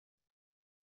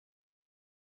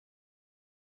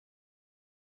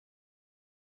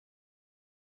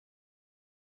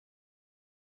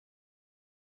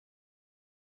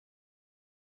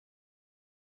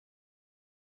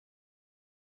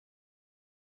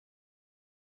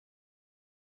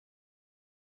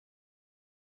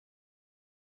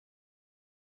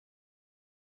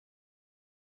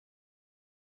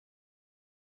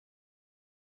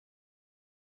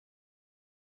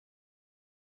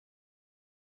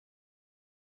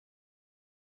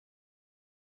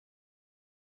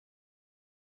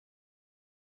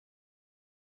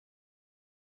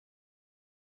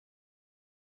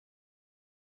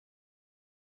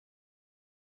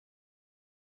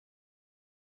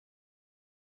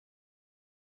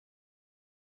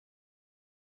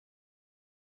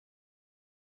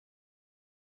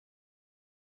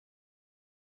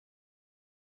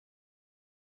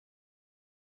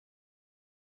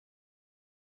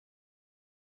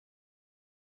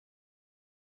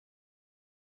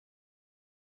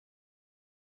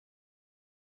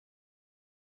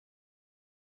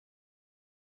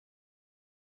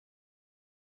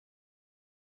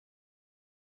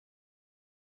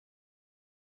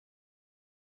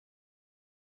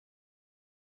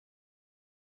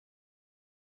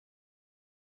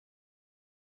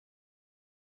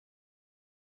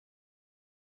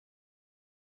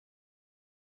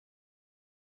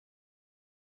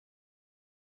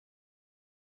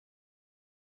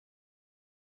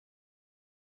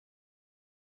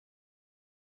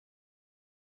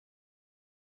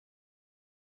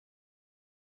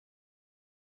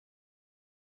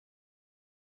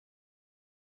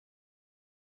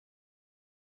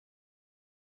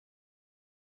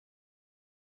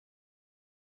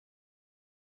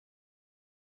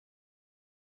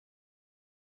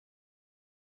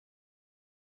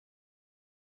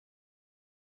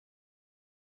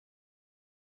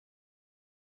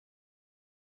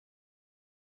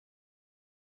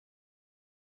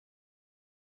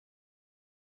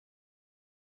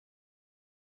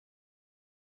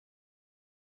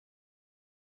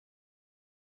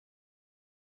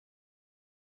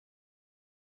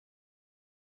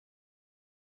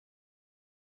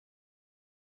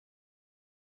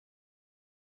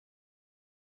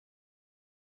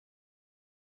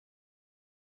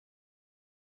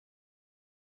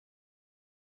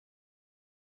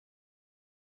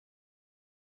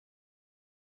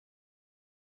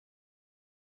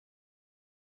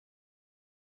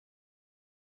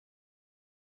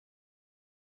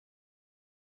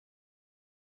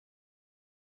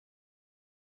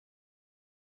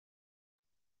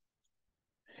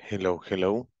Hello,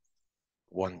 hello.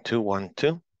 1, 2, 1,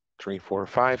 2, 3, 4,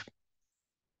 5.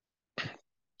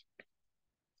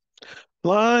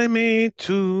 Fly me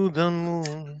to the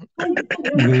moon.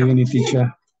 Good evening,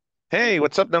 teacher. Hey,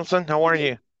 what's up, Nelson? How are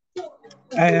you?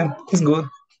 It's good.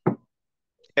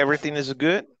 Everything is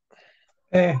good?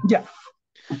 Yeah. I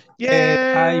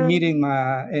Yeah, meeting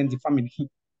my and the family.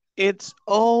 it's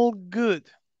all good.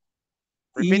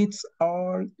 Repeat. It's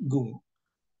all good.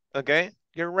 Okay,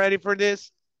 you're ready for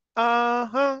this?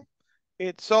 Uh-huh.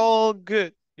 It's all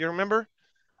good. You remember?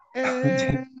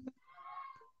 Eh,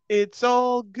 it's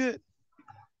all good.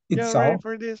 It's You're ready all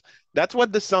for this? That's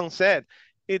what the song said.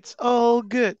 It's all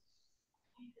good.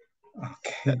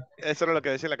 okay. Eso era lo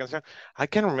que decía la canción. I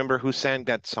can't remember who sang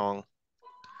that song.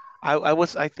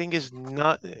 I think it's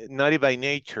not naughty by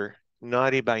nature.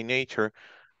 Naughty by nature.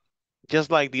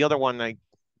 Just like the other one, like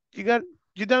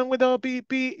you done with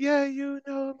OPP? Yeah, you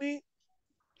know me.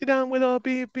 You done with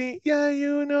OPP? Yeah,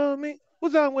 you know me.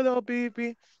 Who's done with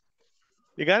OPP?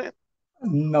 You got it?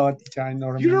 No, teacher, I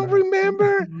don't You don't remember.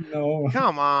 remember? No.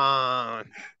 Come on.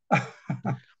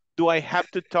 Do I have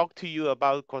to talk to you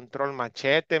about Control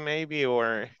Machete maybe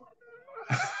or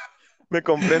Me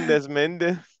comprendes,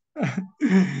 Méndez?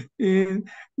 And,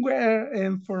 well,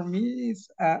 and for me,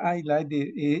 I like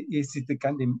is it the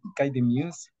kind of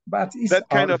music, but it's That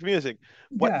all kind of music.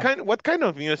 yeah. What kind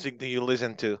of music do you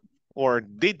listen to? Or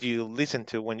did you listen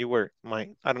to when you were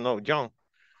I don't know, young?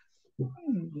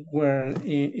 Where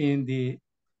in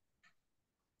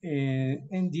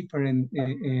different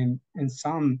in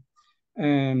some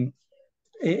um,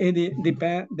 it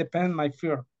depend my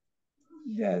fear.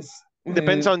 Yes,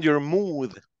 Depends on your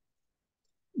mood.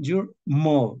 your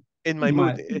mood, In my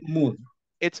my mood. mood.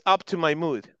 It's up to my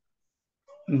mood.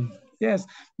 Yes,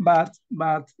 but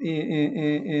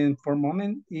in for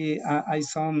moment I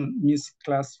some music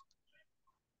class.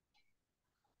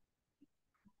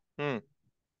 Hmm.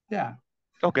 Yeah.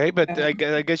 Okay, but Uh,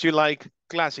 I guess you like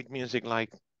classic music like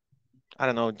I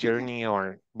don't know, Journey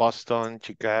or Boston,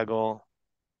 Chicago.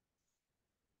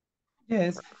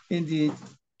 yes, in the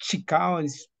Chicago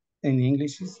is in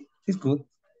English is good,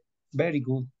 very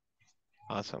good.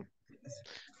 Awesome.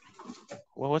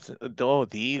 What was it? Oh,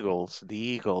 the Eagles. The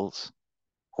Eagles.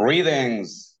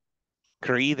 Greetings.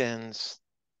 Credence.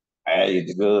 Hey,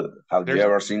 it's good. Have you There's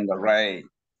ever seen the rain?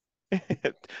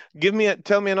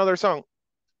 tell me another song.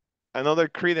 Another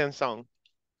Credence song.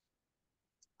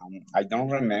 I don't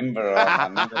remember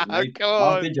another name. Come No,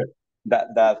 on. teacher.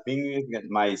 That thing is that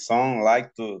my son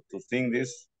like to sing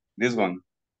this one,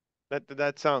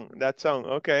 That song. That song.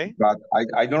 Okay. but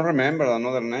I don't remember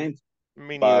another name.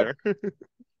 Me But neither.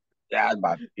 yeah,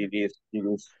 but it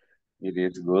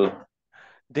is good.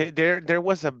 There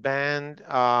was a band.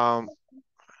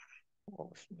 What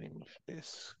was the name of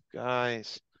this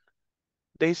guys?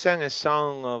 They sang a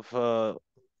song of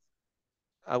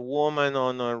a woman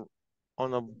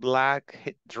on a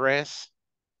black dress,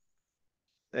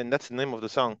 and that's the name of the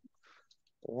song.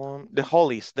 The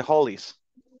Hollies. The Hollies.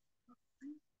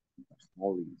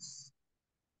 Always.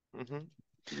 Hmm.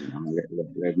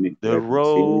 Let me see. The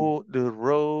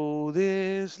road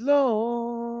is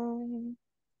long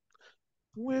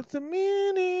with the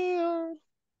many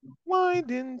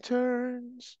winding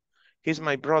turns. He's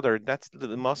my brother. That's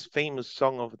the most famous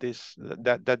song of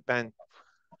that band.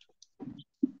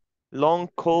 Long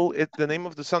cool. It the name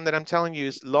of the song that I'm telling you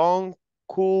is Long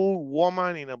Cool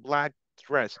Woman in a Black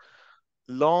Dress.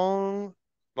 Long,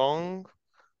 long,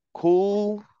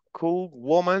 cool, cool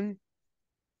woman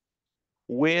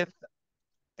with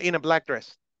in a black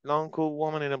dress. Long cool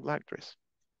woman in a black dress.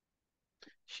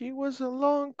 She was a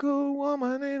long cool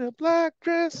woman in a black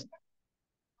dress.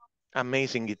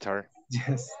 Amazing guitar.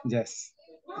 Yes, yes,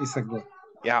 it's a good.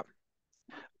 Yeah.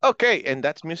 Okay, and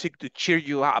that's music to cheer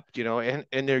you up, and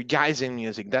energizing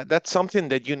music. That's something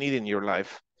that you need in your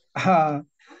life. Uh,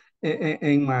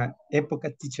 in my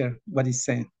época teacher, what is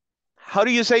saying? How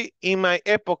do you say in my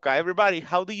época? Everybody,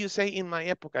 how do you say in my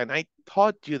época? And I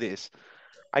taught you this.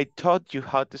 I taught you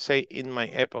how to say in my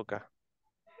época.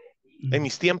 En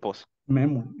mis tiempos.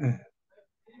 Memory.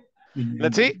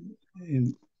 Let's see.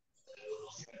 In,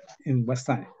 in what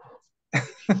time?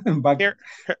 back, Here.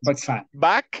 back time.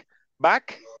 Back,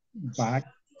 back. Back,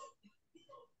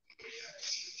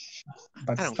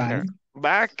 back I don't care. time.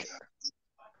 Back.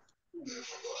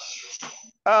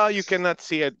 Oh, you cannot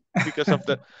see it because of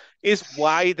the. It's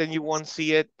white and you won't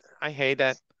see it. I hate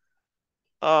that.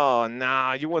 Oh,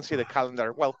 no, you won't see the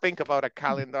calendar. Well, think about a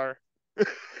calendar.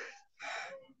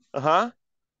 Uh-huh.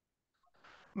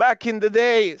 Back in the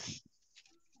days.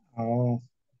 Oh,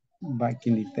 back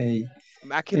in the day.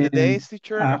 Back in the And days,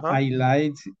 teacher? Uh-huh. I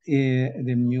like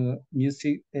the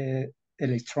music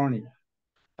electronic.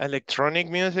 Electronic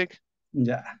music.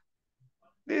 Yeah.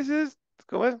 This is,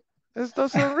 ¿cómo es?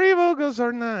 Estos son Reebok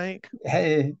or Nike.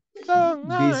 Hey, So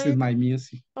this is Nike. my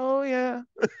music. Oh, yeah.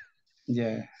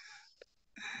 Yeah.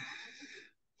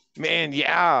 Man,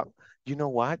 yeah. You know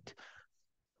what?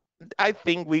 I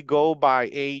think we go by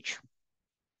age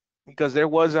because there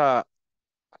was a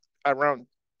around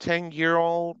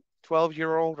 10-year-old,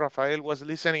 12-year-old Rafael was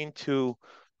listening to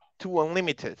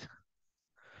Unlimited.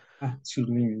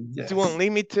 Absolutely. To Yes.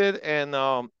 Unlimited and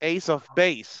Ace of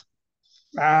Base.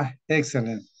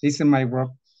 Excellent. This is my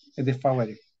rock, the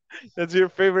favorite. That's your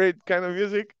favorite kind of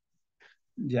music?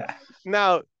 Yeah.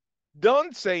 Now,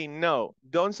 don't say no.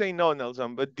 Don't say no,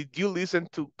 Nelson, but did you listen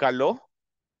to Caló?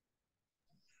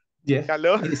 Yeah.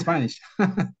 Caló? In Spanish.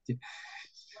 Yeah.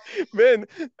 Man,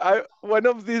 one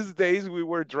of these days we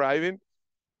were driving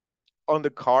on the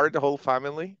car, the whole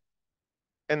family,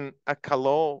 and a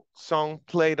Caló song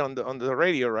played on the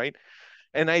radio, right?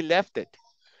 And I left it.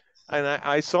 And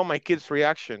I saw my kid's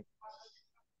reaction.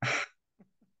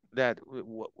 That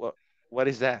what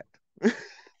is that?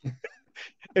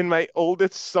 And my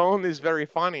oldest son is very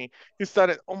funny. He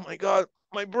started, oh my God,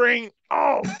 my brain.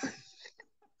 Oh,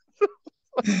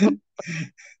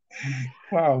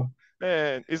 Wow.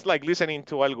 man, it's like listening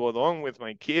to algodón with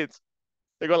my kids.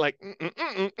 They go like, mm-mm,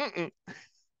 mm-mm, mm-mm.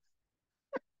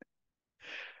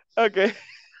 Okay.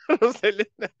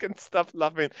 Roselena can stop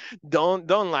laughing. Don't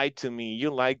lie to me.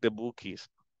 You like the bookies.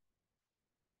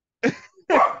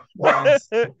 Yes.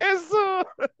 Eso.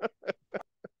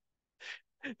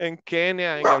 And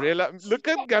Kenya and Gabriela. Look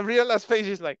at Gabriela's face.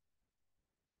 She's like,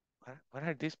 what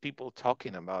are these people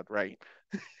talking about, right?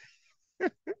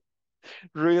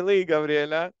 Really,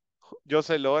 Gabriela?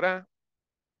 Jose Lora?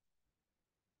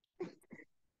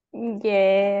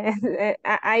 Yeah,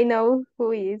 I know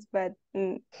who he is, but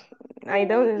I Oh my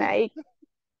don't God. like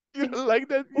You don't like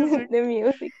that music? the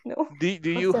music, no. Do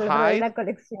you Se lo de hide? la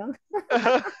colección.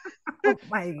 Oh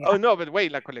my Oh God. no, but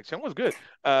wait, La Colección was good.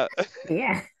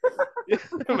 Yeah.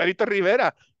 Marito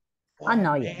Rivera. Oh Oh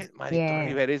no, yeah. man, Marito Yeah.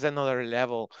 Rivera is another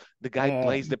level. The guy Yeah.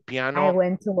 plays the I piano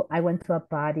went to a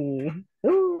party.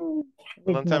 Ooh, a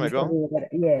with long time Marito ago Rivera.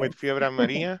 Yeah. with Fiebre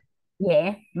Maria.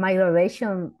 Yeah. My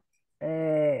graduation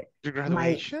uh Your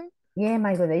my graduation?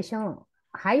 my graduation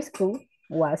high school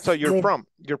So was with your prom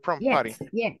yeah, party.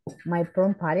 yeah. My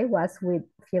prom party was with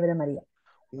Fiebre Maria.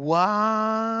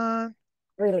 What?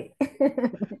 Really.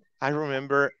 I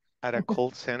remember at a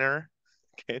call center,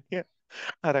 Kenya,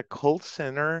 at a call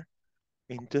center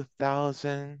in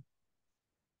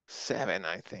 2007,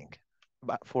 I think.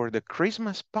 But for the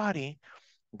Christmas party,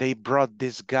 they brought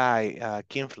this guy,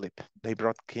 Kim Flip. They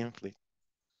brought Kim Flip.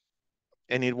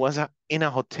 And it was in a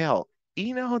hotel.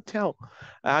 In a hotel.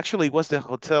 Actually, it was the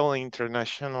Hotel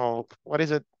International, what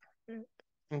is it?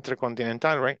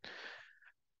 Intercontinental, right?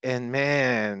 And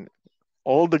man,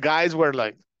 all the guys were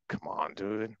like, come on,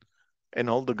 dude. And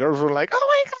all the girls were like, oh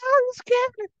my God, it's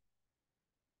Kim.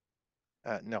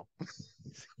 No.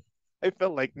 I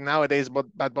felt like nowadays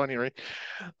Bad Bunny, right?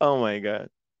 Oh my God.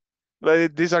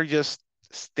 But these are just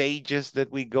stages that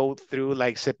we go through,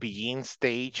 like Cepillín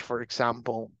stage, for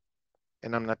example.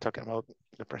 And I'm not talking about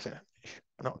the president.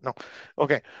 No, no.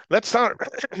 Okay, let's start.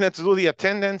 Let's do the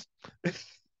attendance.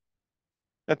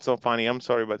 That's so funny. I'm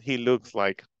sorry, but he looks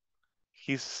like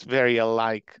he's very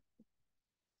alike.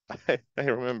 I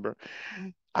remember.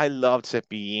 I loved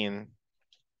Cepillín.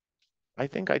 I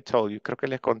think I told you, creo que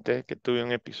les conté que tuve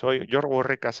un episodio. Yo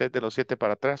borré cassette de los 7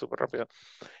 para atrás, súper rápido.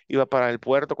 Iba para el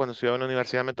puerto, cuando estudiaba en la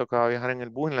universidad me tocaba viajar en el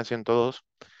bus, en la 102.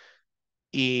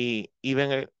 Y iba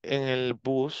en el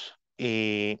bus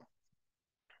y...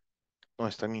 No,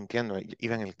 estoy mintiendo,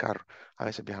 iba en el carro. A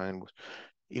veces viajaba en el bus.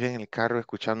 Iba en el carro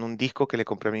escuchando un disco que le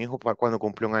compré a mi hijo para cuando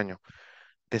cumplió un año,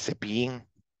 de Cepillín.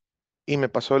 Y me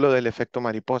pasó lo del efecto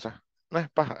mariposa. No es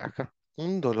paja, acá.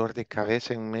 Un dolor de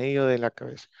cabeza en medio de la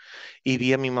cabeza. Y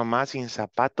vi a mi mamá sin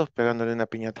zapatos pegándole una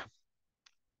piñata.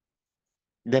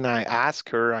 Then I asked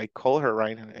her, I called her,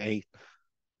 right? And hey,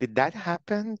 did that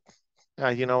happen?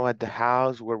 At the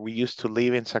house where we used to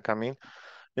live in Sacramento?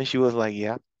 And she was like,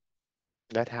 yeah,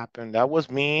 that happened. That was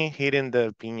me hitting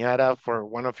the piñata for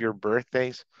one of your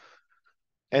birthdays.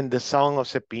 And the song of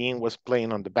Cepillín was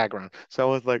playing on the background. So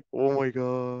I was like, oh my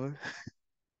God.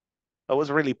 That was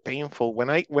really painful. When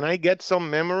I get some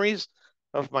memories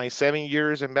of my 7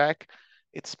 years and back,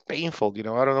 it's painful. I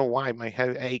don't know why. My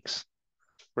head aches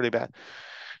really bad.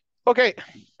 Okay,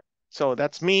 so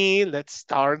that's me. Let's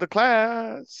start the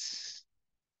class.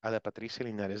 Ada Patricia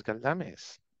Linares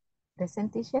Galdames.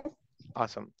 Present teacher.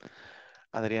 Awesome.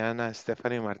 Adriana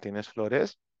Stephanie Martínez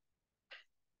Flores.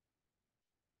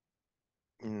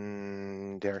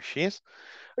 There she is.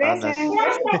 Ana,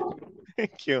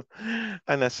 thank you.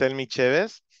 Ana Selmi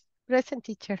Chévez. Present,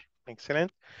 teacher.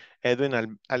 Excellent.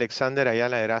 Edwin Alexander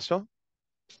Ayala Erazo.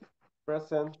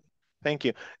 Present. Thank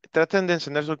you. Traten de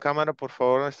encender su cámara, por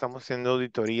favor. Estamos haciendo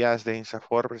auditorías de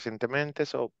INSAFOR recientemente,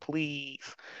 so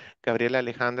please. Gabriela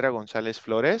Alejandra González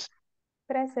Flores.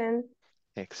 Present.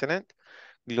 Excellent.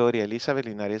 Gloria Elizabeth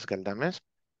Linares Galdames.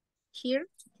 Here.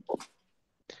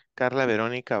 Carla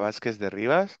Verónica Vázquez de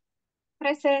Rivas.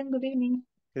 Present. Good evening.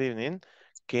 Good evening.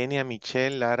 Kenia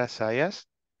Michelle Lara Sayas.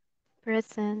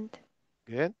 Present.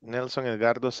 Good. Nelson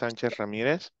Edgardo Sánchez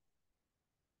Ramírez.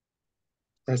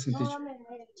 Present teacher.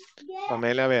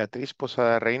 Pamela Beatriz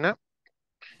Posada Reina.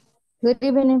 Good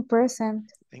evening,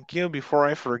 present. Thank you. Before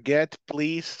I forget,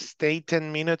 please stay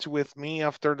 10 minutes with me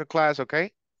after the class,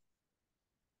 okay?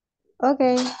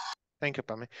 Okay. Thank you,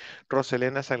 Pame.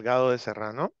 Roselena Salgado de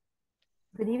Serrano.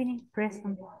 Good evening,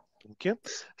 present. Thank you.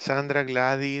 Sandra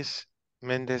Gladys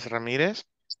Méndez Ramírez.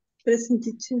 Present,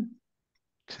 teacher.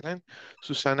 Excellent.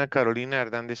 Susana Carolina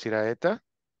Hernández Iraeta.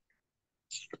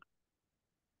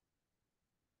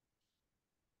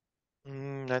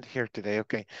 Not here today,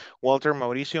 okay. Walter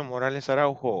Mauricio Morales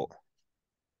Araujo.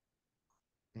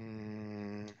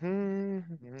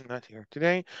 Not here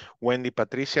today. Wendy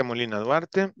Patricia Molina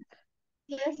Duarte.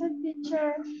 Yes,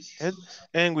 teacher. Good.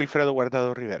 And Wilfredo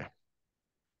Guardado Rivera.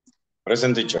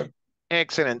 Present teacher.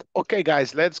 Excellent. Okay,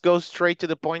 guys, let's go straight to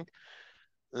the point.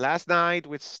 Last night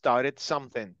we started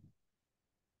something.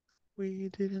 We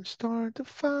didn't start the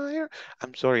fire.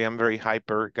 I'm sorry, I'm very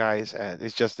hyper, guys.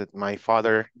 It's just that my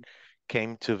father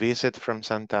came to visit from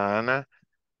Santa Ana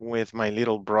with my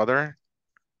little brother.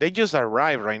 They just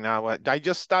arrived right now. I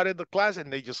just started the class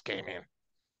and they just came in.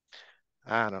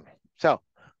 I don't know. So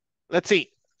let's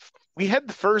see. We had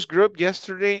the first group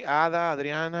yesterday. Ada,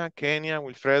 Adriana, Kenya,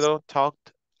 Wilfredo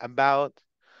talked about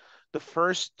the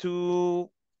first two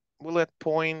bullet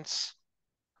points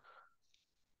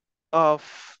of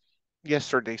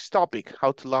yesterday's topic,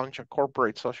 how to launch a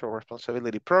corporate social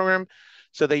responsibility program.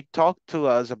 So they talked to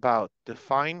us about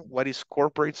define what is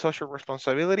corporate social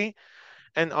responsibility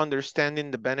and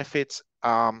understanding the benefits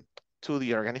to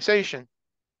the organization.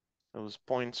 Those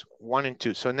points 1 and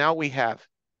 2. So now we have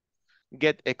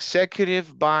get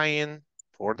executive buy-in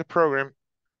for the program.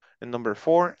 And number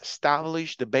 4,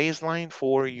 establish the baseline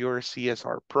for your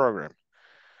CSR program.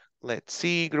 Let's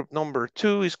see, group number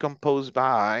 2 is composed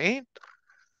by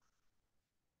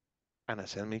Ana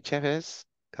Selmi Chavez,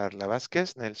 Carla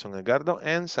Vázquez, Nelson Edgardo,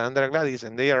 and Sandra Gladys,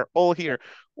 and they are all here.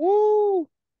 Woo!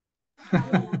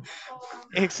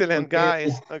 Excellent, Okay.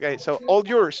 guys. Okay, so all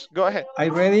yours. Go ahead. Are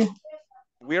you ready?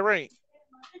 We're ready.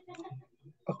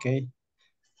 Okay.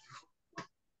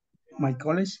 My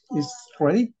college is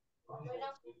ready.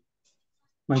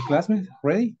 My classmates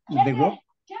ready? The group?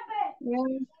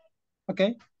 Yeah.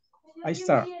 Okay. I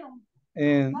start.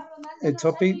 And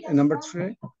topic number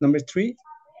three,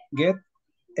 get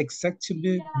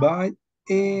executive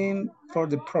buy-in for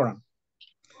the program.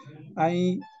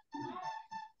 I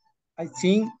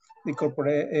think the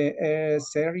corporate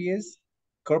series,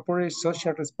 corporate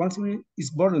social responsibility is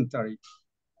voluntary.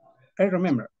 I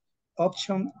remember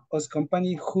option of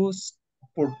company whose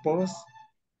purpose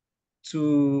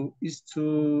is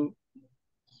to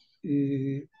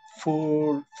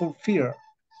fulfill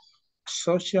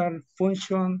social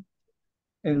function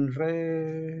and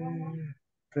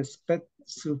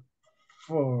respectful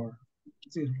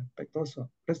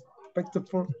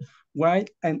while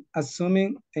and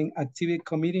assuming an activity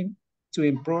committing to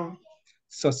improve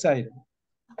society.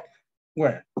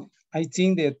 Where I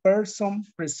think the person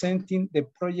presenting the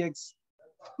projects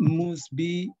must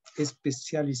be a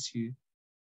specialist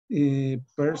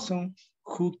person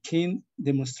who can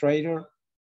demonstrate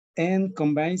and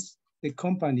convince the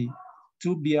company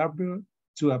to be able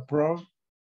to approve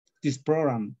this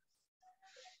program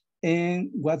and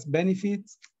what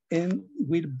benefits and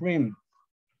will bring.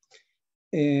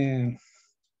 In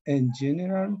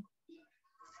general,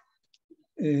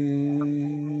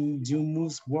 you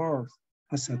must work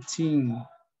as a team,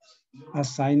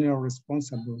 assigned or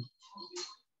responsible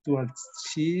to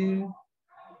achieve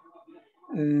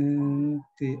the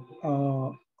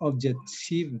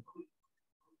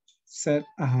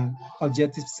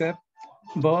objective set,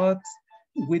 but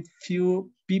with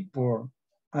few people.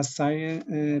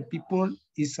 Assigning people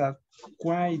is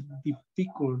quite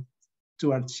difficult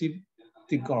to achieve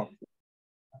the goal.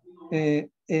 And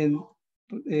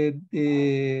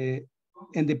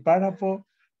the parable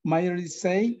might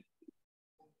say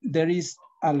there is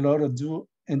a lot of do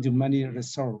and the money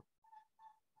resolved.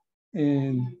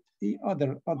 And the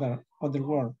other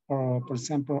word, or for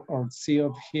example, or see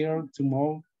up here to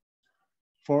move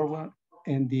forward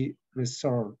and the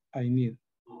result I need.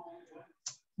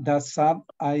 That's up,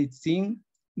 I think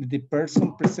the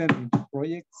person presenting the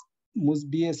project must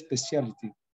be a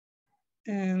specialty.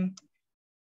 And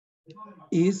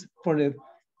is for the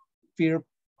first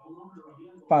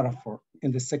paragraph.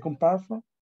 In the second paragraph,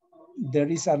 there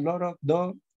is a lot of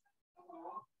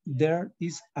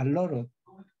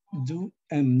do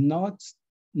and not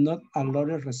a lot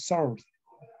of resource.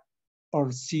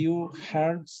 Or see you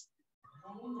helps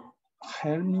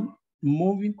me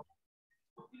moving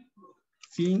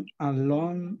thing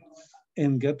alone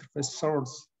and get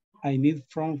resource I need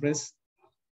from rest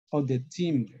of the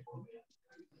team.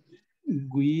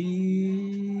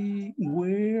 We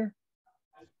were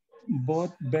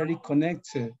both very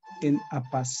connected and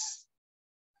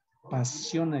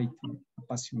passionate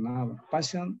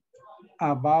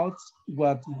about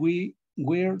what we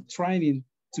were trying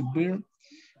to build,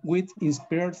 which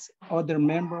inspires other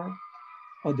members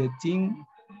of the team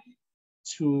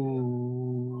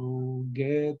to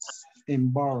get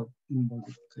involved in the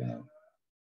club.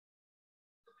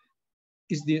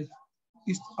 Is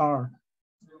our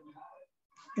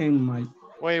and my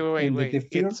wait.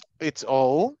 It's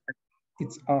all.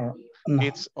 It's our. No.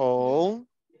 It's all.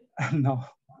 No.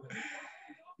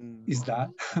 Is that?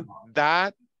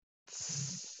 That's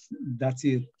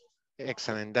it.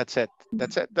 Excellent. That's it.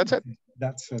 That's it. That's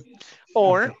it.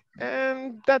 Or, okay.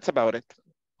 And that's about it.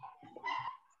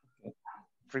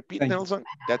 Repeat, Thank Nelson. You.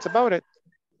 That's about it.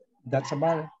 That's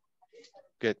about it.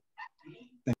 Good.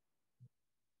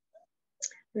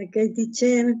 Okay,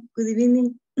 teacher. Good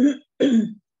evening.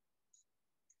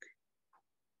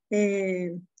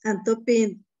 And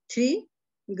topic 3,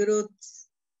 growth.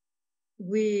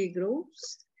 We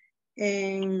grows.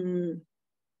 And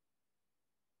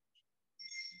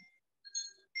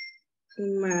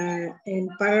in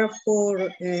paragraph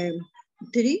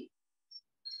 3,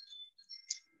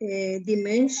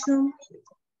 dimension,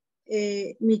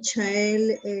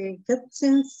 Michael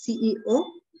Katzen, CEO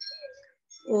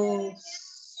of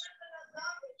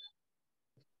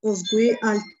Osgui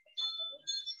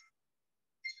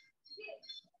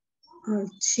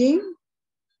Alchin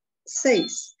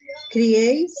says,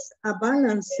 creates a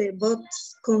balance both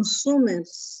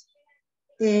consumers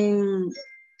and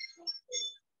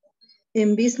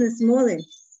business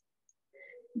models.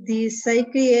 This I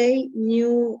create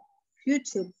new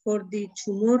future for the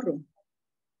tomorrow.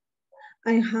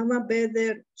 I have a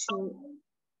better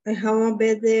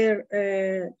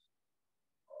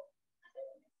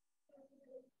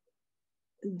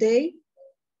day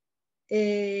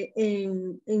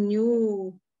in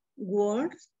new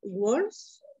words.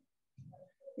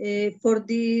 For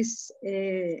this,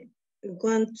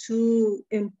 want to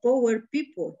empower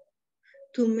people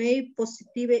to make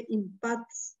positive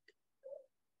impacts.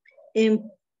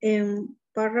 In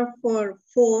paragraph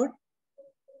 4,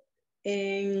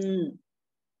 in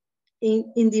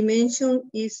dimension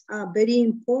is very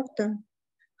important,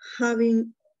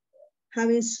 having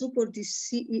support the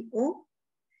CEO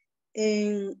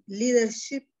and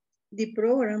leadership the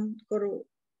program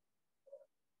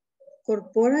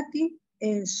corporative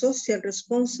and social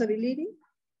responsibility.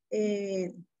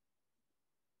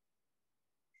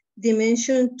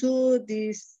 Dimension 2,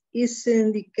 this is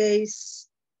in the case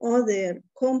other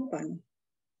company.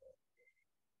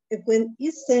 When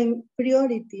it's a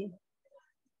priority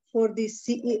for the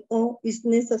CEO, is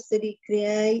necessary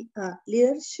create a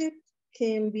leadership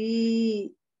can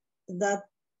be that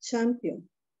champion.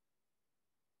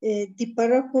 The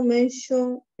paragraph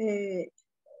mention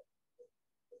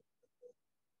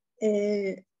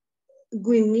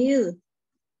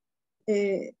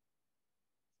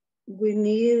we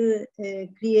need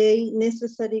create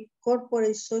necessary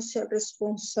corporate social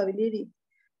responsibility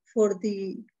for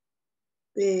the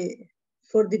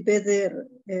better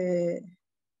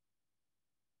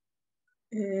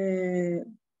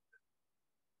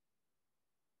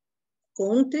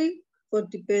country, for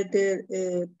the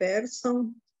better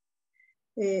person,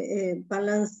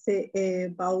 balance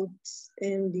about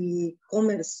in the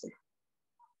commerce.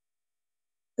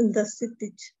 And that's it,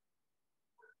 teacher.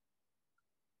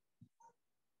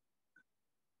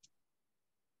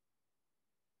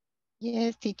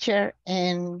 Yes, teacher.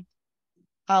 And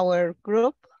our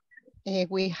group,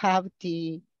 we have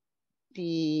the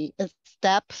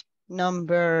steps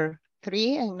number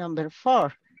 3 and number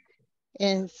 4.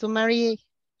 In summary,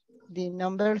 the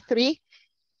number 3,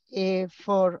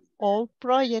 for all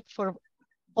project, for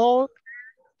all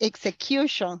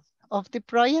execution of the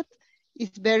project,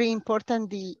 it's very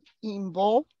important to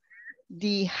involve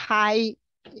the high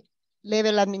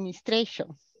level administration.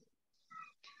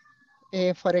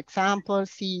 For example,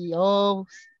 CEO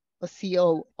or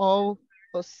COO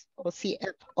or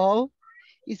CFO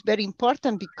is very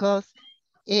important because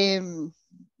the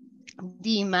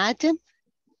imagine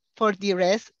for the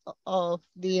rest of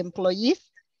the employees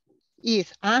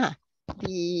is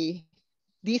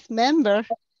this member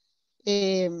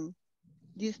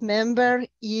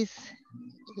is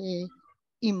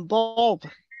involved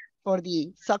for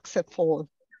the successful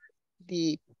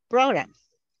the program.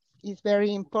 It's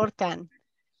very important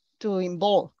to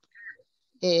involve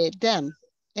them.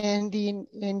 And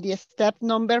in the step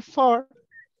number 4,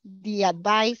 the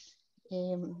advice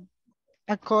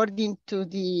according to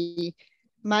the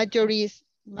majority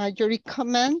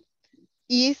comment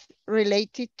is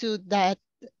related to that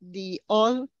the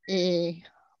all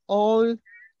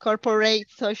corporate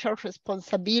social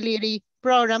responsibility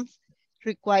programs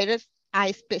requires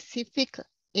a specific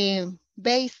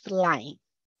baseline.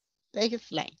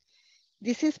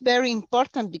 This is very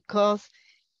important because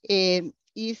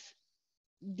is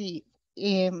the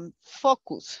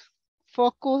focus.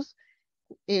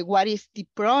 What is the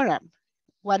program?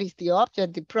 What is the object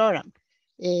of the program?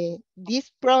 This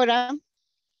program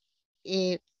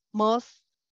must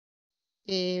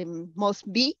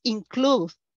be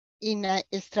included in a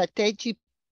strategic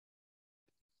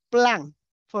plan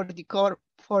for the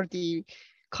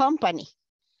company.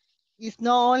 It's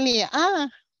not only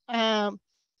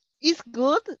it's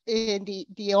good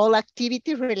the all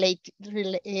activity related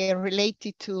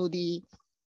to the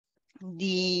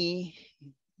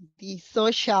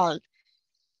social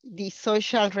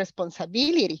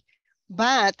responsibility,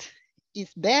 but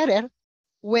it's better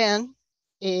when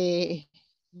the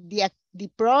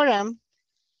program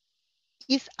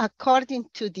is according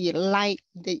to the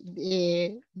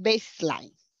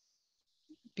baseline,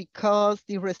 because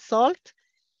the result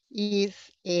is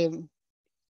the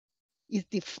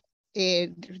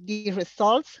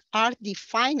results are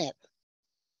defined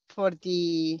for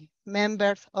the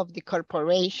members of the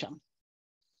corporation.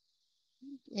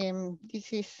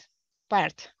 This is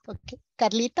part. Okay,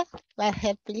 Carlita, go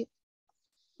ahead, please.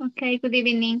 Okay, good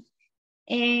evening.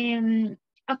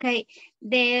 Okay,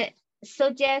 the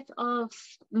subject of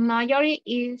majority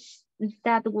is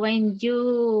that when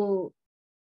you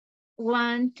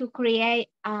want to create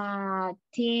a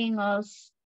team of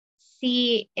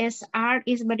CSR,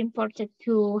 it's very important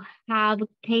to have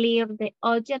clear the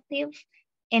objective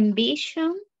and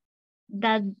vision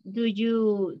that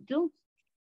you do.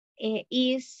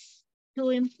 Is too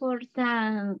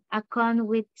important account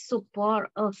with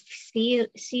support of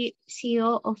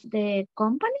CEO of the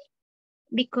company,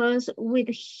 because with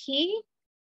he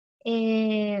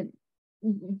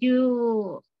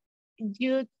you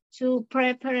to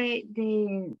prepare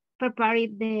the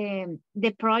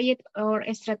project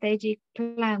or strategic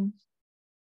plan,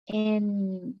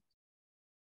 and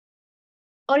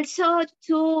also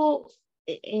to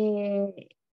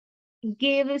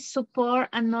give support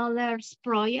another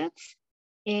projects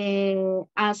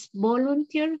as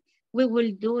volunteer. We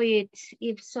will do it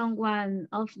if someone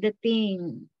of the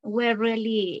team were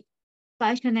really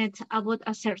passionate about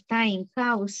a certain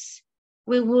cause.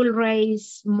 We will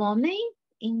raise money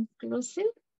inclusive,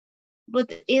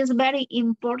 but it's very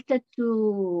important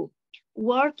to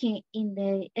working in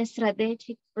the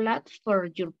strategic plan for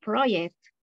your project.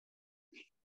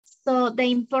 So the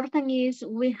important is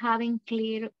we having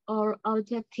clear our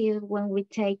objective when we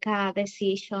take a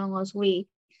decision, as we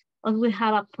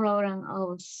have a program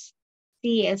of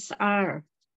CSR.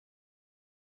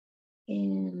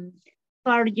 And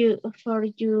for you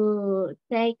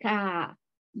take a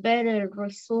better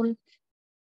result.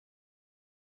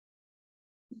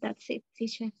 That's it,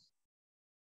 teacher.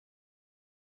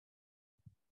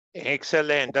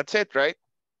 Excellent. That's it, right?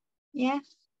 Yeah.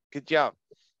 Good job.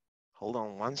 Hold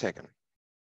on 1 second.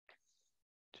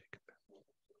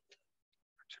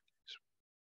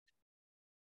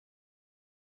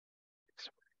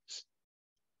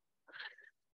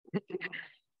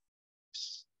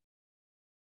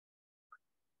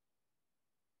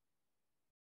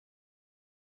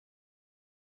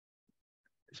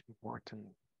 It's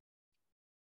important.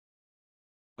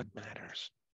 What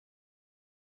matters?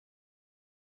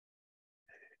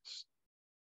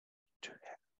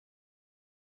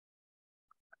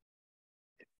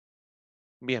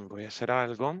 Bien, voy a hacer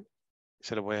algo.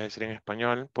 Se lo voy a decir en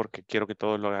español porque quiero que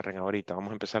todos lo agarren ahorita. Vamos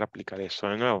a empezar a aplicar eso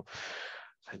de nuevo.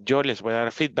 Yo les voy a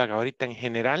dar feedback ahorita en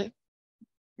general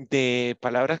de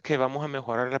palabras que vamos a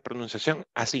mejorar la pronunciación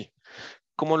así.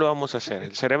 ¿Cómo lo vamos a hacer?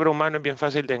 El cerebro humano es bien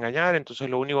fácil de engañar, entonces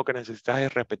lo único que necesitas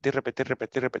es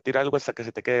repetir algo hasta que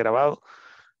se te quede grabado,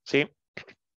 ¿sí?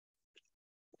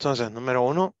 Entonces, número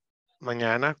 1,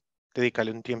 mañana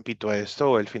dedícale un tiempito a esto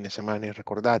o el fin de semana y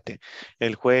recordate,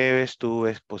 el jueves tu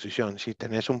exposición. Si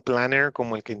tenés un planner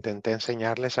como el que intenté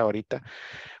enseñarles ahorita,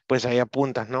 pues ahí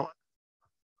apuntas, ¿no?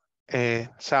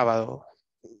 Sábado,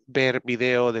 ver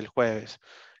video del jueves,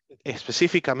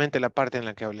 específicamente la parte en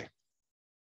la que hablé.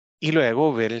 Y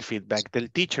luego ver el feedback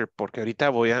del teacher, porque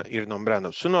ahorita voy a ir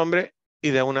nombrando su nombre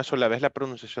y de una sola vez la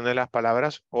pronunciación de las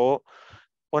palabras o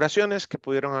oraciones que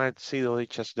pudieron haber sido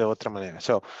dichas de otra manera.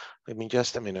 So, let me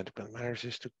just a minute. What matters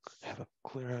is to have a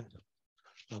clear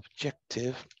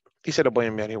objective. Y se lo voy a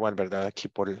enviar igual, ¿verdad? Aquí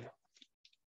por el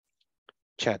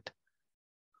chat.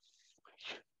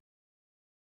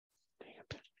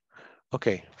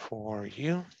 Okay, for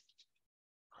you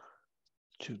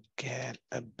to get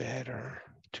a better,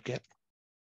 to get,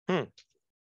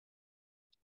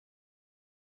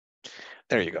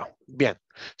 There you go. Bien.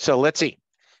 So let's see.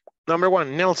 Number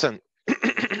 1, Nelson.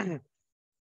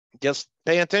 Just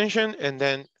pay attention and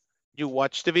then you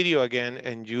watch the video again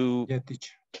and you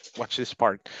watch this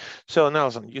part. So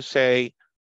Nelson, you say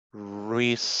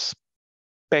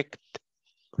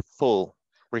respectful.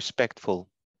 Respectful.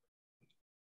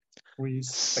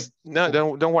 No,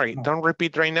 don't worry. No. Don't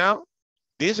repeat right now.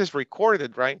 This is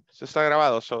recorded, right? Esto está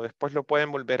grabado, so después lo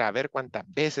pueden volver a ver cuantas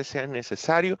veces sea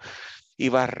necesario y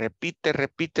va, repite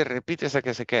hasta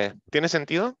que se quede. ¿Tiene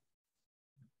sentido?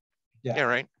 Yeah,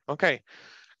 right? Okay,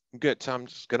 good. So I'm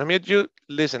just gonna mute you.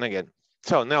 Listen again.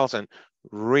 So Nelson,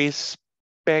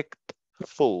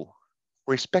 respectful.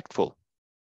 Respectful.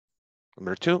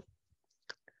 Number 2,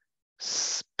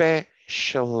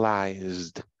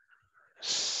 specialized.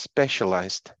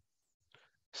 Specialized.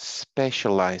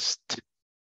 Specialized.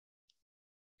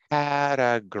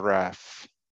 Paragraph.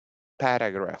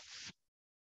 Paragraph.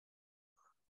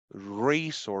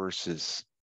 Resources.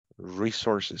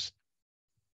 Resources.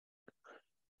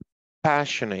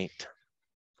 Passionate.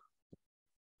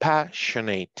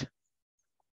 Passionate.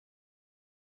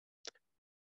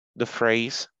 The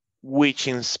phrase which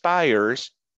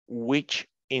inspires. Which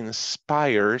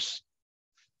inspires.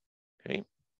 Okay.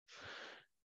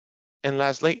 And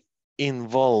lastly,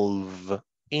 involve.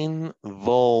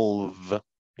 Involve.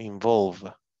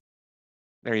 Involve.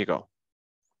 There you go.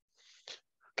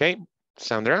 Okay,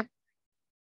 Sandra.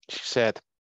 She said,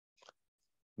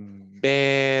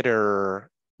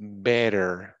 better,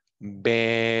 better,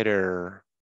 better,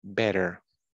 better.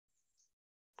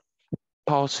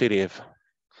 Positive.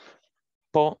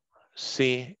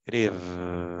 Positive.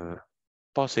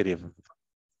 Positive.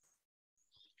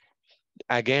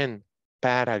 Again,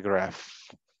 paragraph.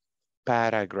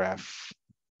 Paragraph.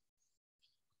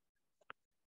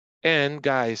 And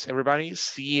guys, everybody,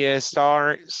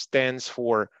 CSR stands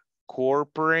for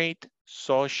corporate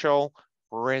social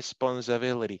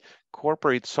responsibility.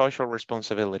 Corporate social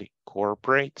responsibility.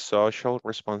 Corporate social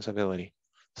responsibility.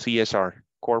 CSR,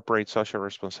 corporate social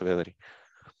responsibility.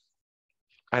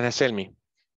 Ana Selmi,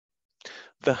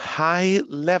 the high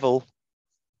level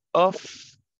of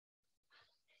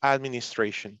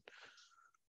administration.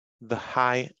 The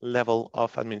high level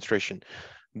of administration.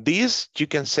 This, you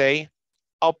can say,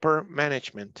 upper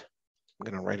management. I'm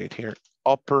going to write it here.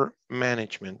 Upper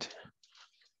management.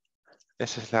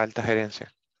 Esa es la alta gerencia.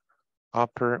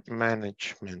 Upper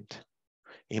management.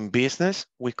 In business,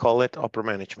 we call it upper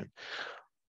management.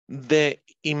 The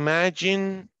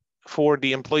imagine for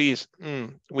the employees,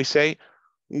 we say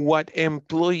what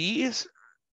employees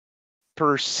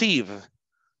perceive.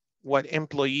 What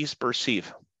employees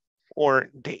perceive. Or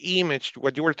the image,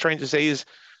 what you were trying to say is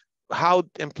how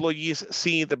employees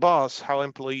see the boss, how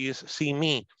employees see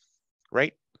me,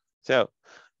 right? So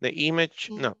the image,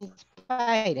 no.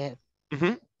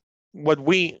 What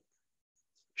we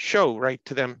show, right,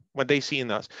 to them, what they see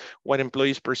in us, what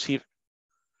employees perceive.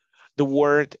 The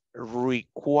word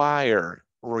require,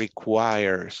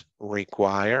 requires,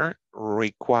 require,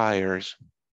 requires.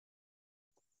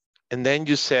 And then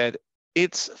you said,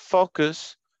 its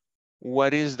focus,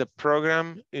 what is the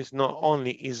program, is not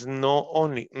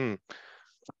only.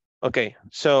 Okay,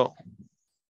 so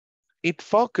it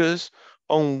focuses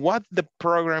on what the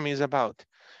program is about.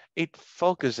 It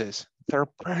focuses,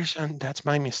 third person, that's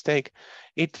my mistake.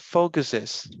 It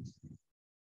focuses,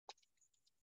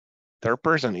 third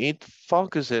person, it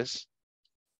focuses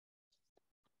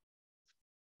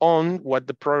on what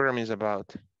the program is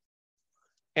about.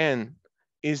 And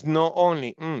is not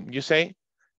only, you say,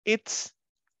 it's,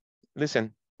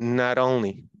 listen, not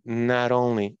only, not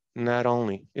only, not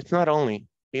only, it's not only,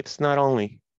 it's not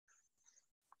only.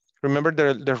 Remember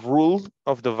the rule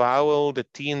of the vowel, the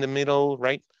T in the middle,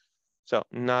 right? So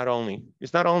not only,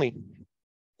 it's not only,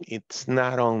 it's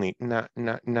not only, not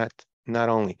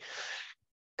only.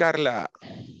 Carla?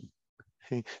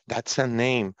 That's a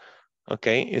name.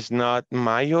 Okay, it's not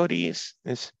Mayoris,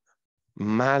 it's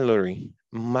Mallory.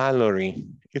 Mallory.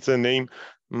 It's a name,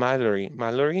 Mallory.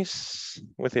 Mallory's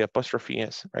with the apostrophe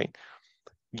S, right?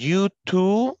 You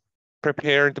two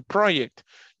prepared the project.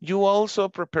 You also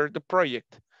prepared the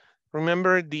project.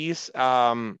 Remember this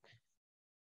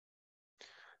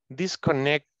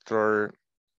connector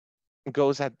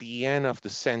goes at the end of the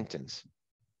sentence.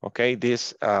 Okay,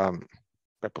 this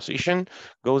preposition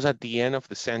goes at the end of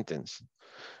the sentence.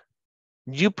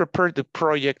 You prepared the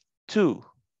project too.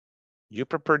 You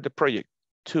prepared the project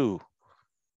too.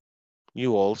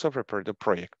 You also prepared the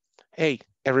project. Hey,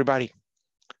 everybody,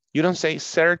 you don't say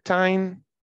certain,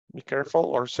 be careful,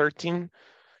 or certain.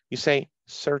 You say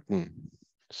certain.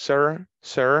 Sir,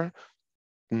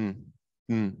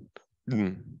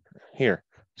 here,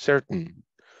 certain,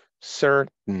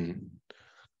 certain,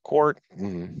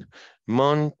 courtin,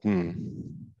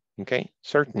 mountain. Okay,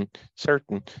 certain,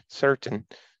 certain, certain.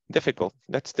 Difficult,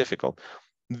 that's difficult.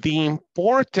 The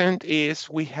important is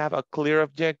we have a clear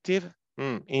objective.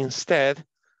 Instead,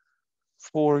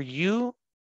 for you,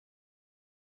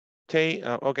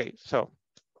 okay, so,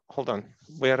 hold on.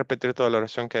 Voy a repetir toda la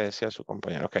oración que decía su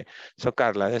compañero. Okay, so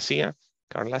Carla said,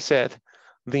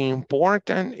 the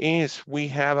important is we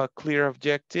have a clear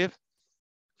objective.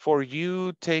 For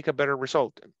you, take a better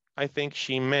result. I think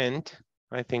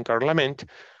Carla meant,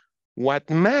 what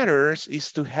matters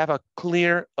is to have a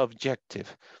clear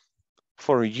objective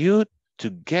for you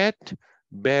to get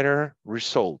better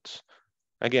results.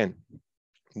 Again,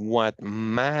 what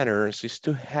matters is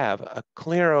to have a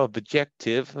clear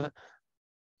objective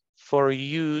for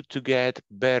you to get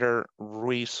better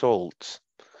results.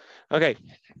 Okay,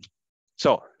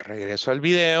 so regreso al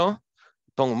video.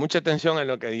 Pongo mucha atención a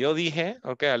lo que yo dije,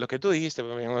 ok, a lo que tú dijiste.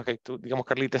 Okay, digamos,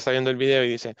 Carlita está viendo el video y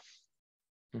dice,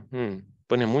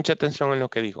 pone mucha atención en lo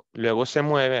que dijo. Luego se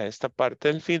mueve a esta parte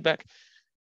del feedback.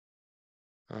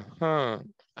 Ajá.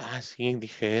 Ah, sí,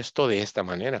 dije esto de esta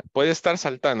manera. Puede estar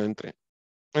saltando entre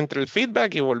el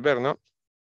feedback y volver, ¿no?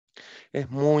 Es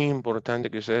muy importante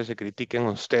que ustedes se critiquen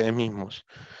a ustedes mismos,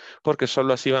 porque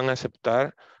solo así van a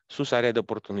aceptar sus áreas de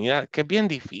oportunidad, que es bien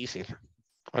difícil.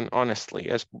 Honestly,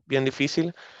 es bien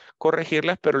difícil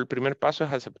corregirlas, pero el primer paso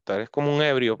es aceptar. Es como un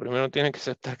ebrio. Primero tiene que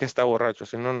aceptar que está borracho,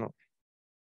 si no, no.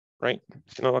 Right?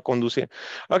 Si no va a conducir.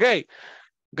 Ok.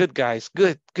 Good, guys.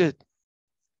 Good, good.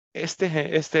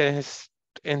 Este es,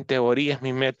 en teoría, es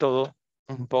mi método.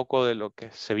 Un poco de lo que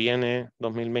se viene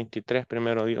 2023,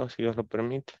 primero Dios, si Dios lo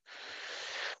permite.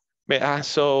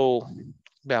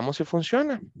 Veamos si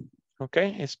funciona. Ok.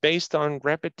 It's based on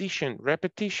repetition,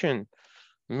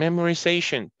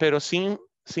 memorization, pero sin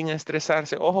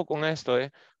estresarse. Ojo con esto,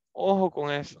 Ojo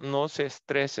con eso, no se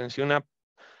estresen. Si una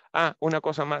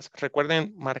cosa más,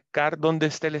 recuerden marcar dónde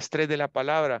está el estrés de la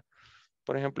palabra.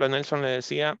 Por ejemplo, a Nelson le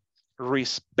decía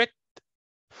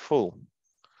respectful.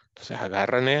 Entonces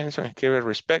agarra Nelson, escribe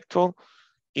respectful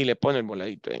y le pone el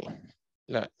voladito ahí.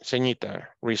 La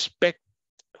ceñita,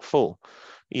 respectful.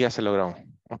 Y ya se logró.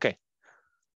 Ok.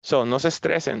 So, no se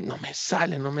estresen. No me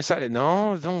sale.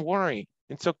 No, don't worry.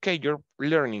 It's okay, you're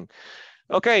learning.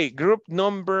 Okay, group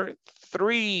number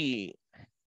 3.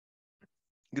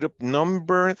 Group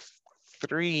number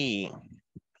 3.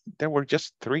 There were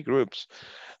just 3 groups.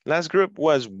 Last group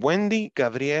was Wendy,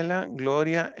 Gabriela,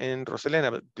 Gloria, and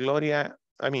Roselena. But Gloria,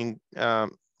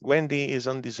 Wendy is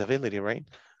on disability, right?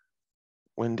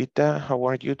 Wendita, how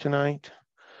are you tonight?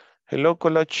 Hello,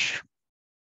 Coloch.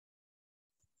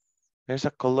 There's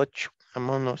a Coloch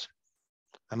among us.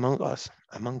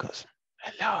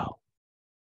 Hello.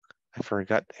 I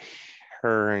forgot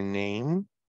her name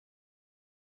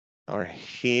or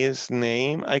his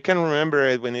name. I can remember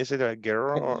it when is it a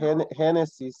girl or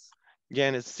Genesis.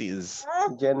 Genesis.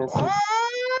 Genesis.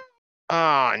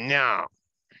 Oh no.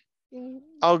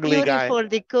 Ugly guy. Beautiful,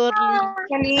 the curly.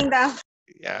 Qué linda.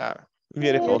 Yeah,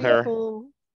 beautiful hair.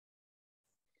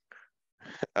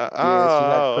 Yeah, she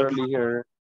had curly hair.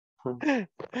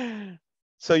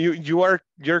 So you're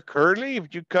curly.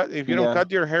 If you don't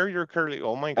cut your hair, you're curly.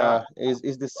 Oh my god.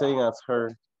 It's the same as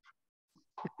her.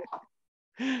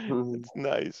 It's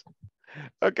nice.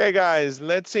 Okay, guys,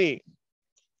 let's see.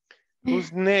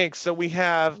 Who's next? So we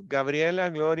have Gabriela,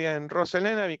 Gloria, and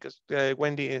Roselena because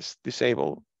Wendy is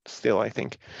disabled still, I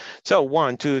think. So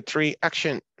 1, 2, 3,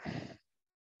 action.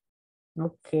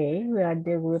 Okay, we are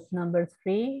the group number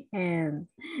 3 and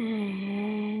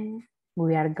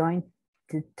we are going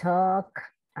to talk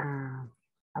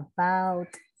about,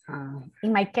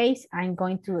 in my case, I'm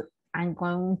going to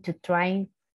try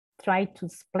to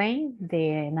explain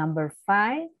the number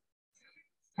 5.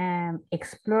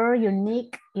 Explore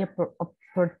unique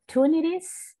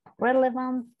opportunities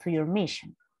relevant to your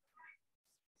mission.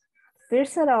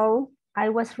 First of all, I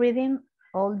was reading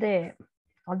all the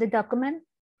document,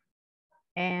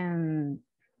 and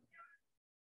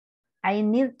I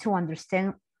need to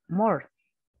understand more.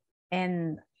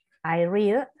 And I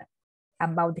read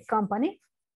about the company,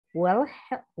 well,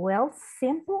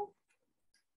 simple.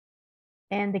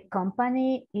 And the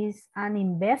company is an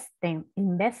investing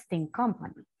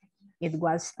company. It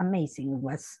was amazing.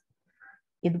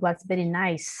 It was very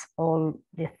nice, all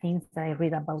the things that I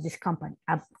read about this company.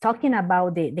 I'm talking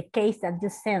about the case that you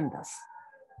sent us.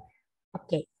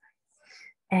 Okay.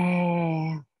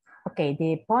 Okay,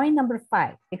 the point number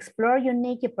 5, explore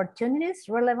unique opportunities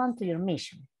relevant to your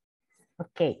mission.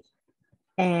 Okay,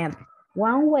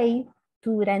 one way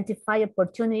to identify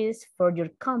opportunities for your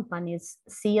company's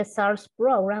CSR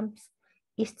programs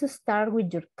is to start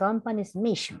with your company's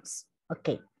missions.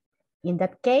 Okay, in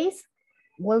that case,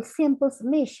 Simple's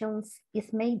missions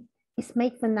is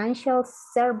make financial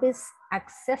service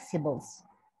accessible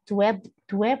to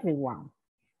everyone,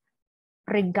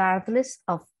 regardless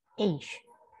of age.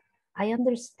 I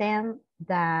understand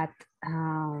that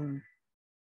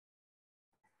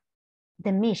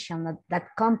the mission of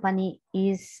that company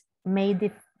is made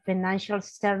the financial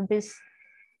service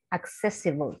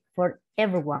accessible for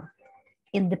everyone,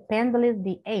 independently of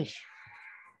the age.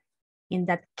 In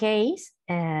that case,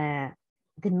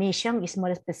 the mission is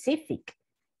more specific.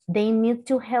 They need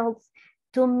to help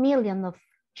 2 million of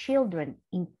children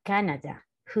in Canada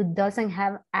who doesn't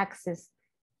have access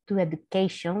to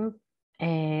education.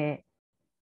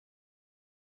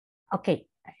 Okay,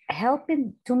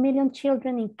 helping 2 million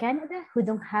children in Canada who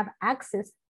don't have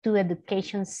access to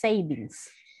education savings.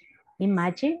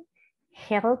 Imagine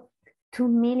help 2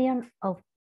 million of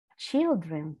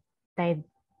children that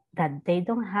they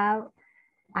don't have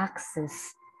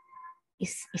access.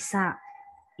 It's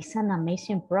an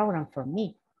amazing program for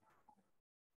me.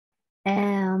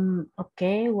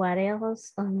 Okay, what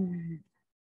else?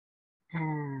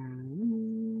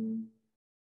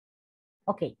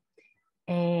 Okay,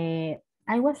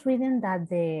 I was reading that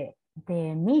the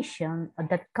mission of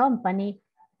that company,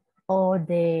 or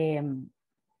the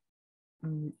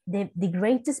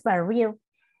greatest barrier,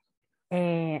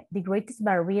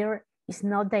 is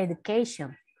not the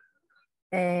education.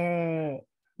 The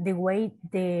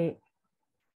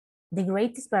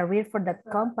greatest barrier for that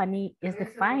company is the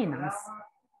finance.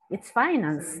 It's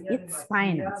finance.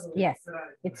 Yes,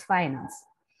 it's finance.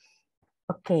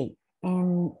 Okay,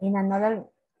 and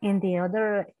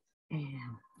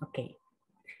okay.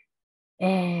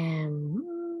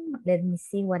 Let me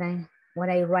see what I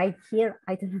write here.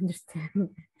 I don't understand.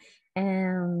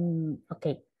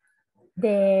 Okay,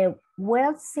 the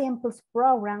World Simples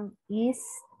program is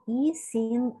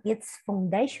in its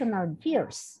foundational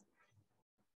years.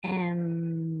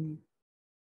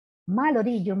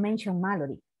 Mallory, you mentioned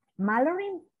Mallory.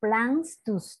 Mallory plans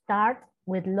to start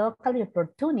with local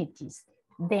opportunities.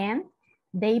 Then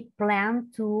they plan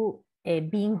to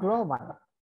being global.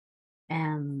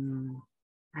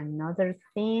 Another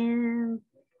thing,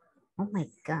 oh my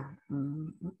God.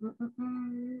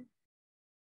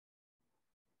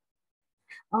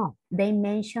 Oh, they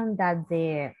mentioned that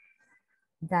the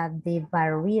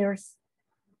barriers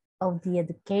of the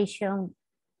education,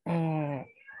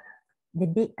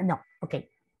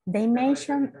 they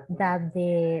mentioned that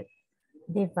the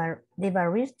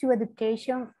barriers to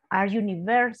education are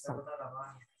universal,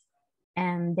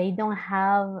 and they don't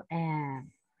have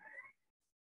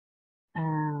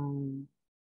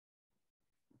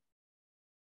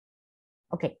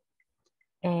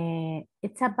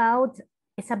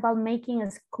it's about making a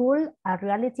school a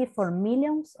reality for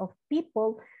millions of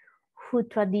people who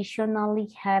traditionally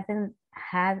haven't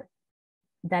had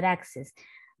that access.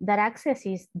 That access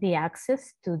is the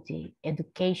access to the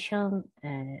education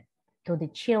to the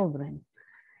children.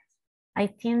 I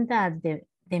think that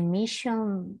the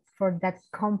mission for that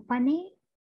company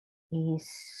is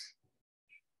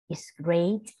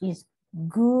great, is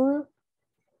good,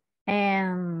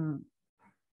 and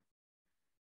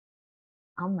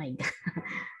oh my God,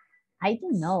 I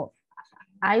don't know.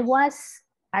 I was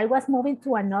moving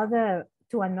to another,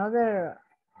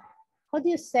 how do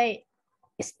you say,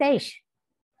 stage.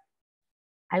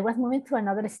 I was moving to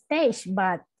another stage,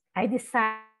 but I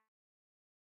decided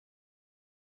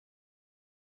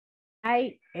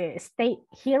I stay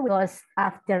here because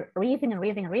after reading,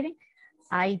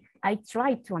 I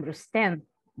try to understand,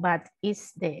 but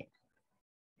it's the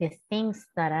things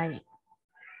that I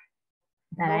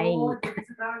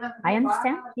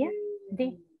understand. Yeah,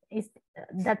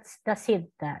 that's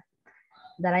it that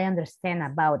I understand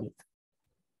about it.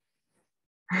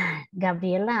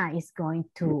 Gabriela is going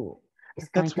to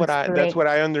That's what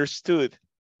I understood.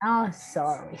 Oh,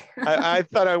 sorry. I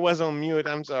thought I was on mute.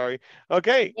 I'm sorry.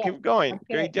 Okay, Yes, keep going.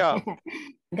 okay. Great job.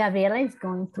 Gabriela is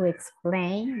going to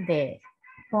explain the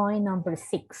point number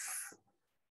 6.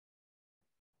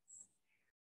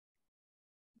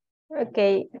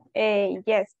 Okay,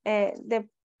 yes, the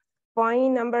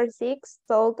point number 6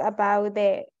 talk about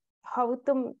how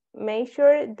to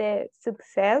measure the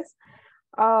success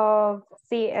of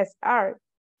CSR.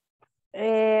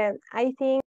 I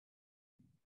think.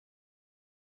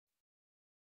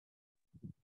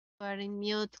 You are in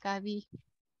mute, Gabby.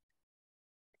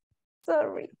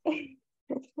 Sorry.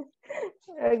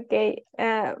 Okay,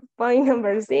 point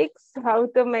number 6, how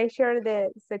to measure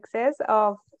the success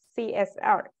of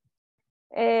CSR.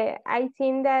 I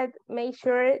think that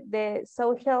measure the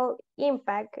social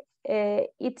impact,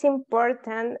 it's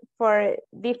important for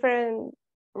different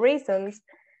reasons.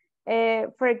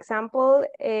 For example,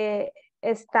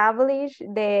 establish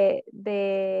the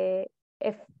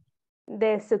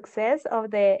success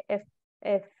of the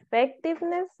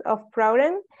effectiveness of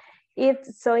program.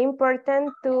 It's so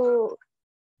important to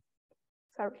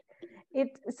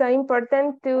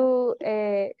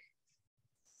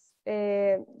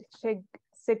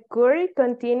secure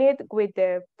continued with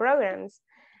the programs,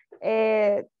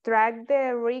 track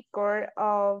the record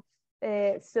of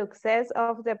success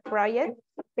of the project,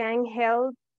 can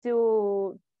help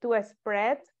to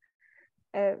spread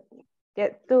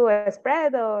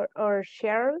or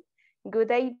share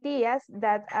good ideas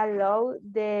that allow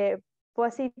the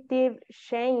positive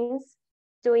change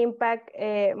to impact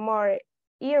more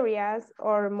areas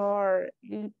or more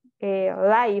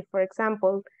life, for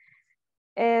example.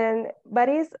 But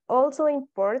it's also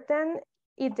important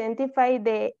identify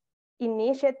the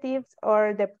initiatives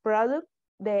or the projects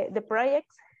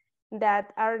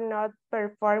that are not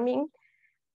performing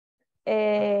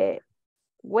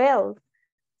well.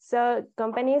 So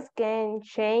companies can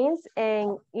change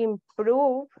and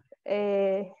improve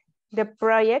the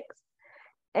projects,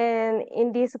 and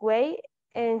in this way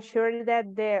ensure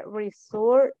that the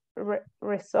resource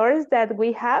that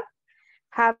we have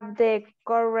the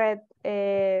correct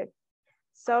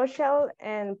social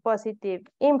and positive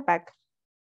impact.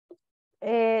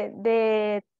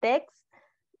 The text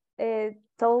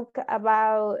talk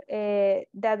about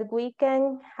that we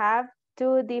can have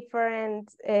two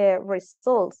different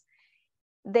results.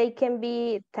 They can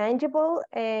be tangible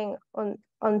and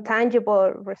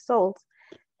untangible results.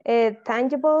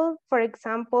 Tangible, for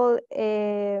example,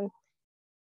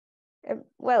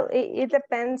 well, it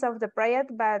depends of the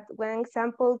project, but one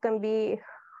example can be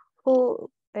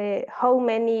how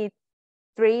many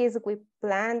trees we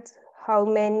plant, how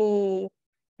many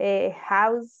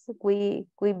house we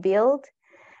build.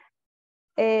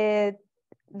 The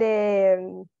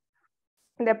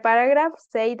paragraph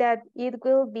say that it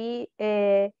will be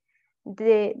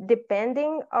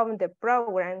depending on the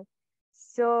program.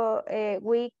 So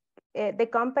the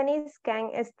companies can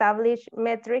establish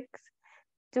metrics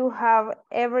to have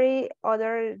every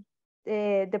other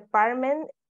department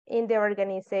in the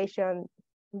organization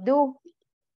do.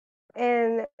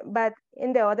 But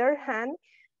in the other hand,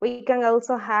 we can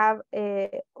also have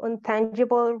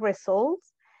intangible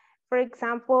results. For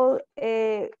example,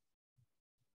 the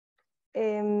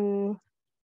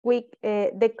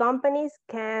companies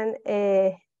can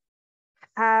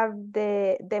have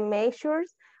the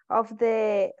measures of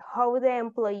how the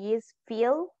employees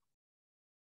feel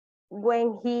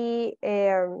when he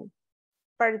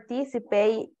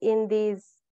participate in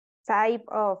this type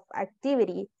of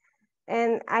activity.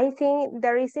 And I think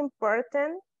that is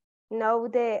important know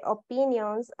the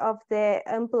opinions of the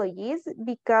employees,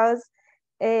 because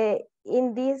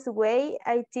in this way,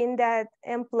 I think that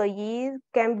employees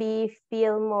can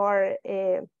feel more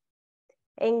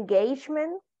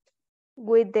engagement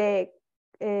with the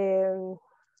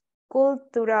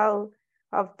cultural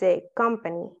of the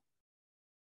company.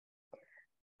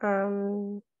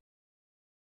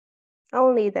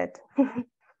 Only that.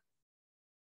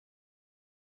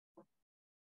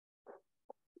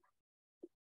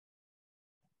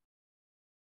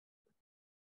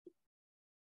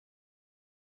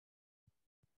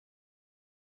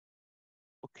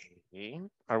 Okay.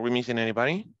 Are we missing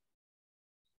anybody?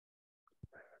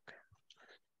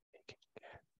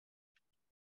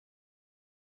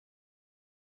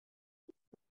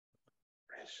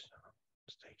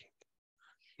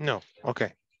 No.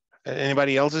 Okay.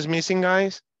 Anybody else is missing,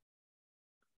 guys?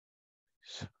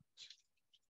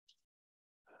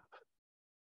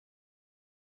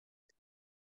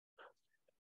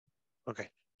 Okay.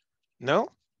 No?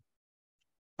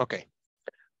 Okay.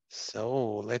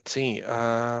 So let's see.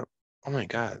 Oh my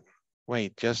God.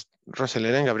 Wait, just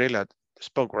Rosalena and Gabriela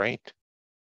spoke, right?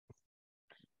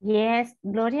 Yes,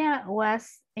 Gloria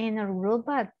was in a group,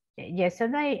 but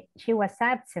yesterday she was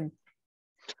absent.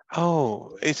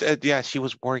 Oh, it's yeah, she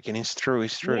was working. It's true.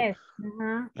 It's true. Yes,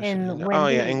 and Oh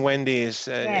yeah, Wendy, and Wendy is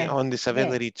yes, on yes,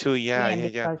 disability too. Yeah, yeah, yeah,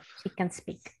 yeah. because she can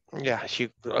speak. Yeah, she.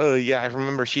 Oh yeah, I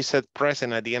remember she said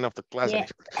present at the end of the class, Yeah.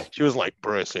 and she was like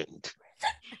present.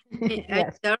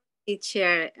 Yes. Sorry,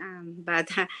 teacher, but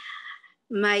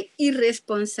my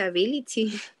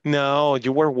irresponsibility. No,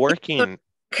 you were working.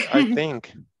 I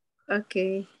think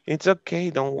Okay. it's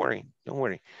okay. Don't worry. Don't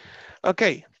worry.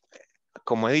 Okay.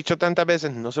 Como he dicho tantas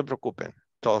veces, no se preocupen.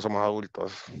 Todos somos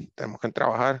adultos. Tenemos que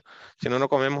trabajar. Si no, no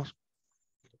comemos.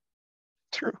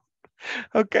 True.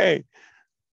 Okay.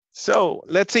 So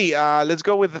let's see. Let's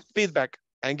go with the feedback.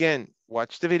 Again,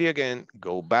 watch the video again.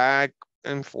 Go back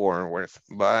and forward.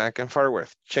 Back and forward.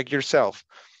 Check yourself.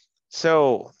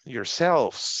 So,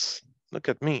 yourselves. Look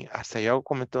at me. Hasta yo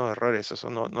cometo errores. Eso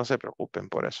no se preocupen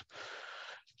por eso.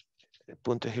 El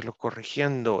punto es irlo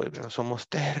corrigiendo. No somos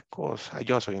tercos.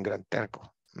 Yo soy un gran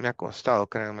terco. Me ha costado,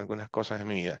 créanme, algunas cosas en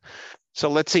mi vida. So,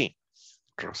 let's see.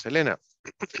 Roselena.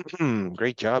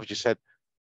 Great job. You said,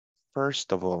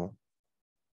 first of all.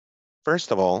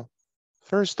 First of all.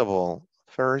 First of all.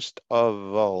 First of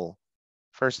all.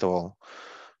 First of all.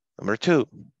 Number 2.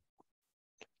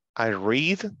 I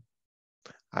read.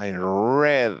 I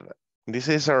read. This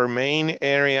is our main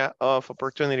area of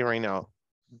opportunity right now.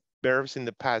 Verbs in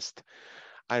the past.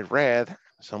 I read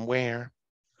somewhere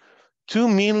 2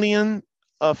 million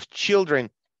of children.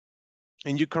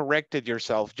 And you corrected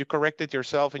yourself. You corrected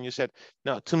yourself and you said,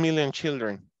 no, 2 million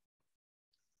children.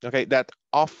 Okay, that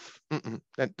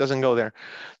doesn't go there.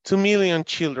 2 million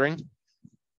children.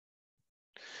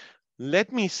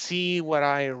 Let me see what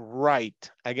I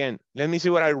write. Again, let me see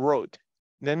what I wrote.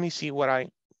 Let me see what I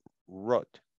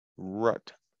wrote.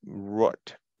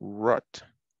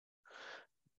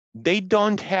 They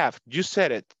don't have, you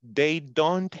said it, they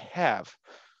don't have.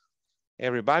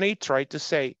 Everybody try to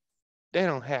say, they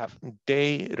don't have,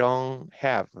 they don't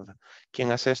have. Quien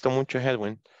hace esto mucho es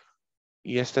Edwin.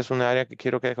 Y esta es una área que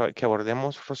quiero que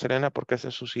abordemos, Roselena, porque ese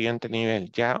es su siguiente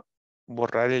nivel. Ya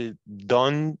borrar el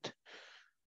don't,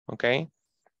 ¿ok?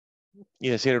 Y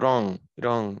decir wrong.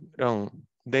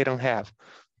 They don't have.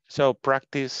 So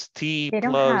practice T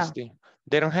plus D.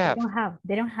 They don't have.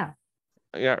 They don't have.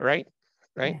 Yeah, right?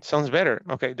 Right? Yes. Sounds better.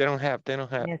 Okay, they don't have.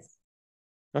 Yes.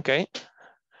 Okay.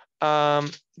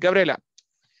 Gabriela,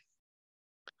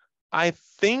 I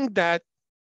think that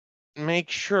make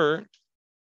sure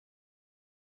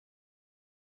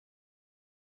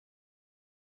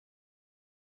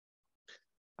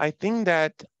making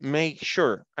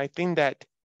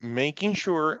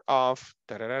sure of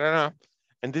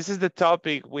and this is the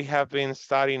topic we have been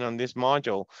studying on this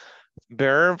module,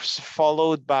 verbs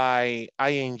followed by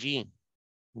ing.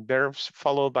 Verbs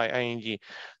followed by ing.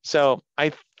 So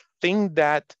I think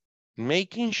that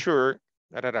making sure,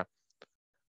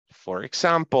 for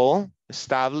example,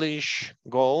 establishing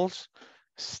goals,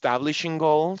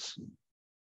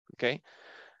 okay,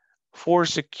 for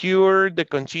secure the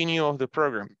continue of the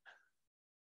program.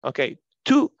 Okay,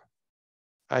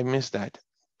 I missed that.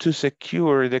 To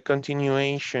secure the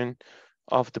continuation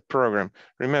of the program.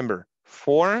 Remember,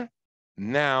 for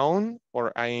noun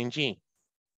or ing,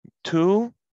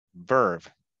 to verb.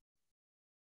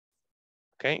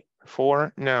 Okay,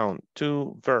 for noun,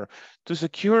 to verb. To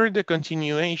secure the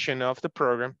continuation of the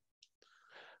program.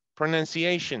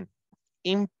 Pronunciation,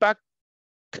 impact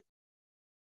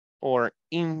or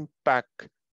impact.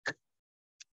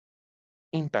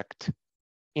 Impact.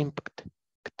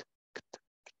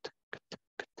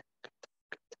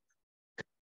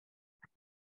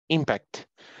 Impact.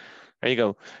 There you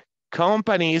go.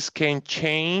 Companies can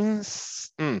change.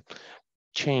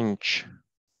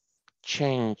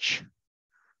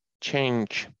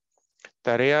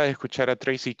 Tarea de escuchar a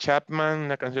Tracy Chapman,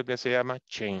 una canción que se llama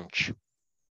Change.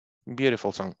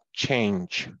 Beautiful song.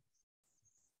 Change.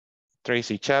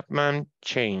 Tracy Chapman,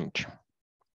 Change.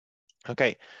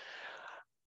 Okay.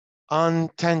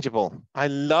 Untangible. I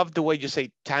love the way you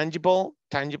say tangible,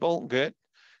 good,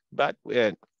 but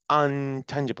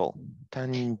untangible,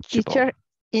 Teacher,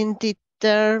 in the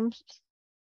terms,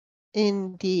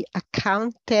 in the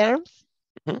account terms.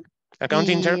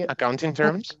 Accounting terms.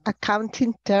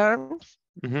 Accounting terms,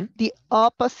 the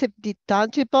opposite, the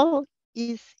tangible,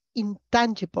 is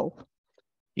intangible.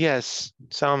 Yes,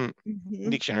 some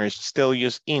dictionaries still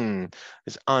use in,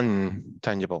 is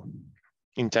untangible.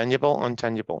 Intangible,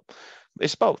 untangible.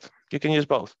 It's both. You can use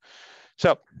both.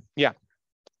 So, yeah.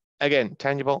 Again,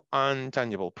 tangible,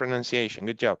 untangible, pronunciation,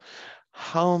 good job.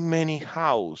 How many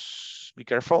house? Be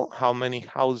careful, how many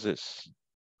houses?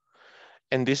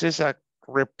 And this is a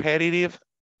repetitive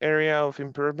area of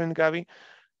improvement, Gabby.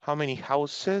 How many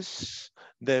houses?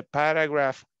 The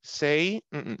paragraph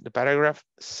the paragraph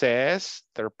says,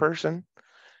 third person.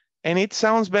 And it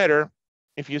sounds better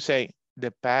if you say,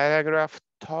 the paragraph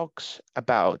talks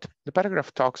about,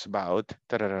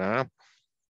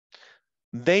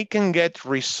 they can get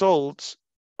results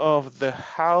of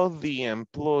how the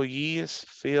employees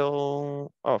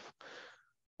feel of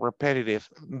repetitive,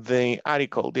 the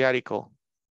article.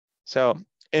 So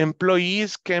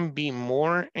employees can be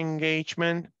more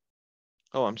engagement.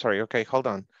 Oh, I'm sorry. Okay, hold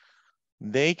on.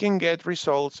 They can get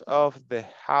results of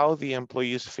how the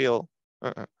employees feel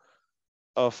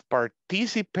of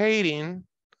participating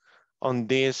on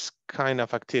this kind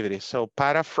of activity. So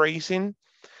paraphrasing,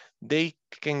 they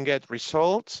can get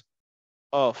results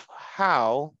of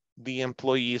how the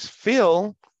employees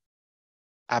feel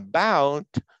about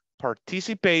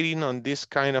participating on this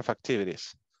kind of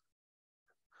activities.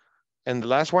 And the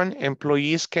last one,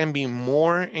 employees can be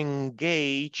more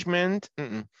engagement.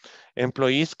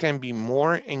 Employees can be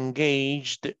more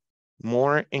engaged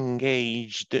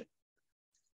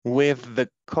with the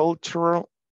culture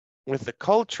of the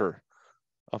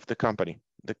company.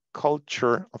 The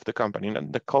culture of the company,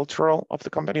 not the cultural of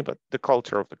the company, but the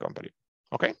culture of the company.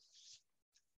 Okay.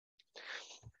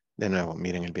 De nuevo,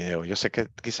 miren el video. Yo sé que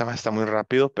quizás está muy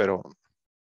rápido, pero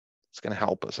it's going to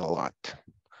help us a lot.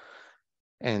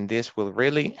 And this will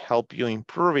really help you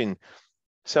improving.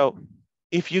 So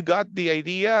if you got the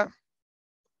idea,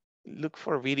 look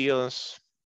for videos.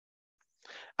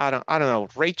 I don't know.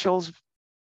 Rachel's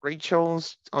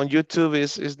on YouTube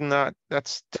is not,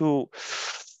 that's too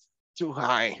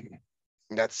high.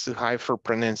 That's too high for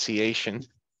pronunciation.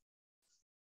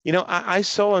 You know, I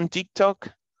saw on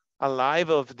TikTok a live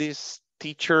of this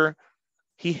teacher.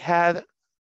 He had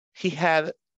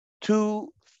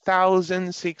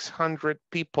 2,600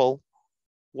 people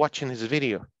watching his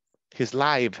video, his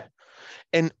live.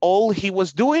 And all he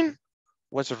was doing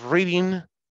was reading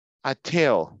a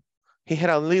tale. He had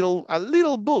a little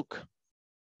book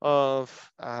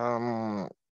of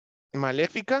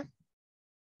Malefica.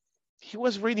 He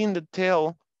was reading the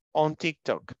tale on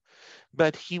TikTok,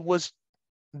 but he was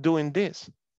doing this.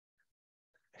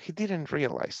 He didn't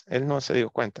realize, él no se dio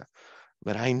cuenta,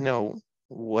 but I know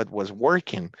what was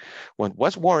working. What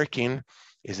was working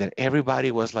is that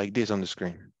everybody was like this on the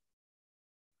screen.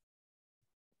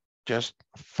 Just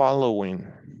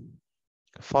following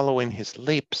his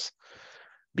lips,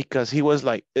 because he was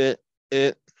like, you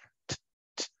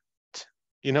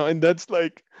know, and that's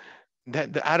like,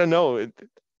 that I don't know,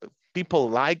 people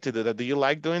like to do that. Do you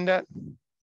like doing that?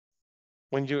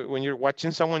 When you're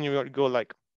watching someone, you go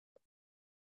like,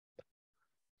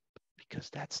 because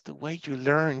that's the way you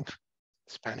learned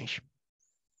Spanish,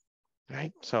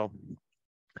 right? So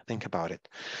think about it.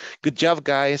 Good job,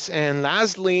 guys. And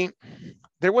lastly,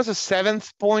 there was a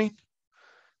 7th point.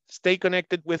 Stay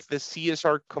connected with the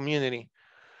CSR community.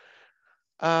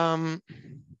 Did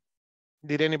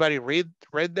anybody read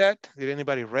that? Did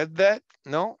anybody read that?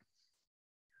 No?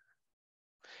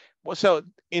 Well, so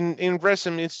in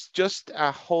resume, it's just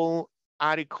a whole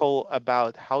article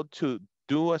about how to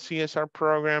do a CSR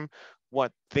program,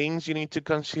 what things you need to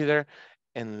consider,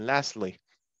 and lastly,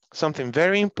 something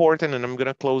very important, and I'm going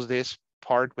to close this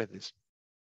part with this.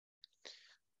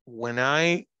 When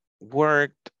I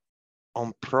worked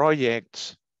on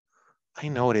projects, I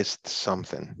noticed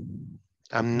something.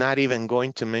 I'm not even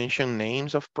going to mention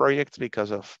names of projects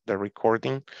because of the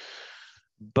recording,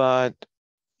 but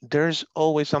there's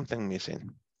always something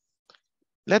missing.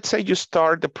 Let's say you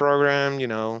start the program, you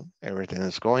know, everything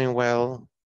is going well.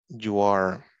 You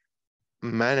are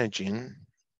managing.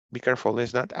 Be careful,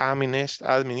 it's not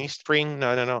administering.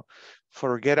 No.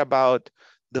 Forget about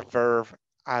the verb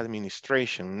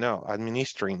administration. No,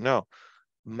 administering, no.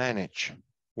 Manage.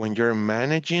 When you're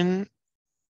managing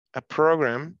a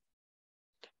program,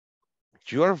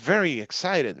 you're very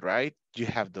excited, right? You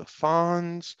have the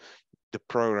funds, the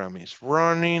program is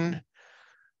running,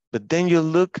 but then you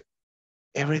look,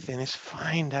 everything is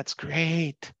fine, that's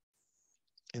great.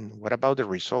 And what about the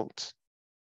results?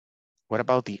 What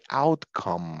about the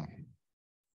outcome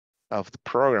of the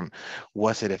program?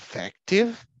 Was it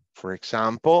effective? For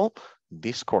example,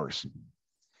 this course.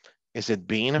 Is it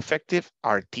being effective?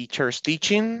 Are teachers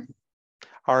teaching?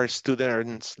 Are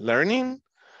students learning?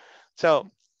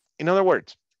 So, in other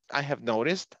words, I have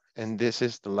noticed, and this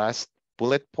is the last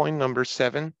bullet point, number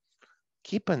 7,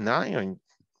 keep an eye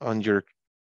on your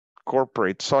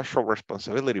corporate social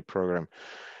responsibility program.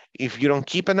 If you don't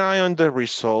keep an eye on the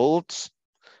results,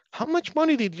 how much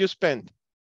money did you spend?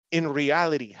 In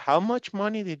reality, how much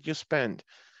money did you spend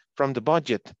from the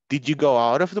budget? Did you go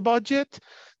out of the budget?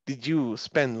 Did you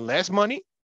spend less money,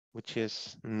 which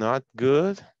is not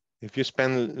good? If you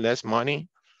spend less money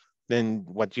than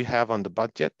what you have on the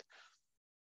budget,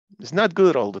 it's not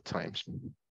good all the times.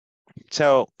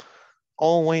 So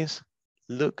always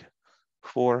look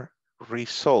for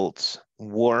results.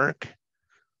 Work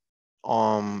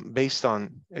based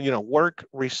on, work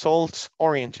results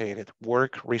orientated.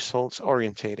 Work results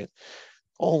orientated.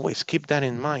 Always keep that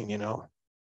in mind,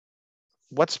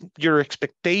 What's your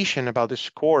expectation about the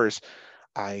scores?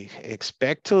 I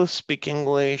expect to speak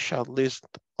English at least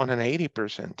on an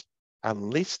 80%, at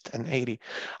least an 80.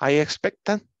 I expect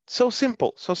that. So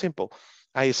simple, so simple.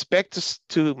 I expect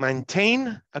to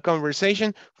maintain a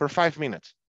conversation for 5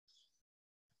 minutes.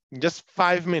 Just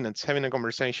 5 minutes having a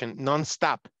conversation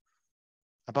non-stop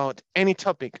about any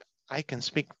topic. I can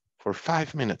speak for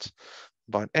 5 minutes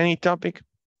about any topic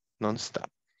non-stop.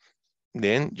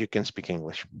 Then you can speak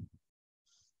English.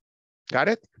 Got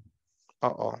it?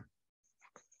 Uh-oh.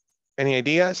 Any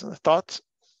ideas, thoughts?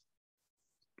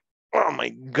 Oh my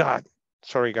God.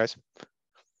 Sorry, guys.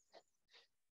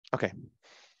 Okay.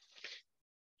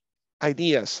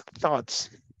 Ideas, thoughts.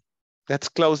 Let's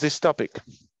close this topic.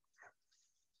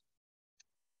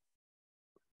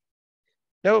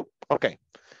 No, okay.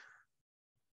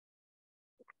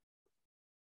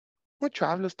 Mucho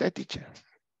habla usted, teacher.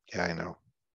 Yeah, I know.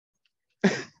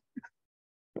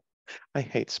 I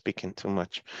hate speaking too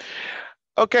much.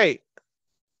 Okay,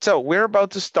 so we're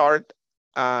about to start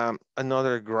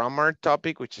another grammar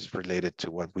topic, which is related to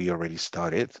what we already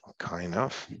started, kind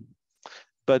of.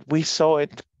 But we saw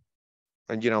it,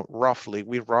 and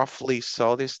we roughly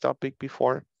saw this topic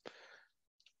before.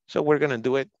 So we're gonna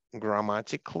do it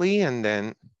grammatically, and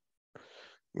then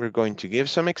we're going to give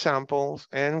some examples,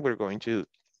 and we're going to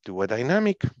do a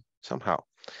dynamic somehow.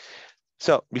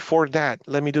 So before that,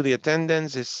 let me do the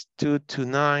attendance. It's 2 to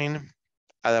 9.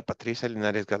 Ada Patricia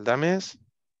Linares Galdames.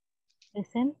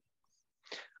 Present.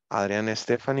 Adriana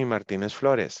Stephanie Martínez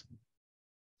Flores.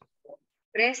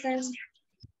 Present.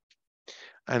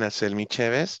 Ana Selmi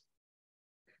Chévez.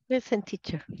 Present,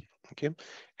 teacher. Okay.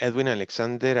 Edwin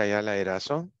Alexander Ayala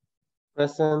Erazo.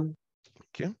 Present.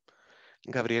 Okay.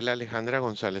 Gabriela Alejandra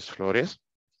González Flores.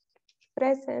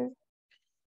 Present.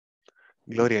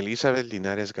 Gloria Elizabeth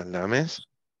Linares Galdames.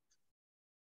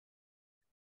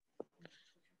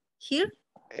 Here.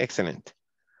 Excellent.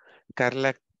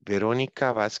 Carla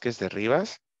Verónica Vázquez de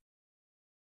Rivas.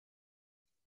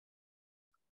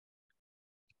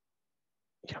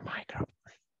 Your microphone.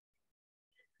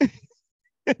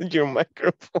 Your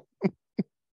microphone.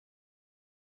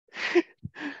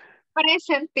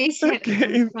 Present, teacher.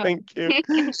 Okay, thank you.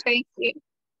 Thank you.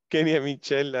 Kenia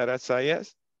Michelle Lara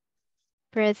Sayas.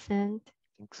 Present.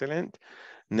 Excellent.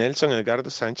 Nelson Edgardo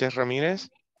Sánchez Ramírez.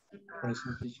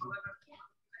 Present, teacher.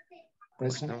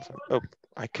 Present. Oh,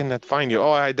 I cannot find you.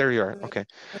 Oh, there you are. Okay.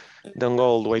 Don't go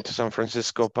all the way to San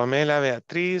Francisco. Pamela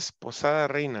Beatriz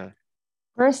Posada Reina.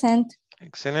 Present.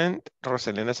 Excellent.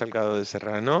 Roselena Salgado de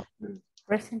Serrano.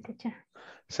 Present, teacher.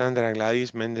 Sandra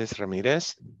Gladys Méndez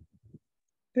Ramírez.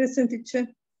 Present, teacher.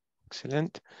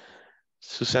 Excellent.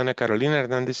 Susana Carolina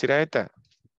Hernández Iraeta.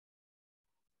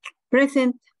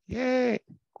 Present. Yay.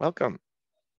 Welcome.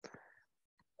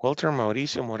 Walter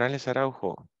Mauricio Morales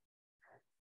Araujo.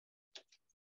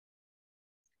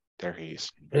 There he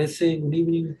is. Present, good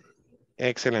evening.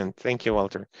 Excellent. Thank you,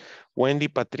 Walter. Wendy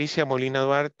Patricia Molina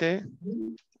Duarte.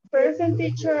 Present,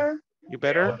 teacher. You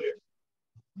better?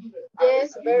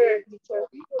 Yes, better, teacher.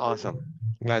 Awesome.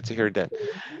 Glad to hear that.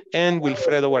 And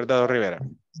Wilfredo Guardado Rivera.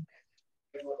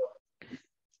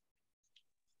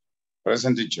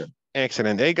 Present, teacher.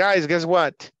 Excellent. Hey, guys, guess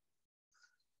what?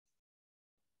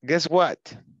 Guess what?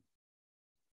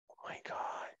 Oh, my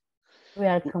God. We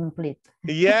are complete.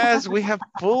 Yes, we have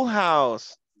full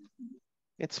house.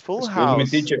 It's full house.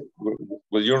 Excuse me, teacher.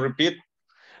 Will you repeat?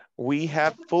 We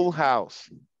have full house.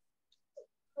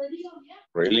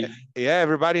 Really? Yeah,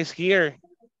 everybody's here.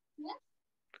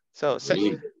 So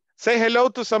say hello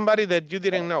to somebody that you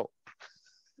didn't know.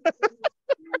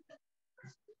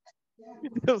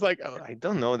 It was like, oh, I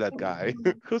don't know that guy.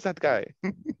 Who's that guy?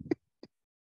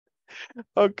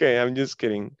 Okay, I'm just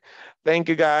kidding. Thank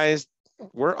you, guys.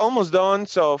 We're almost done.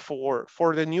 So for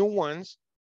the new ones,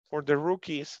 for the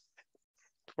rookies,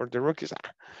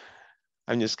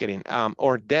 I'm just kidding.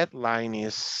 Our deadline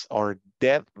is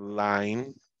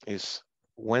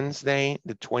Wednesday,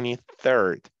 the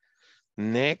 23rd.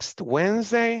 Next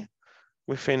Wednesday,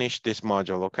 we finish this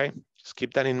module, okay? Just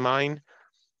keep that in mind.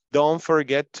 Don't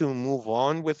forget to move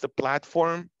on with the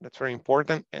platform. That's very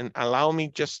important. And allow me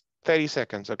just 30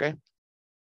 seconds, okay?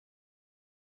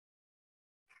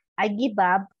 I give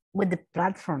up with the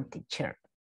platform, teacher.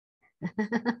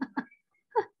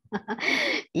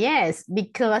 Yes,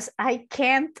 because I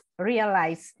can't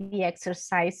realize the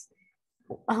exercise.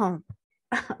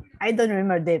 I don't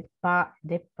remember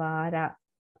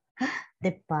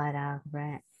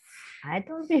paragraph. I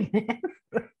don't remember.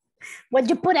 When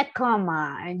you put a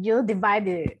comma and you divide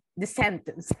the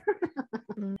sentence.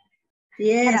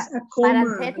 Yes, a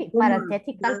comma.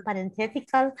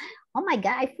 Parenthetical. Oh my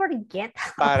God, I forget.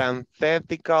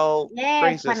 Parenthetical Yes,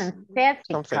 phrases.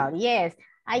 parenthetical. Something. Yes,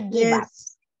 I give up.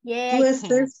 Yeah, To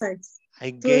exercise. I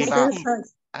gave up.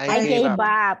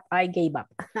 I gave up.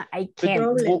 I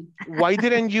can't. Why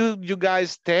didn't you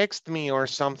guys text me or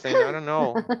something? I don't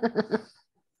know.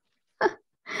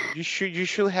 You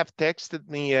should have texted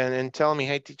me and tell me,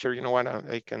 hey teacher, you know what?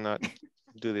 I cannot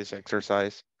do this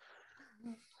exercise.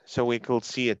 So we could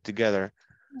see it together.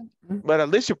 But at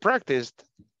least you practiced.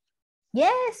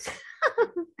 Yes.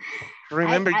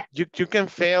 Remember, you can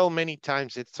fail many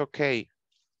times. It's okay.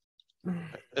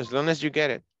 As long as you get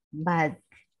it. But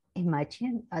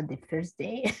imagine at the first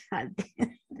day, I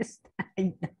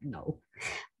don't know.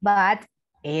 But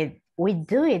we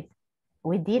do it.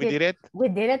 We did it. We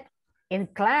did it in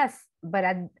class, but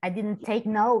I didn't take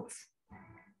notes.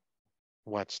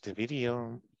 Watch the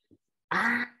video.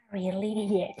 Ah,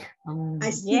 really? I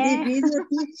see the video,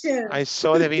 teacher. I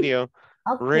saw the video.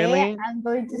 Okay, really? I'm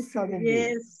going to show the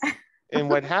video. Yes. And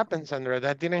what happened, Sandra?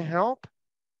 That didn't help?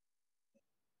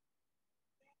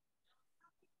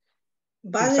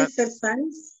 Bad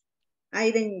exercise.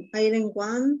 Item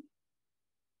 1.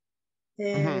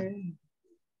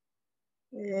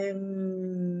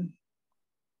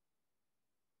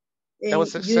 That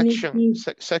was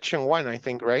section 1, I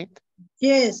think, right?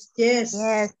 Yes.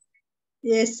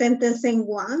 Sentence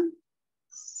 1.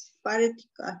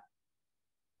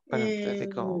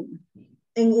 Parenthetical.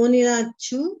 En unidad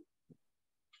 2,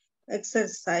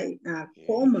 exercise,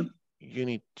 comma.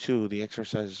 Unit 2, the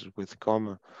exercises with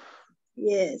comma.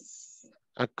 Yes.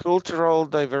 A cultural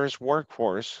diverse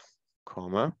workforce,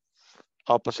 comma,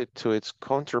 opposite to its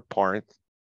counterpart,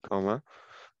 comma,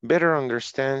 better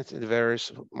understands the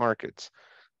various markets.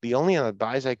 The only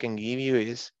advice I can give you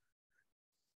is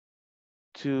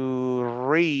to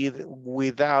read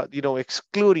without,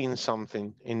 excluding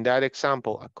something. In that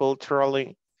example, a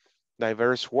culturally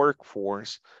diverse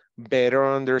workforce better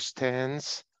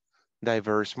understands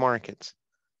diverse markets.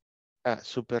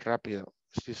 Súper rápido.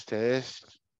 Si ustedes,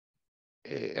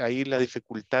 ahí la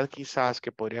dificultad quizás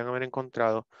que podrían haber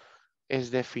encontrado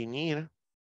es definir,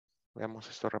 veamos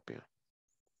esto rápido.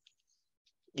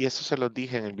 Y eso se lo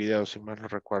dije en el video, si mal no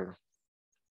recuerdo.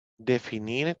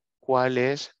 Definir cuál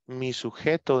es mi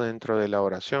sujeto dentro de la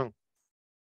oración.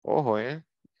 Ojo,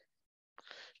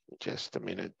 Just a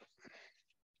minute.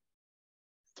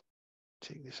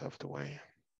 Take this off the way.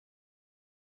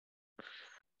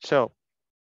 So,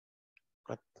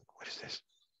 what is this?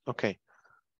 Okay.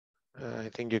 I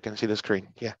think you can see the screen.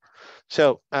 Yeah.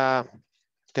 So,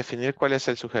 definir cuál es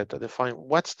el sujeto. Define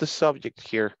what's the subject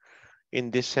here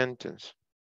in this sentence.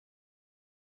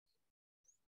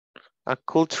 A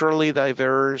culturally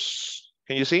diverse,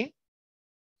 can you see?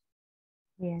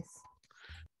 Yes.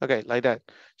 Okay, like that.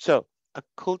 So, a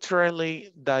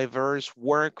culturally diverse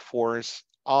workforce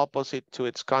opposite to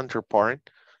its counterpart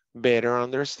better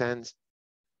understands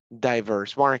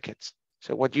diverse markets.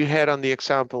 So what you had on the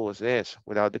example was this,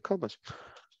 without the commas.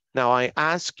 Now I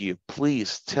ask you,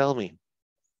 please tell me,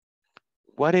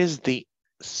 what is the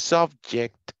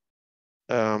subject,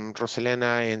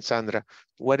 Roselena and Sandra,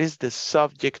 what is the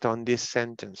subject on this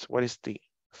sentence? What is the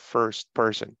first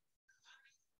person?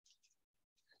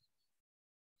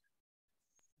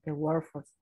 The workforce.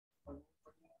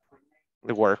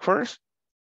 The workforce?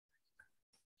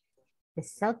 The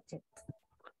subject.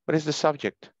 What is the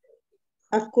subject?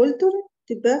 A culture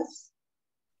diverse.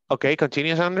 Okay,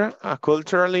 continue, Sandra. A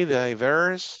culturally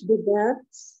diverse.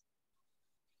 Diverse.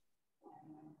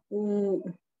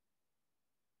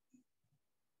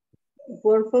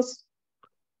 Workforce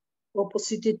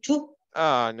opposite to.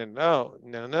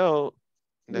 No.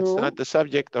 That's not the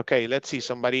subject. Okay, let's see,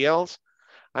 somebody else.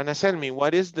 Ana Selmi,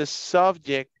 what is the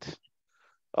subject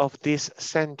of this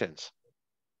sentence?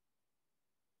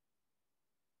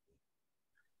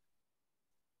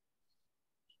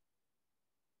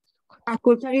 A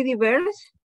culturally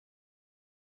diverse.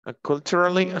 A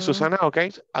culturally, Susana,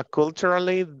 okay. A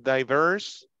culturally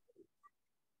diverse.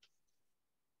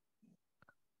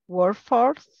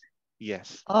 Workforce.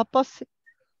 Yes. Opposite.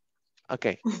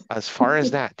 Okay, as far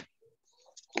as that.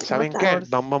 ¿Saben qué?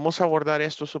 Vamos a abordar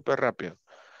esto súper rápido.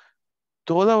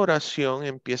 Toda oración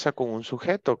empieza con un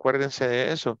sujeto, acuérdense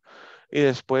de eso. Y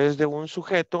después de un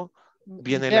sujeto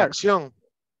viene la acción.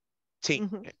 Sí,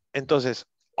 entonces,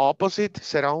 opposite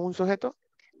será un sujeto.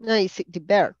 No, it's the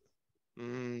verb.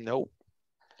 No.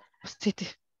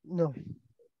 No.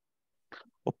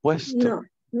 Opuesto.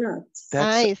 No.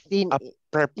 That's a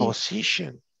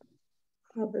preposition.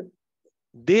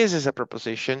 This is a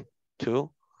preposition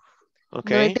too.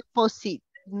 Okay. No es deposit.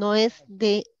 No es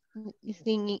de. It's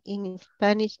in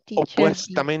Spanish teacher.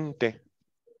 Opuestamente.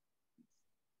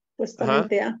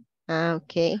 Opuestamente.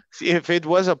 Okay. See, if it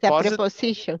was a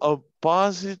preposition.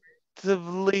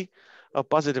 Positively.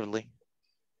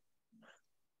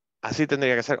 Así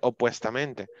tendría que ser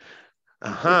opuestamente.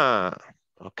 Ajá.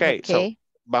 Okay. So,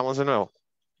 vamos de nuevo.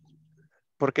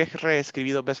 ¿Por qué he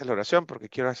reescribido dos veces la oración? Porque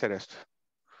quiero hacer esto.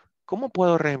 ¿Cómo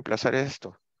puedo reemplazar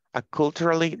esto? A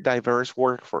culturally diverse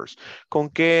workforce. ¿Con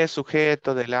qué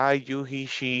sujeto del I, you, he,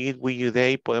 she, it, we, you,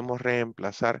 they podemos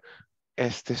reemplazar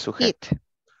este sujeto?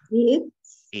 It.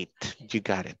 You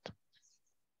got it.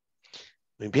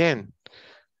 Muy bien.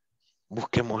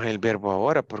 Busquemos el verbo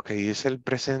ahora porque dice el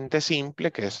presente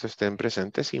simple, que esto esté en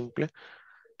presente simple,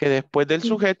 que después del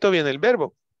sujeto viene el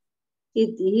verbo.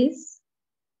 It is.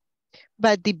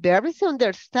 But the verb is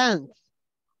understand.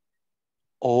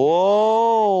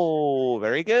 Oh,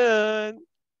 very good.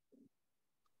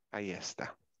 Ahí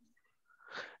está.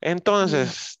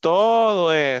 Entonces,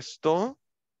 todo esto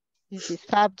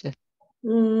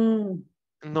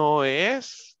no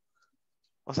es,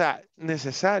 o sea,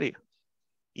 necesario.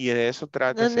 Y de eso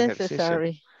trata ese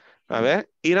ejercicio. A ver,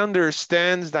 it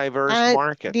understands diverse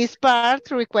markets. This part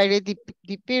requires the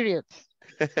period.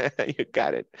 You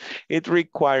got it. It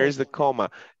requires the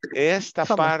comma. Esta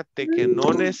parte que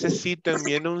no necesito en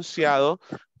mi enunciado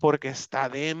porque está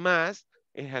de más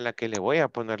es a la que le voy a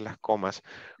poner las comas.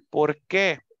 ¿Por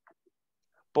qué?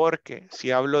 Porque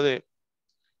si hablo de,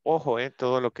 ojo,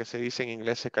 todo lo que se dice en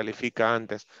inglés se califica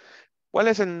antes. ¿Cuál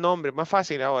es el nombre? Más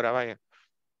fácil ahora, vaya.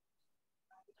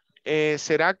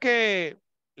 ¿Será que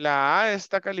la A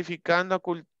está calificando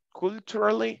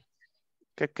culturally?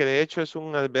 Que de hecho es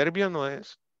un adverbio, ¿no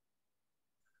es?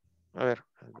 A ver,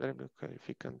 adverbios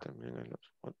califican también a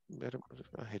los verbos,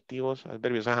 adjetivos,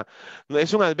 adverbios. Ajá. No,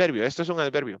 es un adverbio, esto es un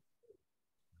adverbio.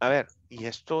 A ver, y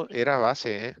esto era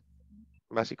base, ¿eh?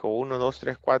 Básico 1, 2,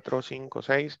 3, 4, 5,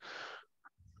 6.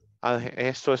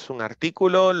 Esto es un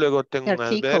artículo, luego tengo un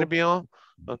adverbio,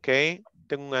 ok.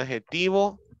 Tengo un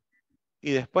adjetivo.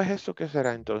 ¿Y después esto qué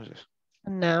será entonces?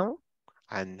 Noun.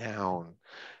 A noun.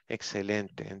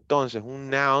 Excelente. Entonces, un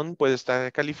noun puede estar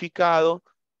calificado,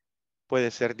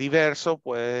 puede ser diverso,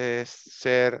 puede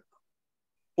ser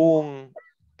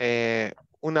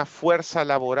una fuerza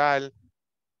laboral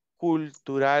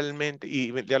culturalmente,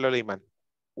 y ya lo leí mal,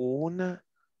 una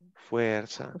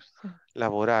fuerza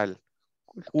laboral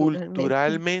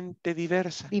culturalmente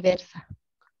diversa.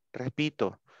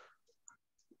 Repito,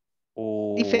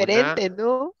 Diferente,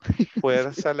 ¿no?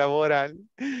 Fuerza laboral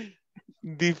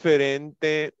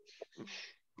diferente.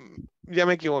 Ya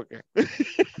me equivoqué.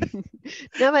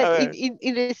 No, but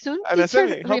in resume,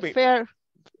 teacher refer.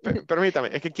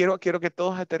 Permítame, es que quiero que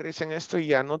todos aterricen esto y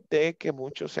ya noté que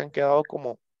muchos se han quedado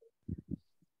como,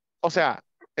 o sea,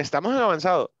 estamos en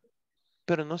avanzado,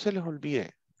 pero no se les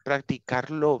olvide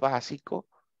practicar lo básico,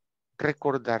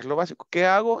 recordar lo básico. ¿Qué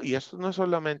hago? Y esto no es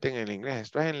solamente en el inglés,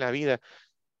 esto es en la vida,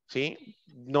 ¿sí?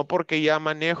 No porque ya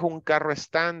manejo un carro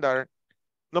estándar,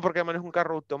 no porque manejo un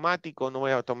carro automático, no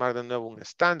voy a tomar de nuevo un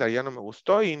estándar, ya no me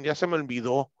gustó y ya se me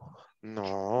olvidó.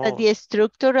 No. But the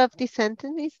structure of the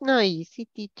sentence is not easy,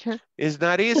 teacher. It's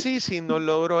not easy si no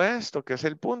logro esto, que es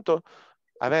el punto.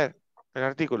 A ver, el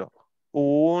artículo.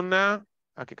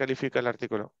 ¿A qué califica el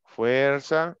artículo?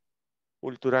 Fuerza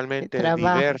culturalmente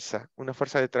diversa. Una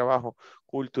fuerza de trabajo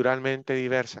culturalmente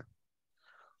diversa.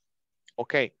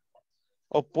 Ok.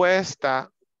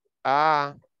 Opuesta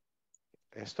a...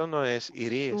 Esto no es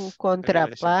it is. Su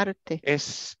contraparte.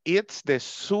 Es it's de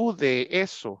su de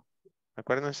eso.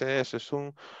 Acuérdense de eso. Es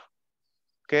un...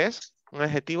 ¿Qué es? Un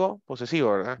adjetivo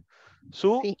posesivo, ¿verdad?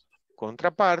 Su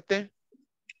contraparte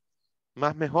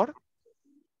más mejor.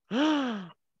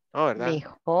 No, ¿verdad?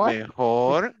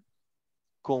 Mejor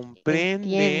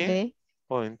comprende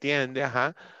o entiende,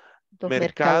 ajá.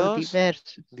 Mercados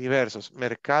diversos.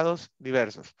 Mercados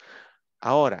diversos.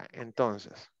 Ahora,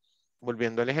 entonces,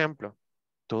 volviendo al ejemplo,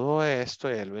 todo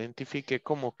esto ya lo identifique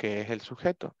como que es el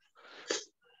sujeto.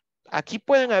 Aquí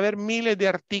pueden haber miles de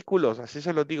artículos, así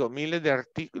se los digo, miles de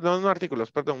artículos, no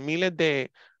artículos, perdón, miles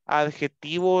de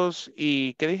adjetivos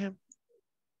y, ¿qué dije?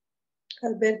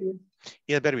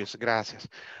 Y adverbios, gracias.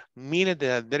 Miles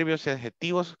de adverbios y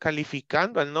adjetivos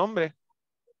calificando al nombre.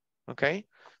 ¿Ok?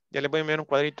 Ya les voy a enviar un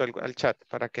cuadrito al chat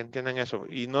para que entiendan eso.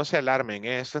 Y no se alarmen,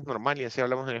 eso es normal y así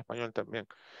hablamos en español también.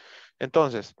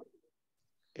 Entonces,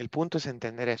 el punto es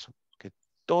entender eso, que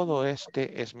todo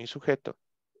este es mi sujeto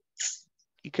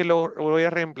y que lo voy a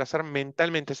reemplazar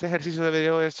mentalmente. Este ejercicio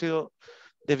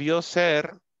debió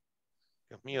ser,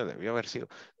 Dios mío,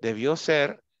 debió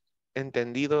ser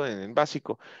entendido en el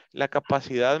básico, la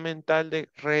capacidad mental de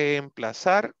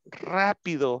reemplazar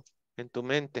rápido en tu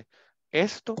mente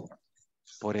esto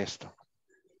por esto.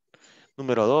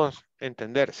 Número 2,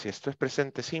 entender si esto es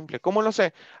presente simple. ¿Cómo lo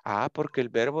sé? Ah, porque el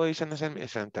verbo dice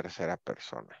es en tercera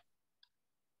persona.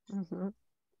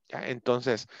 ¿Ya?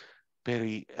 Entonces,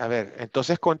 a ver,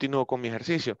 entonces continúo con mi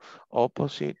ejercicio.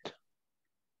 Opposite,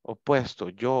 opuesto,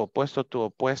 yo opuesto, tú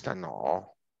opuesta,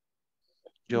 no.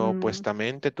 Yo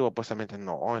opuestamente, tú opuestamente,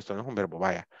 no, esto no es un verbo,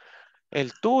 vaya.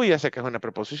 El tú ya sé que es una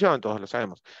preposición, todos lo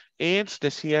sabemos. It's,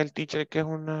 decía el teacher que es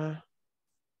una...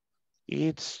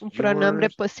 It's Un pronombre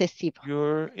yours, posesivo.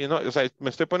 your, o sea, me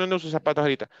estoy poniendo sus zapatos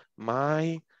ahorita.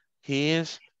 My,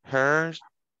 his, hers.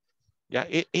 Ya,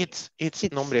 it's,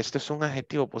 no, hombre, este es un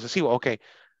adjetivo posesivo. Ok.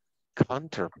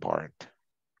 Counterpart.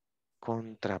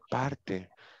 Contraparte.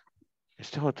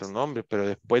 Este es otro nombre, pero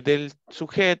después del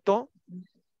sujeto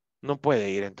no puede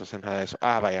ir entonces nada de eso.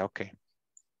 Ah, vaya, ok.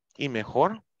 ¿Y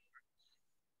mejor?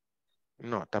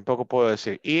 No, tampoco puedo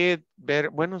decir. It better,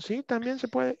 bueno, sí, también se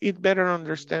puede. It better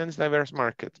understands diverse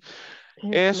markets.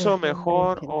 Eso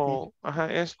mejor o,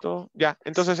 ajá, esto, ya.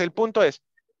 Entonces el punto es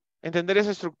entender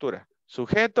esa estructura.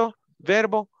 Sujeto,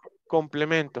 verbo,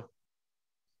 complemento.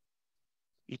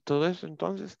 Y todo eso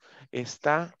entonces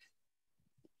está,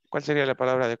 ¿cuál sería la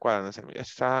palabra adecuada?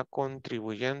 Está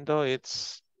contribuyendo,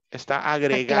 está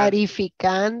agregando.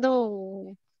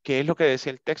 Clarificando, ¿Qué es lo que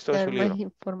decía el texto de su dar más libro?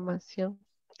 información.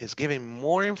 Is giving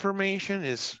more information,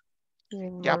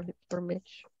 Giving yep, more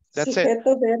information. that's it.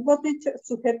 Sujeto,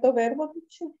 verbo,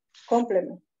 dicho,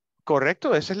 complemento.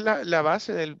 Correcto, esa es la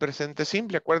base del presente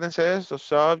simple. Acuérdense de esto.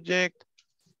 Subject,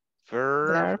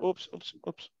 verb, Verb. oops,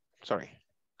 sorry.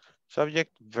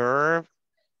 Subject, verb,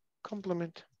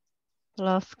 complement.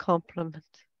 Plus complement.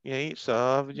 Y ahí,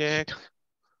 subject,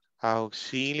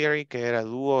 auxiliary, que era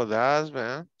do o das,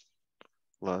 ¿verdad?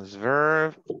 Plus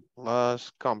verb,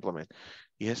 plus complement.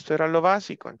 Y esto era lo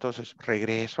básico. Entonces,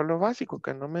 regreso a lo básico,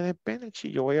 que no me dé pena,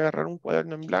 chi. Yo voy a agarrar un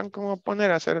cuaderno en blanco y me voy a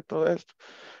poner a hacer todo esto.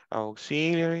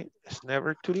 Auxiliary, it's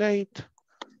never too late.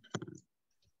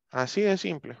 Así de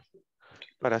simple.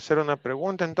 Para hacer una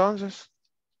pregunta, entonces.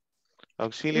 In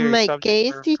Auxiliary my subject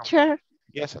case, verb teacher, complement.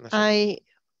 Yes, Ana.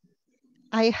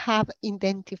 I have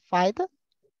identified.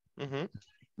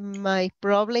 My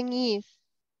problem is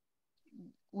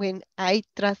when I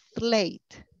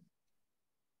translate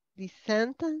the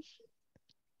sentence,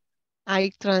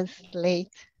 I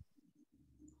translate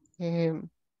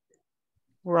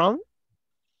wrong.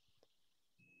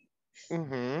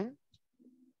 And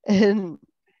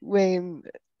when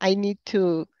I need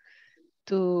to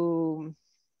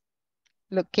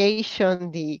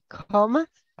location the commas.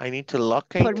 I need to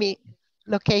locate. For me,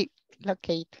 locate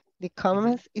the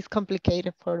commas is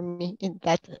complicated for me in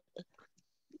that,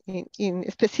 in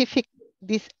specific,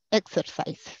 this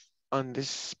exercise. On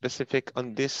this specific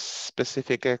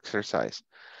exercise.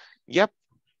 Yep.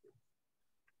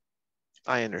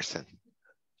 I understand.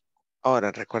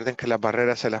 Ahora, recuerden que las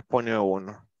barreras se las pone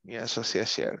uno. Y eso sí es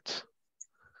cierto.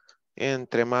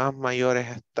 Entre más mayores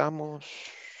estamos,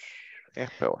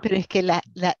 es peor. Pero es que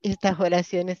estas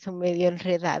oraciones son medio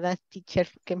enredadas, teacher,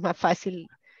 que es más fácil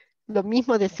lo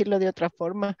mismo decirlo de otra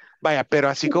forma. Vaya, pero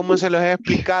así como se los he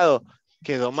explicado,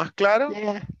 ¿quedó más claro?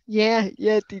 Yeah,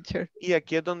 teacher. Y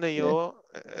aquí es donde yo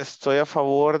estoy a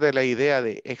favor de la idea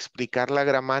de explicar la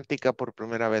gramática por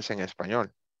primera vez en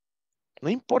español. No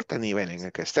importa el nivel en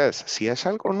el que estés. Si es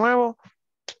algo nuevo,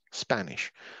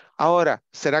 Spanish. Ahora,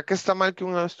 ¿será que está mal que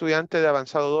un estudiante de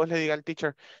avanzado 2 le diga al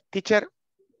teacher,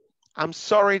 I'm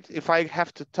sorry if I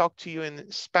have to talk to you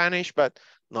in Spanish, but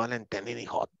no le entendí ni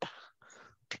jota?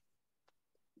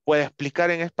 ¿Puede explicar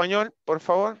en español, por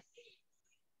favor?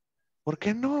 ¿Por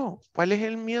qué no? ¿Cuál es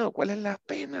el miedo? ¿Cuál es la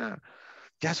pena?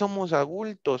 Ya somos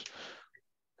adultos.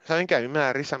 ¿Saben que a mí me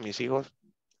da risa mis hijos?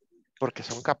 Porque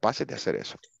son capaces de hacer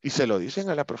eso. Y se lo dicen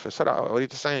a la profesora.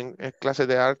 Ahorita están en clases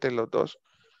de arte los dos.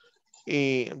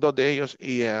 Y dos de ellos.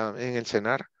 Y en el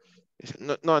cenar. Dicen,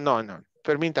 no.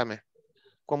 Permítame.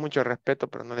 Con mucho respeto,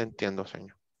 pero no le entiendo,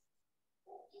 señor.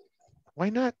 Why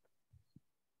not?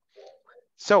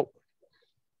 So,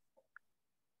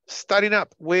 starting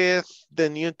up with the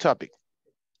new topic.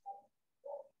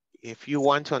 If you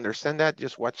want to understand that,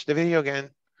 just watch the video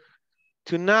again.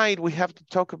 Tonight we have to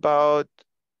talk about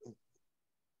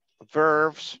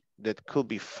verbs that could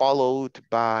be followed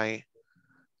by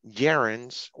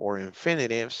gerunds or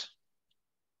infinitives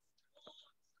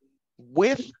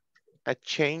with a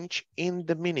change in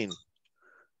the meaning.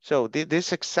 So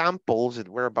these examples that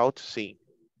we're about to see,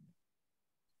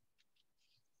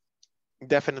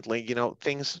 definitely, you know,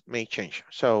 things may change.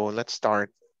 So let's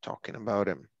start talking about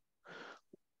them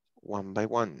one by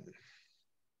one.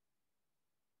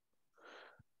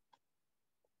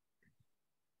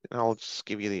 And I'll just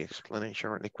give you the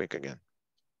explanation really quick again.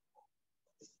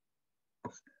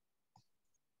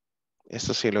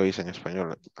 Esto sí lo hice en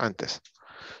español antes.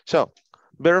 So,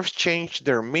 verbs change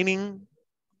their meaning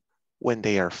when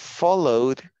they are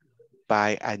followed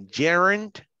by a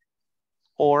gerund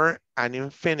or an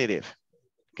infinitive.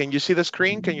 Can you see the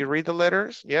screen? Can you read the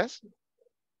letters? Yes?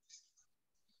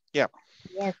 Yeah.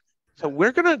 Yes. So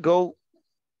we're gonna go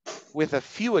with a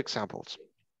few examples.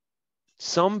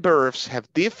 Some verbs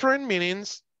have different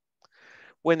meanings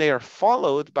when they are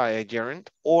followed by a gerund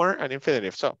or an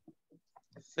infinitive. So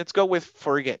let's go with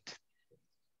forget.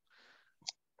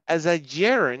 As a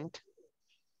gerund,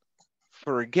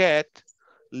 forget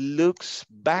looks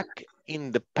back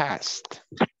in the past.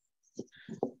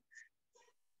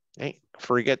 Okay?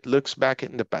 Forget looks back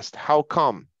in the past. How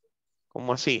come?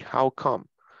 ¿Cómo así? How come?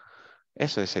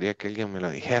 Eso sería que alguien me lo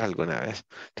dijera alguna vez.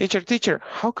 Teacher,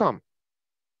 how come?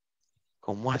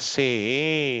 ¿Cómo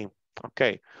así?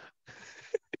 Okay.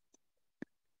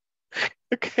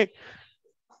 Okay.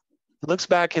 Looks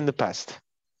back in the past.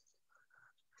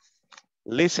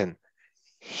 Listen,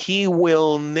 he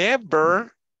will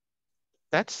never,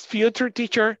 that's future,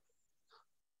 teacher.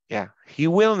 Yeah, he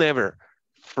will never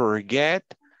forget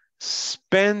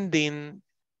spending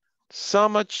so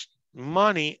much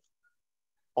money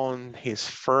on his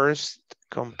first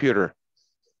computer.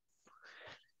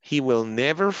 He will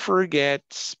never forget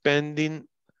spending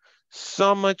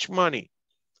so much money.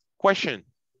 Question,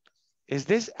 is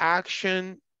this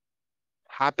action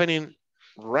happening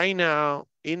right now,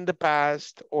 in the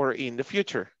past, or in the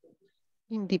future?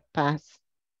 In the past.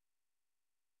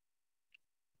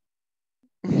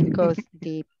 Because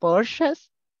the purchase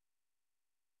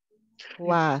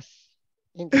was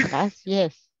in the past,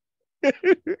 yes.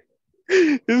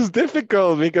 It's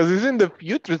difficult because it's in the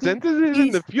future. Sentence is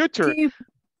in the future.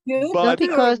 No,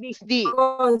 because the...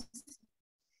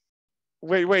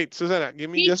 Wait, Susana,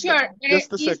 give me just a is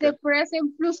second. the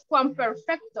present plus one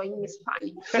perfecto in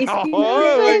Spanish.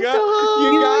 Oh my God,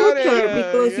 you got it.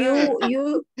 Because Yeah.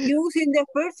 you using the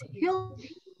first help.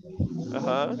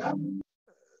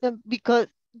 Because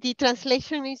the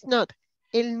translation is not,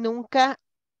 él nunca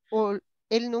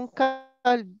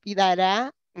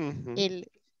olvidará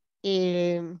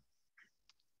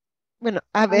bueno,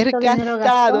 haber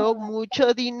gastado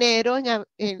mucho dinero en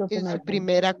su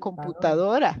primera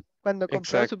computadora, cuando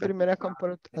compró su primera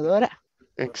computadora.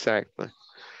 Exactly.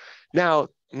 Now,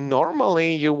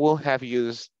 normally you will have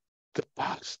used the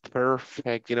past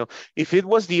perfect, you know. If it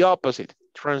was the opposite,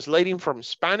 translating from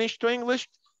Spanish to English,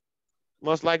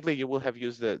 most likely you will have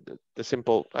used the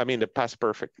simple, I mean, the past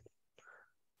perfect.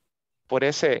 Por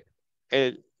ese,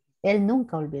 Él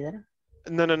nunca olvidará.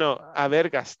 No,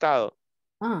 haber gastado.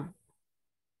 Ah.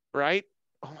 Right?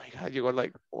 Oh my God, you go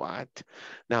like, what?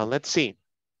 Now, let's see.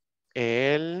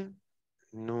 Él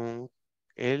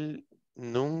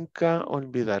nunca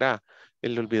olvidará.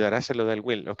 Él olvidará, se lo da el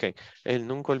will. Ok. Él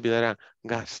nunca olvidará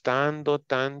gastando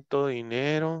tanto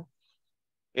dinero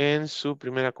en su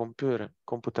primera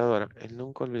computadora. Él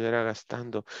nunca olvidará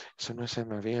gastando. Eso no se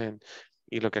me bien.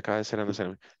 Y lo que acaba de ser no se me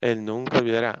bien. Él nunca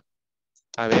olvidará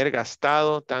haber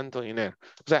gastado tanto dinero.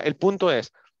 O sea, el punto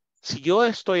es, si yo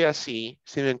estoy así,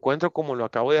 si me encuentro como lo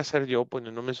acabo de hacer yo,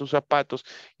 poniéndome sus zapatos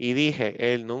y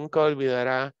dije, él nunca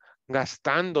olvidará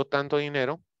gastando tanto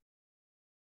dinero,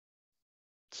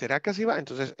 ¿será que así va?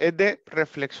 Entonces, es de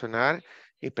reflexionar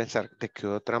y pensar, ¿de qué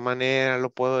otra manera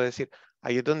lo puedo decir?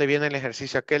 Ahí es donde viene el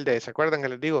ejercicio aquel de, ¿se acuerdan que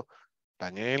les digo?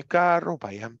 Van en el carro,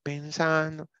 vayan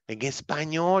pensando, en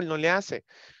español no le hace.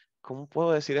 ¿Cómo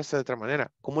puedo decir esto de otra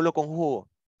manera? ¿Cómo lo conjugo?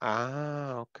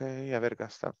 Ah, ok, haber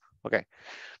gastado. Ok,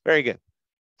 very good.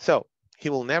 So, he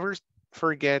will never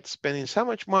forget spending so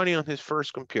much money on his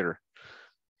first computer.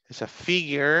 It's a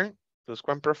figure,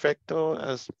 perfecto,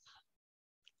 as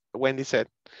Wendy said,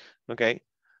 okay?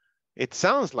 It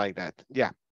sounds like that,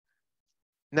 yeah.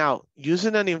 Now,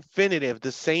 using an infinitive,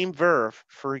 the same verb,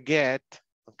 forget,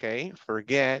 okay?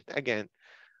 Forget, again,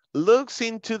 looks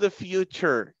into the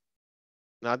future,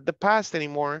 not the past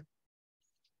anymore.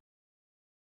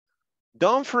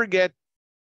 Don't forget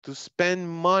to spend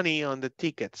money on the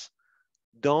tickets.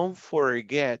 Don't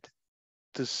forget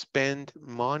to spend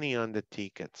money on the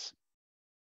tickets.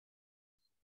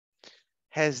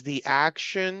 Has the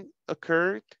action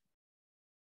occurred?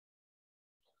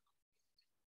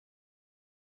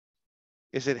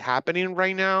 Is it happening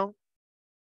right now?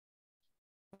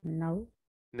 No.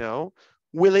 No.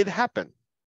 Will it happen?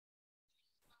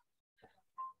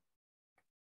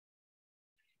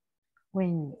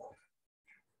 When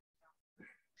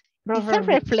It's a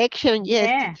reflection, yes,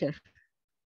 yeah. teacher.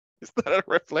 It's not a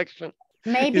reflection.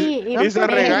 Maybe It's a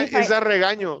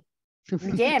regaño.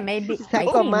 Yeah, maybe It's a I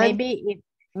think command.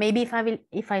 maybe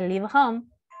if I leave home,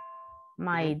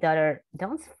 my daughter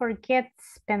don't forget to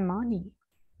spend money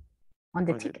on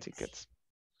the tickets.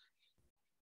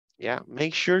 Yeah,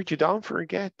 make sure you don't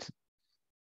forget.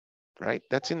 Right?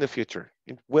 That's in the future.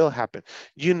 It will happen.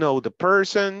 You know the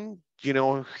person, you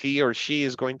know he or she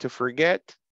is going to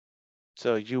forget.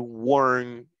 So you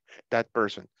warn that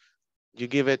person. You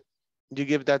give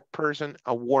that person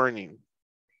a warning.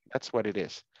 That's what it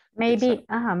is. Maybe,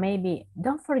 maybe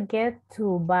don't forget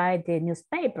to buy the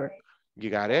newspaper. You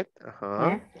got it?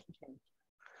 Yeah.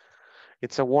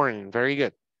 It's a warning. Very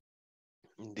good.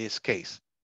 In this case.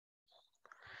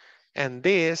 And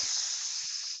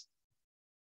this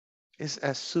is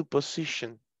a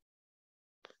supposition.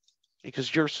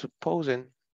 Because you're supposing.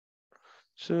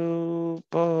 Supposition.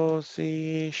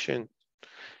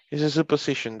 It's a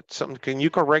supposition. Can you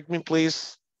correct me,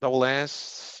 please? Double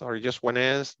S or just one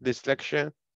S,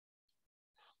 dyslexia?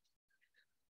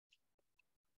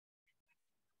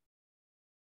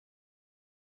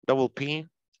 Double P.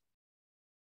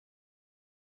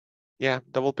 Yeah,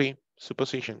 double P,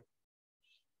 supposition.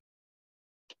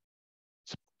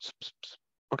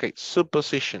 Okay,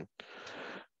 supposition.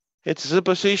 It's a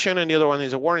supposition and the other one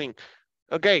is a warning.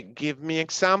 Okay, give me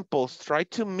examples. Try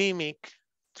to mimic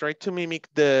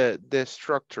the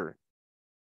structure.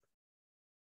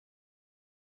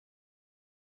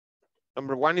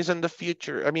 Number one is in the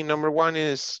future. I mean, number one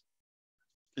is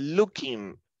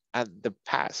looking at the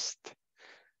past.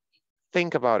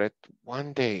 Think about it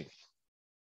one day.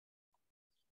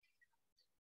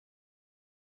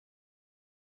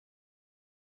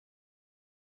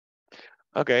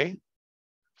 Okay.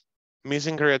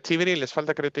 Missing creativity. ¿Les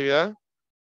falta creatividad?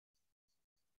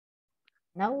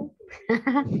 No.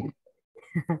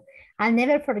 I'll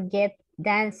never forget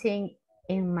dancing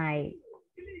in my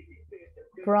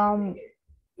prom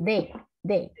day.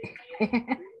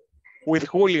 With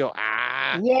Julio.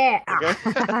 Ah. Yeah. Okay.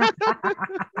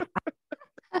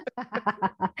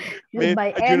 Man,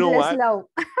 by you know endless what? love.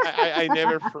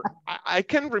 I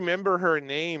can remember her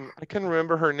name. I can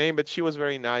remember her name, but she was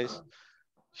very nice.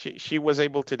 She was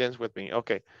able to dance with me.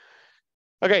 Okay.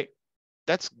 Okay.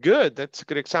 That's good. That's a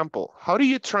good example. How do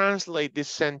you translate this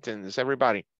sentence,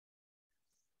 everybody?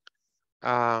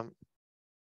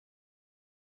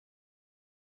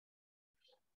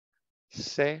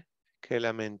 Sé que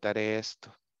lamentaré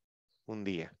esto un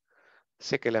día.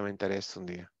 Sé que lamentaré esto un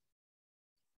día.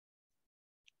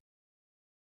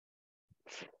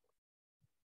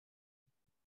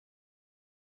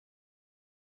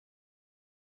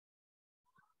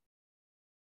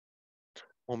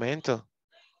 Momento.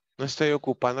 No estoy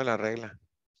ocupando la regla.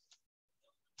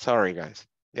 Sorry, guys.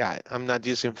 Yeah, I'm not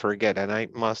using forget, and I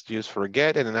must use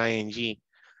forget and an ing,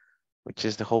 which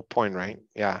is the whole point, right?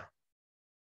 Yeah.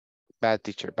 Bad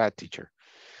teacher, bad teacher.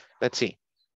 Let's see.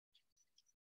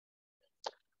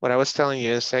 What I was telling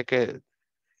you is, sé que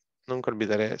nunca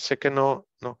olvidaré. Sé que no,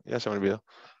 ya se me olvidó.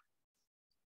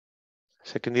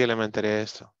 Sé que un día lamentaré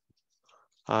esto.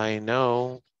 I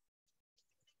know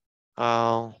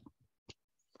I'll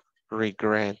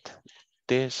regret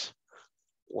this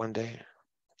one day.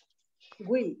 I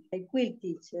will,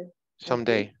 teacher.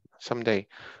 Someday.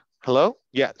 Hello?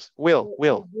 Yes, will.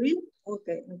 Will?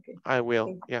 Okay. I will,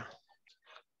 okay. yeah.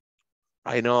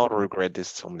 I know I'll regret this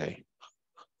someday.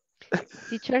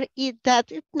 Teacher,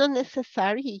 that is not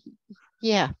necessary.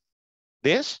 Yeah.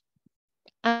 This?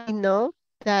 I know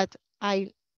that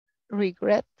I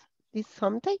regret this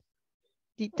someday.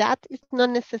 That is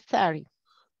not necessary.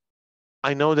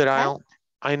 I know that I'll.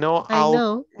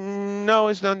 No,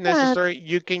 it's not necessary.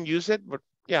 You can use it, but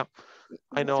yeah,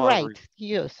 I know. Right,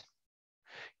 use.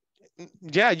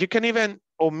 Yeah, you can even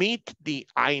omit the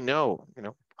I know, you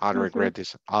know, I'll regret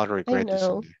this. I'll regret this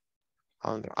someday.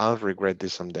 I'll regret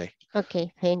this someday.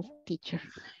 Okay, thanks, teacher.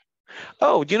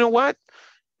 Oh, you know what?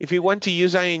 If you want to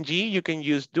use ing, you can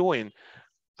use doing.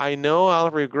 I know I'll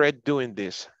regret doing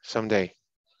this someday.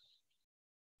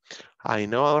 I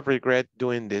know I'll regret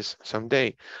doing this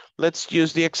someday. Let's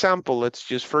use the example. Let's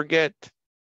just forget.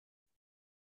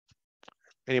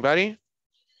 Anybody?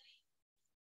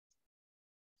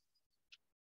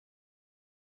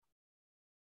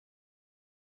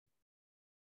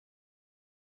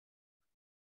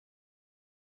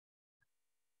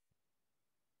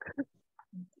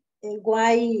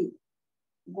 Why?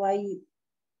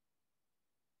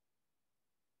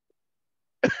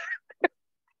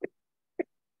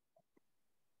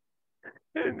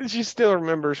 She still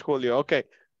remembers Julio. Okay.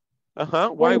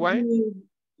 Why?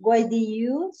 Why do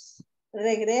you use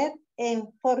regret and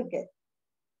forget?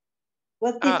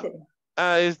 What difference?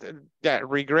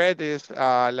 Regret is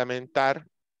lamentar,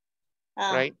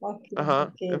 right?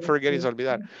 Okay, and forget is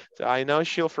olvidar. So I know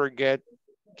she'll forget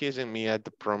kissing me at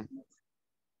the prom.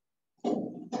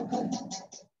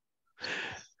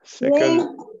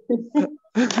 Second.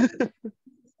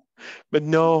 But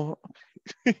no,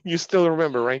 you still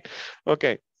remember, right?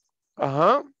 Okay.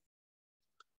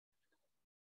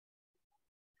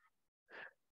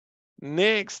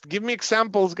 Next, give me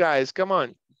examples, guys. Come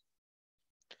on.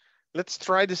 Let's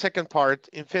try the second part,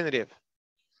 infinitive.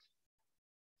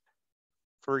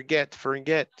 Forget.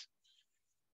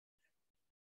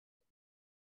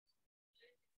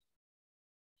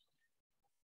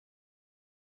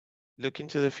 Look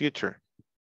into the future.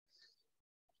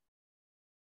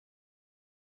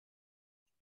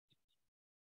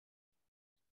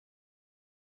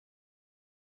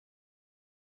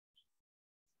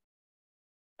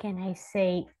 Can I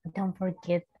say, don't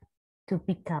forget to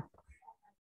pick up?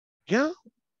 Yeah.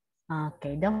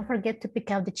 Okay, don't forget to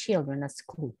pick up the children at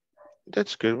school.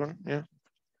 That's a good one, yeah.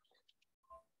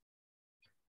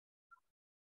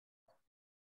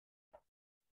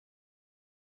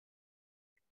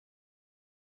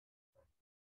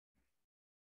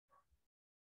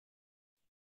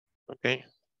 Okay.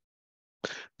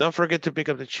 Don't forget to pick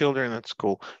up the children at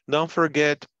school. Don't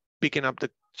forget picking up the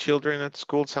children at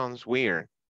school sounds weird.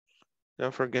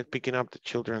 Don't forget picking up the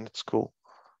children at school.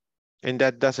 And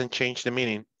that doesn't change the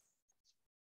meaning.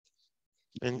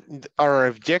 And our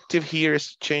objective here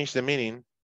is to change the meaning.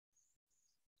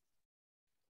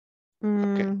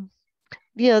 Okay.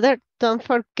 The other, don't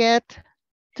forget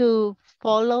to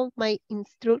follow my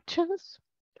instructions.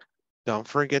 Don't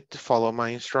forget to follow my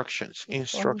instructions.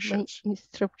 Instructions.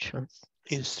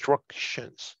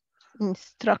 Don't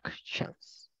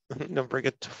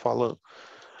forget to follow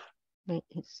my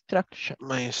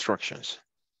instructions.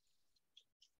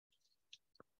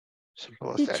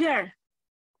 Simple as Teacher.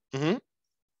 that.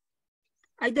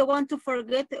 I don't want to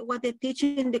forget what they teach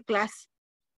in the class.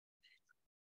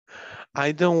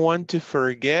 I don't want to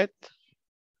forget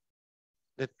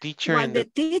the teacher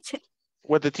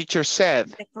what the teacher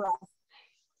said.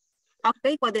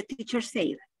 Okay, what the teacher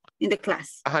said in the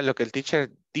class. Lo que el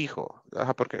teacher dijo.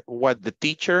 Porque what the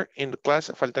teacher in the class,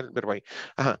 falta el verbo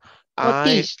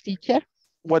ahí. Teacher?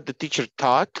 What the teacher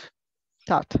taught.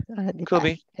 Could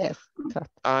be. Yes, taught.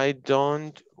 I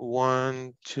don't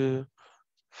want to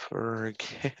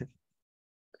forget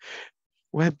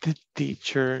what the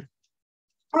teacher.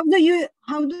 How do you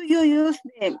use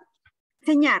the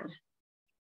enseñar?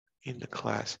 In the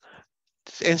class.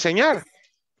 Enseñar.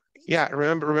 Yeah,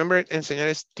 remember enseñar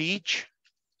is teach.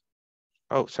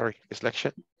 Oh, sorry,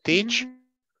 dyslexia. Teach.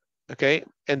 Okay,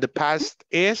 and the past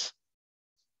is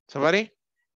somebody?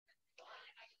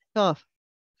 Taught.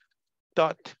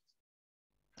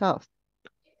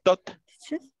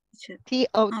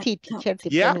 T-O-T, teacher.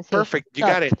 Yeah, perfect. You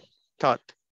got it.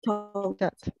 Taught. Okay.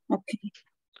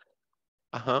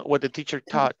 What the teacher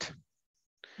taught.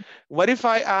 What if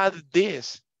I add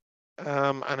this?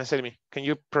 Ana Selmi, can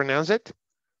you pronounce it?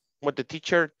 What the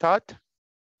teacher taught?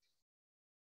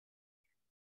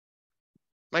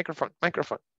 Microphone.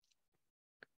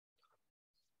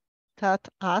 Taught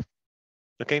us.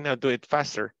 Okay, now do it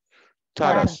faster.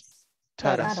 Taught us.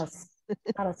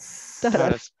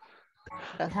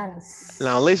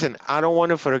 Now listen, I don't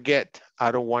want to forget.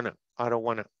 I don't want to forget. I don't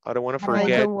want to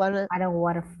forget.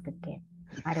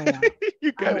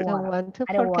 You got it. I don't want to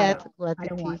forget what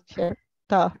the teacher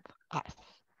taught us.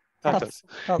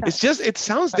 It's just, it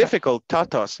sounds difficult.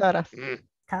 Taught us.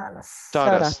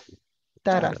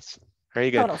 Very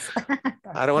good.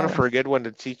 I don't want to forget when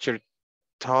the teacher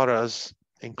taught us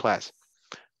in class.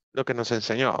 Lo que nos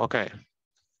enseñó. Okay.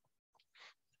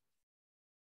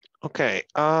 Okay.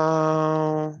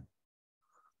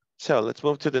 So let's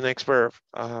move to the next verb.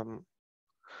 I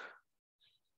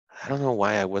don't know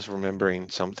why I was remembering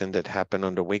something that happened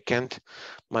on the weekend.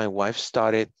 My wife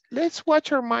started, let's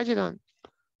watch Armageddon.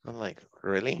 I'm like,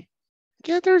 really?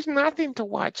 Yeah, there's nothing to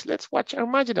watch. Let's watch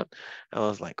Armageddon. I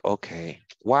was like, okay,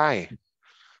 why?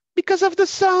 Because of the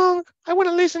song. I want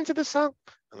to listen to the song.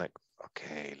 I'm like,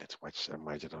 okay, let's watch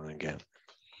Armageddon again.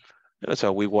 And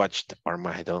so we watched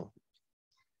Armageddon.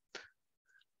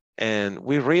 And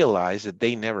we realized that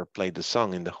they never played the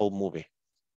song in the whole movie.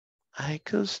 I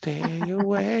could stay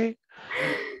away.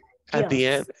 At the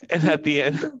end of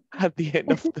the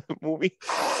movie,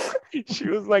 She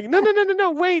was like, no, no, no, no,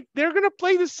 no, wait, they're gonna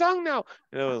play the song now.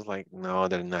 And I was like, no,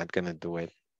 they're not gonna do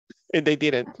it. And they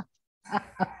didn't.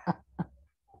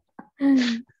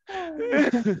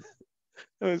 It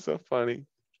was so funny.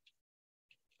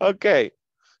 Okay,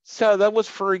 so that was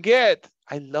forget.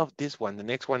 I love this one. The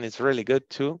next one is really good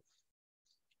too.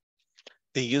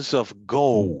 The use of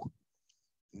go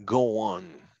on,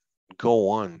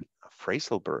 a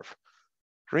phrasal verb.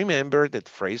 Remember that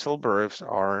phrasal verbs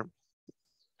are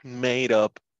made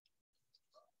up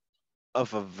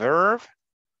of a verb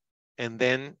and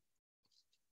then,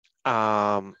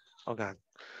 oh God,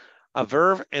 a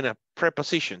verb and a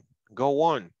preposition. Go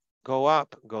on, go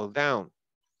up, go down,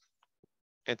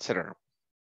 etc.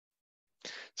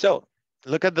 So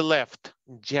look at the left,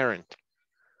 gerund.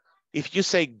 If you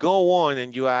say go on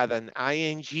and you add an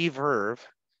ing verb,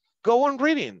 go on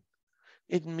reading.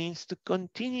 It means to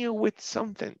continue with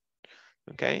something,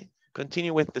 okay?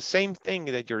 Continue with the same thing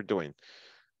that you're doing.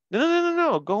 No, no, no, no,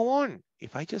 no, go on.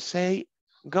 If I just say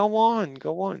go on,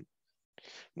 go on.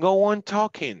 Go on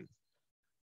talking.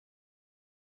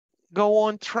 Go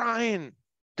on trying.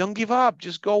 Don't give up,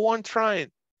 just go on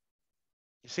trying.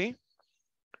 You see?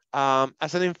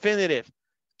 As an infinitive,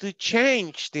 to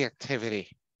change the activity.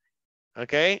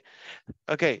 Okay?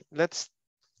 Okay, let's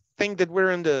think that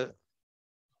we're in the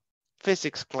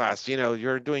physics class. You know,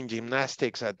 you're doing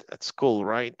gymnastics at school,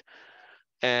 right?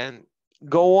 And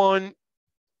go on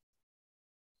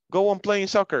playing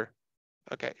soccer.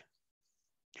 Okay.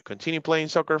 You continue playing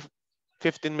soccer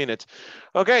 15 minutes.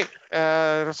 Okay,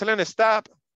 Rosalena, stop.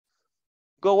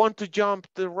 Go on to jump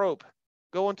the rope.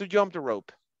 Go on to jump the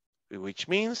rope, which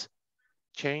means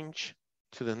change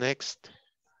to the next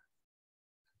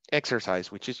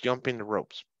exercise, which is jumping the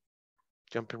ropes.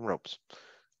 Jumping ropes.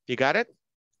 You got it?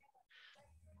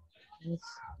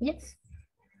 Yes.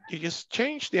 You just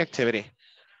change the activity.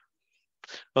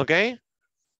 Okay?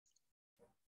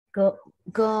 Go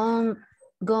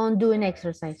on doing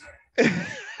exercise.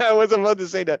 I was about to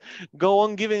say that. Go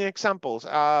on giving examples,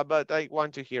 but I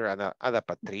want to hear Ada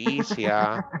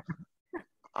Patricia.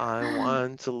 I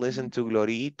want to listen to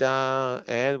Glorita,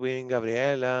 Edwin,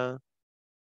 Gabriela.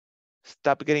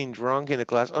 Stop getting drunk in the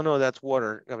class. Oh no, that's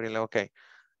water, Gabriela. Okay.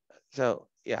 So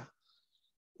yeah.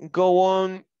 Go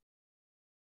on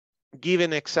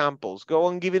giving examples. Go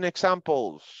on giving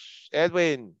examples.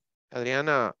 Edwin,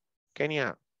 Adriana,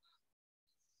 Kenya,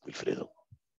 Wilfredo.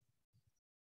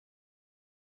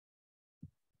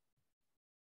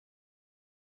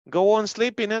 Go on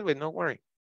sleeping, Edwin, don't worry.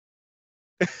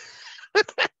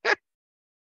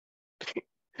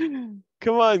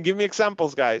 Come on, give me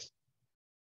examples, guys.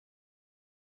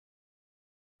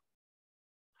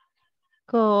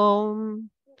 Go on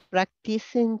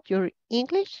practicing your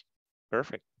English.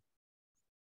 Perfect.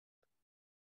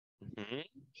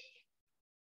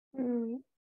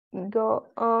 Go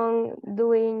on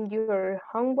doing your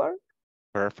homework.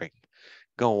 Perfect.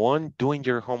 Go on doing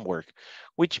your homework,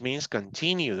 which means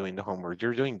continue doing the homework.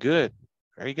 You're doing good.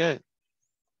 Very good.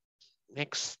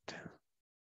 Next.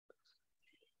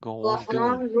 Go on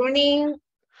doing. Running.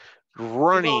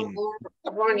 Running.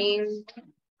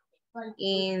 Running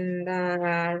in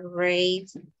the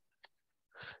race.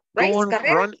 Go on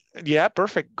run. Yeah,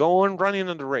 perfect. Go on running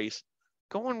in the race.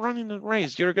 Go on running in the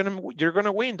race. You're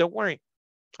gonna win. Don't worry.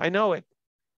 I know it.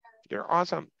 You're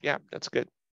awesome. Yeah, that's good.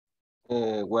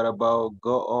 What about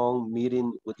go on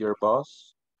meeting with your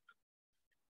boss?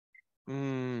 Go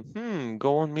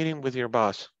on meeting with your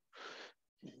boss.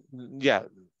 Yeah,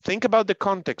 think about the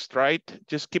context, right?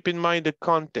 Just keep in mind the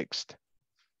context.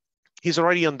 He's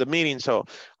already on the meeting, so,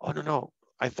 oh, no,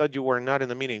 I thought you were not in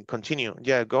the meeting. Continue.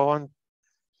 Yeah, go on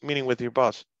meeting with your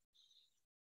boss.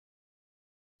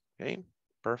 Okay,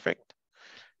 perfect.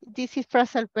 This is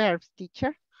phrasal verbs,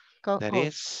 teacher. That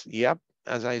is, yep,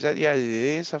 as I said, yeah, it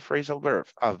is a phrasal verb.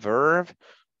 A verb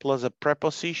plus a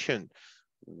preposition.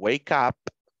 Wake up,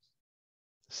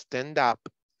 stand up,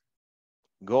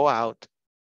 go out,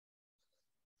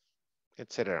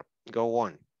 etc. Go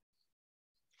on.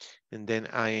 And then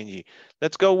ing.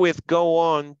 Let's go with go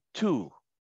on to.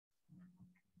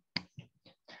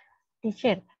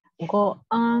 Teacher, go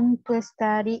on to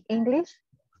study English.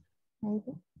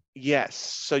 Maybe. Yes,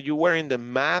 so you were in the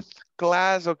math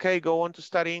class. Okay, go on to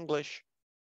study English.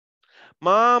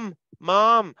 Mom,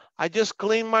 I just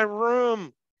cleaned my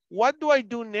room. What do I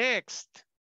do next?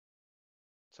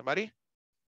 Somebody?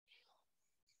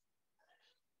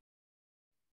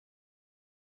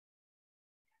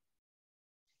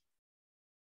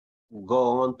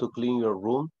 Go on to clean your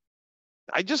room.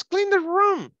 I just cleaned the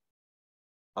room.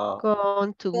 Go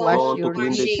on to Go wash on your to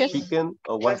clean dishes. the chicken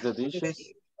or wash the dishes.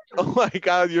 Oh my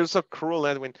God, you're so cruel,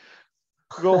 Edwin.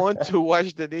 Go on to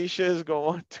wash the dishes. Go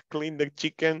on to clean the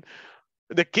chicken.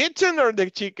 The kitchen or the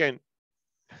chicken?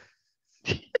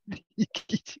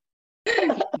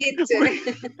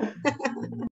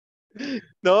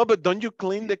 No, but don't you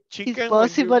clean the chicken? It's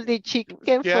possible when you, the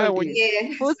chicken yeah, for when the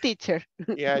Yes. food teacher.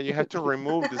 yeah, you have to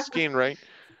remove the skin, right?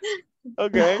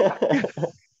 Okay.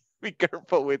 Be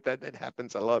careful with that. That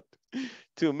happens a lot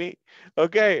to me.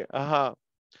 Okay.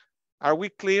 Are we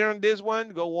clear on this one?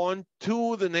 Go on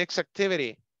to the next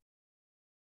activity.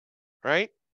 Right?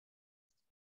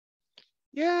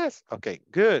 Yes. Okay,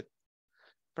 good.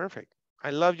 Perfect.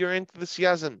 I love your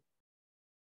enthusiasm.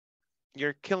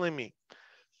 You're killing me.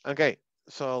 Okay,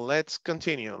 so let's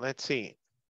continue. Let's see.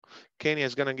 Kenya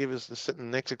is going to give us the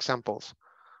next examples.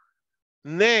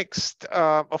 Next,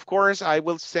 of course, I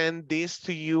will send this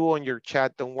to you on your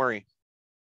chat. Don't worry.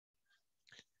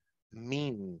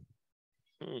 Mean.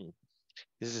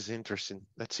 This is interesting.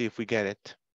 Let's see if we get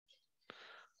it.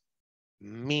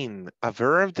 Mean, a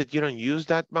verb that you don't use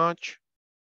that much.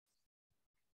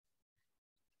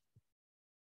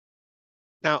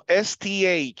 Now,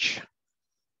 STH.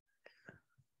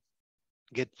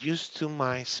 Get used to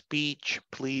my speech,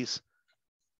 please.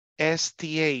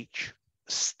 STH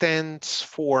stands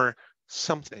for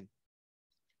something.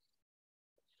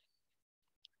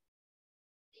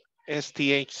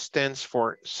 STH stands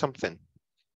for something.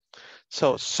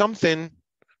 So something,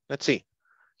 let's see.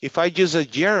 If I use a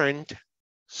gerund,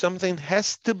 something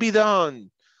has to be done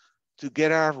to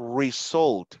get a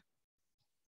result.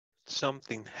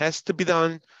 Something has to be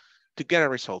done to get a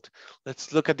result.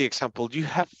 Let's look at the example. You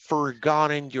have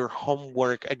forgotten your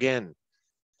homework again.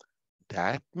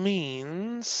 That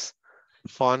means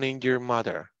phoning your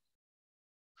mother.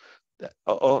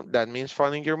 That means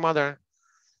phoning your mother.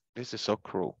 This is so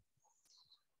cruel.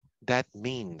 That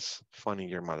means phoning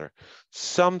your mother.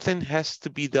 Something has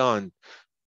to be done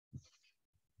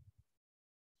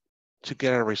to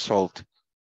get a result.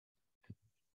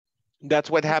 That's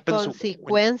what happens. The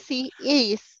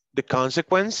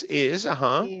consequence is,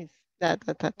 is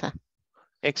da.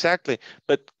 Exactly.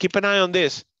 But keep an eye on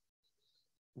this.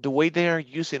 The way they are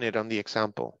using it on the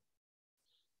example.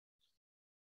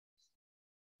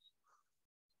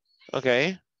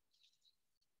 Okay.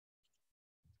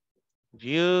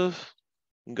 You've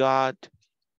got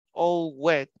all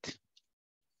wet.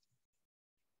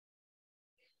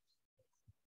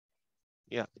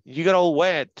 Yeah, you got all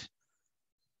wet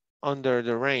under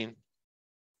the rain.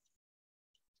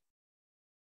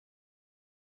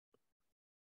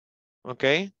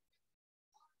 Okay.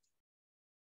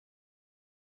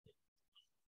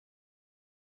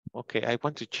 Okay, I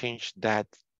want to change that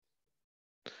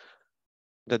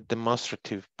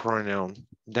demonstrative pronoun.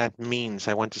 That means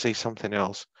I want to say something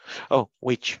else. Oh,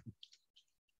 which.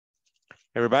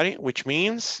 Everybody, which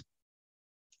means?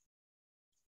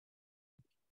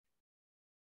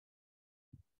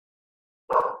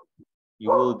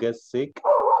 You will get sick.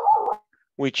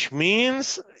 Which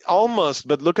means almost,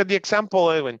 but look at the example,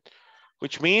 Edwin.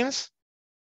 Which means?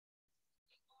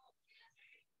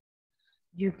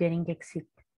 You're getting sick.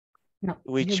 No.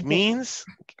 Which means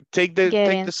take the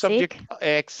subject. Sick.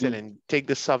 Excellent. Take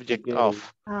the subject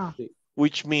off. Oh.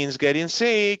 Which means getting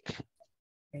sick.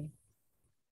 Okay.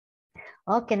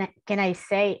 Oh, can I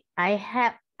say I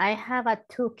have a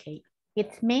toothache?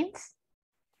 It means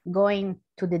going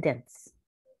to the dentist.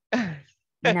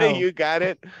 No. You got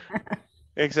it.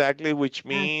 Exactly, which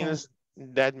means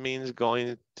that means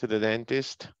going to the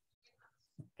dentist.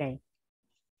 Okay.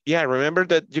 Yeah, remember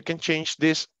that you can change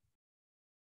this.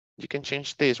 You can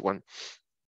change this one.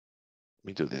 Let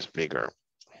me do this bigger.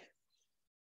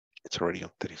 It's already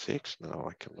on 36. No,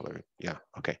 I can't believe it. Yeah,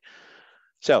 okay.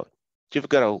 So you've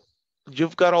got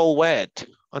all wet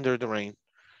under the rain,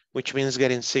 which means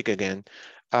getting sick again.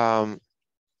 I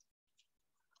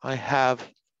have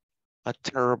a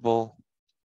terrible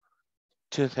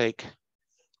toothache.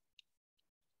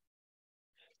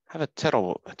 I have a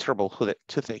terrible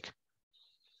toothache,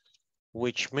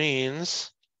 which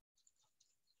means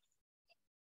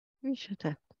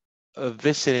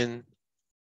visiting.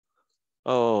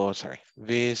 Oh, sorry,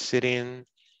 visiting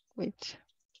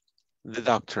the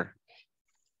doctor.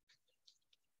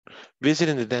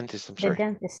 Visiting the dentist, I'm sorry. The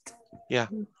dentist. Yeah,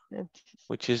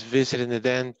 which is visiting the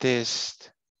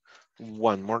dentist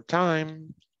one more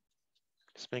time.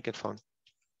 Let's make it fun.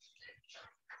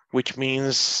 Which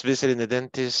means visiting the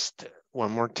dentist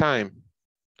one more time.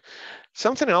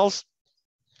 Something else,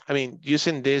 I mean,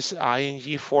 using this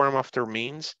ing form after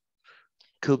means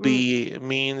could be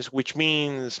means, which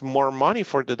means more money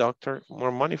for the doctor,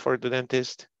 more money for the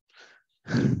dentist.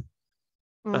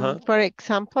 For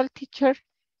example, teacher,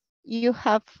 you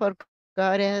have forgotten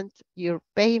gotten your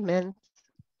payment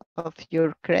of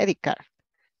your credit card.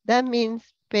 That means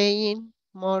paying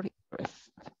more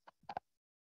interest.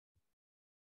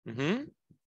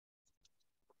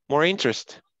 More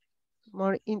interest.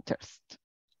 More interest.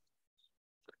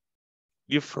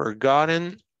 You've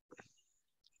forgotten.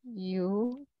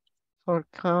 You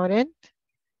forgotten.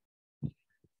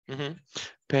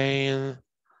 Paying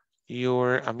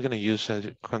your, I'm going to use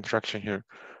a contraction here,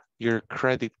 your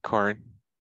credit card.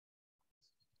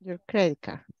 Your credit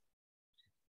card.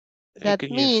 That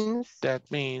means,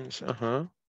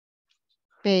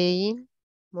 paying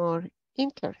more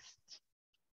interest.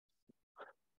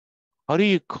 How do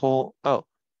you call,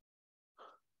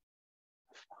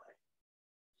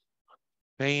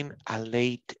 paying a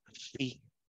late fee.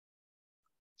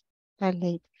 A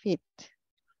late fee.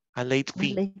 A late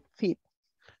fee. A late fee.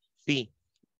 Fee.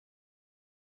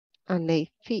 A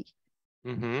late fee.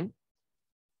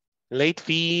 Late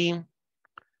fee,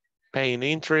 paying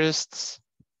interests,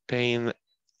 paying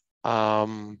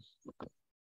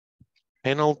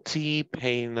penalty,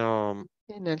 paying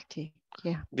penalty.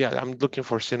 Yeah. Yeah, I'm looking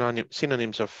for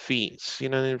synonyms of fee.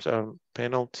 Synonyms of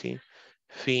penalty,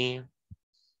 fee.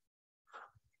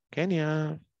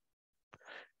 Kenya.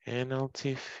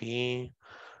 Penalty, fee,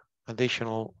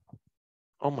 additional.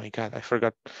 Oh my God, I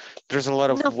forgot. There's a lot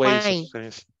of ways of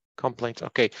saying complaints.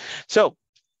 Okay, so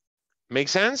make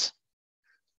sense?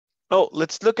 Oh,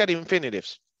 let's look at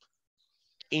infinitives.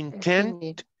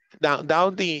 Intent. Now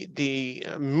the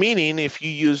meaning, if you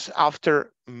use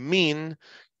after mean,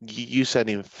 you use an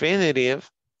infinitive.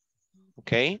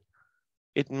 Okay,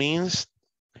 it means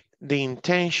the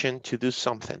intention to do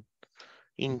something.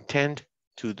 Intend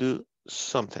to do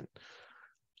something.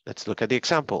 Let's look at the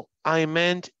example. I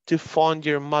meant to phone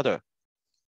your mother,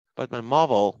 but my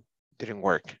mobile didn't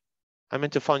work. I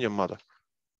meant to phone your mother,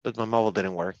 but my mobile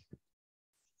didn't work.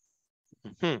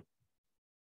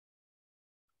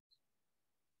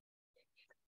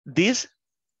 This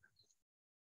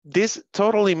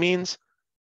totally means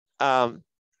I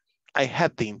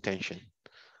had the intention.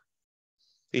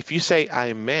 If you say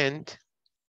I meant,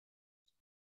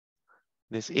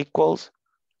 this equals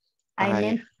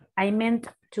I meant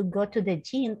to go to the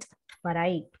gym, but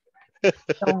I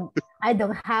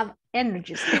don't have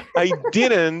energy. I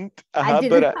didn't. I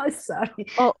didn't have, sorry.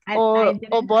 Or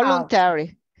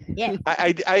voluntary. Yeah.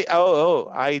 I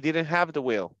didn't have the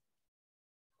will.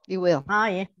 The will. Oh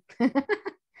yeah.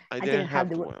 I didn't have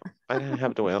the will. I didn't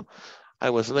have the will.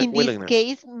 I was in willingness.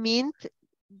 this case meant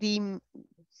the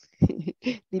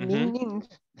mean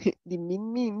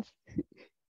means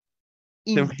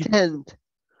intent.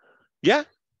 Yeah,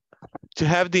 to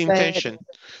have the intention.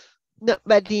 No,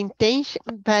 but the intention,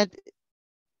 but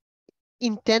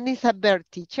intent is a verb,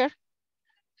 teacher.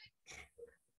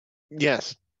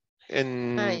 Yes,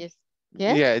 and yes.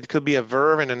 Yeah, it could be a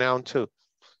verb and a noun too.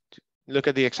 Look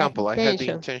at the example. I had the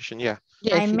intention. Yeah.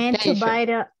 Yes, I meant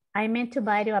to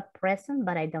buy you a present,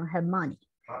 but I don't have money.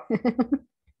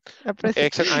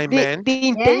 Excellent. I meant the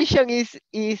intention is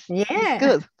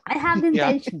good. I have the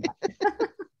intention.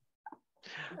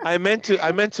 I meant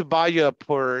to buy you a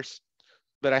purse,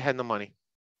 but I had no money.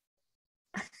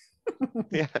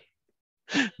 Yeah.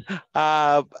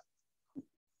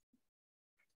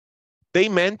 They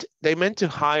meant to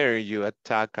hire you at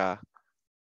TACA,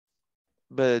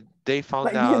 but they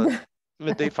found out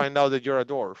that you're a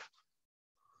dwarf.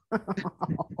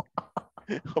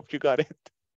 Hope you got it.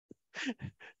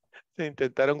 Se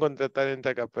intentaron contratar en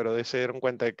TACA, pero se dieron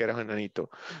cuenta de que eras un enanito.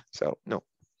 So, no.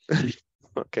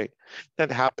 Okay. That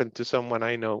happened to someone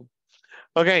I know.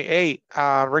 Okay, hey,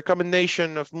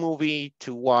 recommendation of movie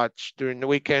to watch during the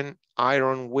weekend,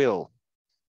 Iron Will.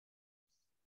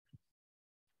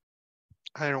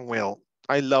 Iron Will.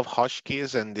 I love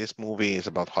Huskies, and this movie is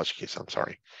about Huskies. I'm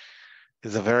sorry.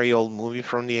 It's a very old movie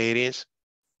from the 80s.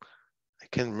 I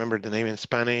can't remember the name in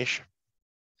Spanish.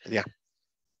 Yeah.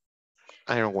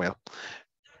 Iron Will.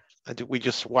 We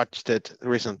just watched it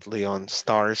recently on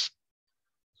Stars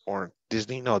or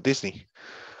Disney. No, Disney.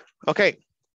 Okay.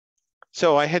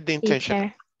 So I had the intention.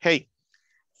 Teacher. Hey.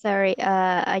 Sorry,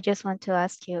 I just want to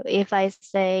ask you if I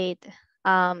say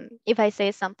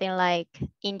something like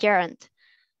in gerund,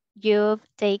 you've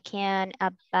taken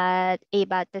a bad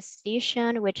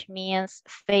decision, which means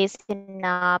facing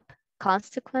up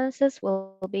consequences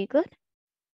will be good.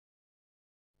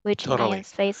 Which means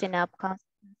facing up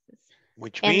consequences.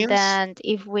 Which means? And then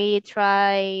if we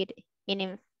tried in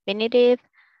infinitive,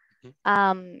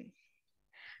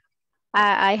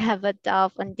 I have a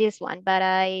doubt on this one, but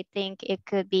I think it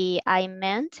could be I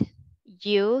meant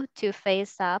you to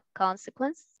face up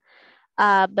consequences,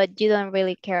 but you don't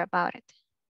really care about it.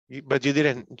 But you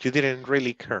didn't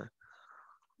really care.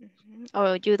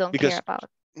 Or you don't Because, care about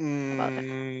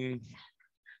that.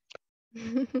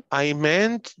 I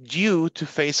meant you to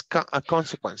face a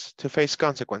consequence, to face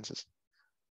consequences.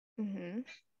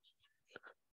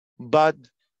 But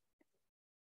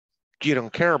you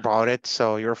don't care about it,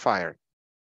 so you're fired.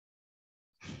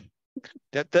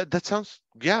 That sounds,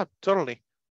 yeah, totally.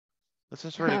 That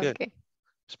sounds really good.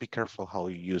 Just be careful how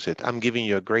you use it. I'm giving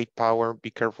you a great power.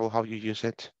 Be careful how you use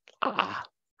it.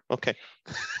 Okay.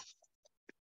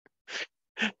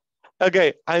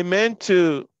 Okay, I meant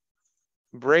to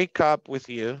break up with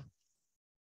you.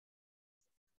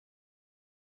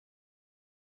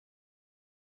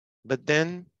 But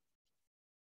then,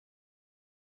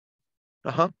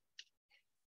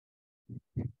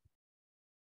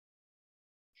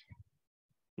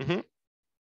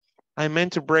 I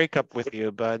meant to break up with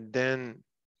you, but then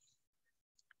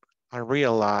I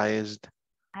realized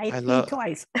I think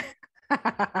twice.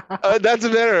 That's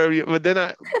better. But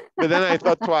then I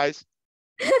thought twice.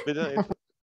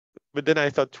 But then I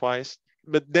thought twice.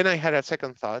 But then I had a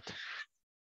second thought.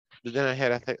 But then I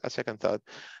had a second thought.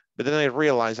 But then I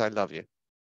realized I love you.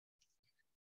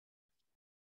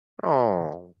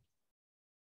 Oh.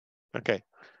 Okay.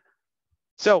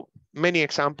 So many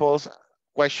examples.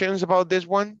 Questions about this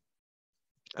one?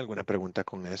 ¿Alguna pregunta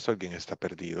con esto? ¿Alguien está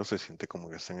perdido? ¿Se siente como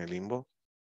que está en el limbo?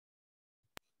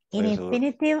 In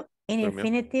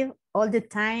infinitive, all the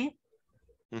time,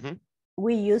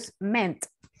 we use meant.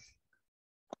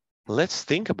 Let's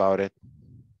think about it.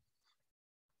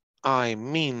 I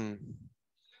mean.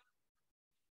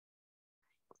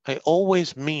 I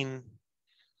always mean.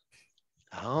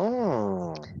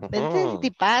 Oh. But then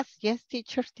the past, yes,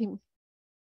 teacher team.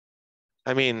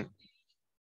 I mean,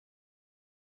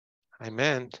 I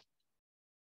meant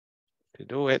to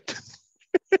do it.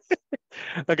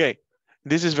 Okay,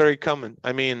 this is very common.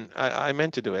 I mean, I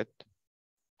meant to do it.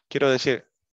 Quiero decir,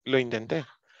 lo intenté.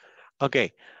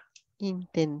 Okay.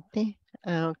 Intenté.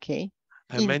 Okay.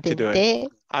 I meant to do it.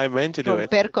 I meant to do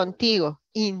it. Romper contigo.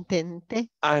 Intenté.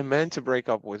 I meant to break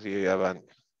up with you, but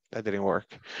that didn't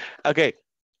work. Okay.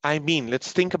 I mean,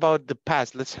 let's think about the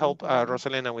past. Let's help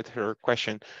Rosalena with her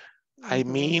question. I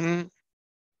mean,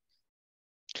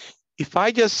 if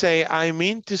I just say, I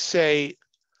mean to say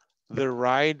the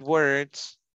right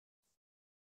words,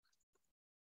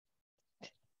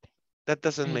 that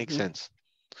doesn't make sense.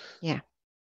 Yeah.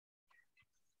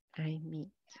 I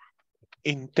mean.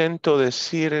 Intento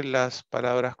decir las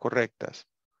palabras correctas.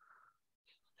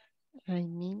 I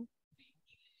mean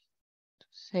to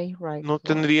say right. No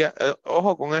tendría,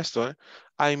 ojo con esto,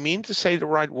 I mean to say the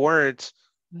right words,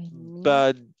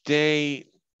 but they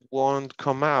won't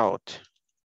come out.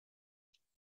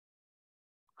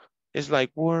 It's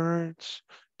like words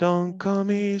don't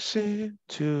come easy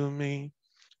to me.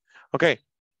 Okay,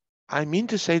 I mean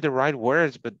to say the right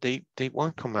words, but they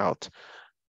won't come out.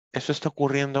 Eso está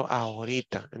ocurriendo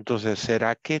ahorita. Entonces,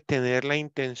 ¿será que tener la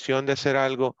intención de hacer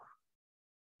algo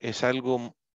es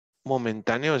algo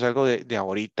momentáneo, es algo de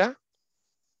ahorita?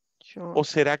 Sure. ¿O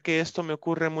será que esto me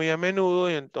ocurre muy a menudo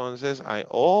y entonces I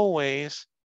always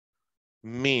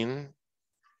mean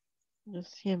Yo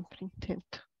siempre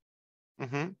intento.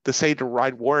 To say the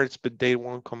right words, but they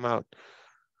won't come out.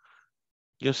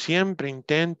 Yo siempre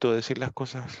intento decir las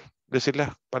cosas, decir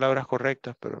las palabras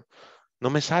correctas, pero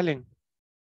no me salen.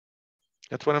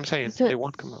 That's what I'm saying. They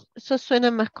won't come out. Eso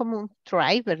suena más como un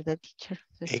try, ¿verdad, teacher?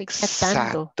 Estoy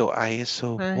tratando. Exacto, a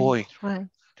eso voy.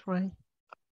 Try.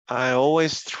 I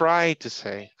always try to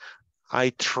say.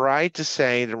 I try to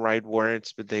say the right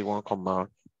words, but they won't come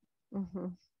out.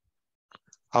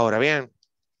 Ahora bien,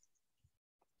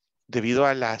 debido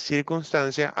a la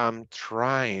circunstancia, I'm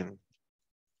trying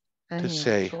to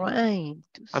say.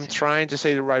 I'm trying to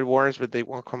say the right words, but they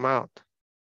won't come out.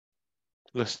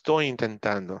 Lo estoy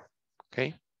intentando.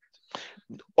 ¿Ok?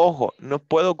 Ojo, no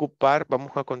puedo ocupar,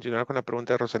 vamos a continuar con la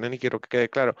pregunta de Rosalén y quiero que quede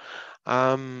claro.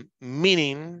 I'm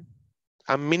meaning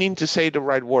to say the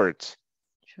right words.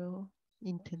 Yo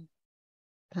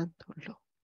intentándolo.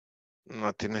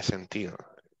 No tiene sentido.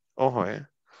 Ojo,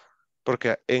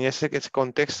 porque en ese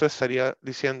contexto estaría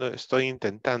diciendo estoy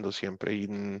intentando siempre y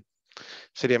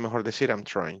sería mejor decir I'm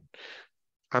trying.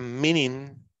 I'm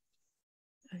meaning.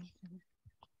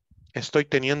 Estoy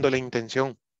teniendo la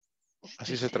intención.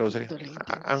 Así se traduciría.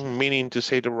 I'm meaning to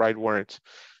say the right words.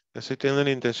 Estoy teniendo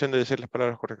la intención de decir las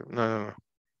palabras correctas. No.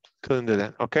 Couldn't do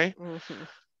that. Okay?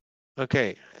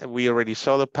 Okay. We already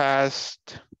saw the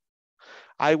past.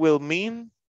 I will mean.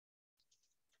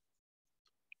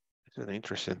 It's an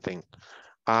interesting thing.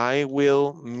 I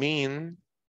will mean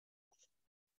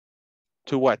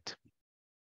to what?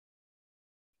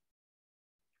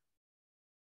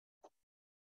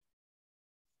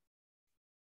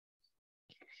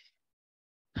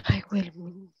 I will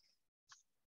mean.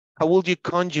 How would you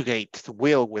conjugate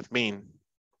will with mean?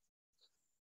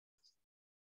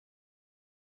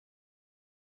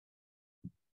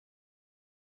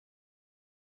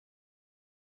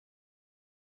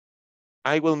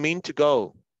 I will mean to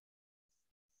go.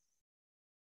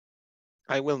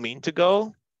 I will mean to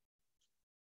go.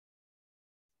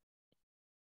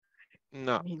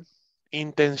 No.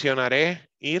 Intencionaré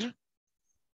ir.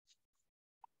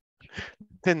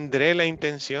 Tendré la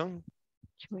intención.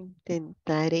 Yo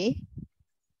intentaré.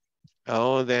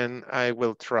 Oh, then I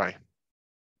will try.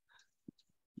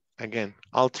 Again,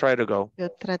 I'll try to go. Yo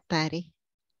trataré.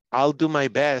 I'll do my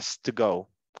best to go.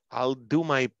 I'll do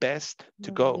my best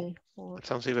to go. That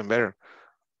sounds even better.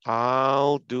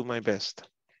 I'll do my best.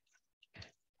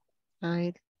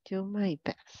 I do my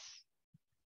best.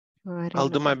 I'll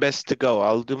do my best to go.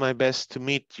 I'll do my best to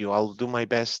meet you. I'll do my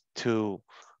best to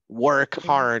work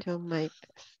hard. Do my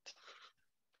best.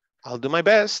 I'll do my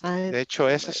best. De hecho,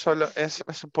 eso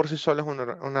por sí solo es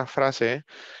una frase. ¿Eh?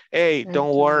 Hey,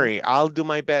 don't worry. I'll do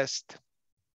my best.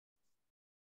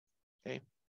 Okay.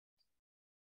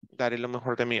 Daré lo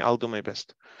mejor de mí. I'll do my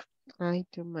best. I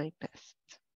do my best.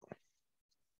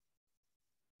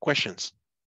 Questions?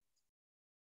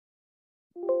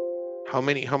 How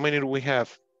many do we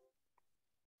have?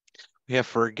 We have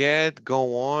forget,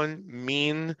 go on,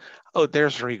 mean. Oh,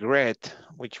 there's regret,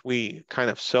 which we kind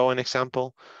of saw an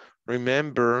example.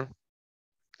 Remember,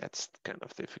 that's kind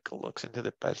of difficult. Looks into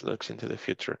the past, looks into the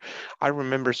future. I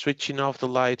remember switching off the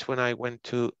lights when I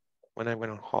went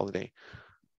on holiday.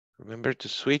 Remember to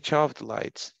switch off the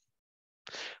lights.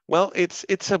 Well,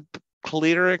 it's a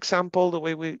clearer example the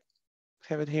way we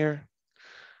have it here.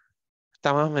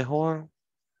 Está más mejor.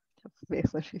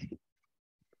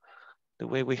 The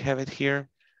way we have it here.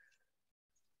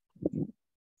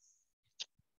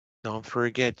 Don't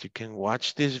forget, you can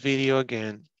watch this video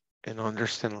again and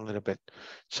understand a little bit.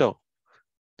 So,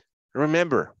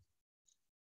 remember,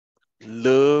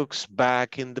 looks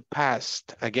back in the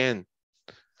past. Again,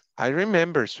 I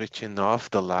remember switching off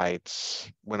the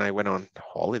lights when I went on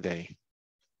holiday.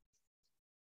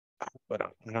 But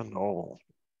I don't know.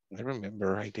 I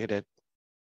remember I did it.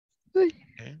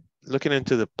 Okay. Looking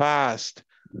into the past.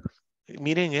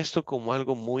 Miren esto como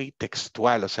algo muy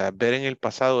textual. O sea, ver en el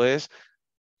pasado es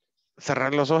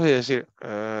cerrar los ojos y decir,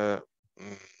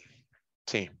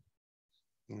 sí,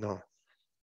 no.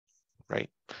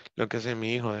 Right. Lo que hace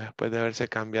mi hijo después de haberse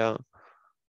cambiado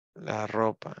la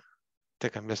ropa. Te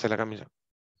cambiaste la camisa.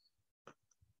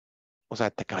 O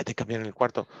sea, te acabas de cambiar en el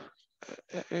cuarto.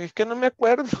 Es que no me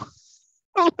acuerdo.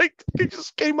 Like, you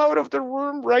just came out of the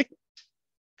room, right?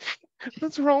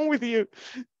 What's wrong with you?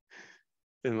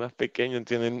 El más pequeño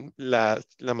tienen la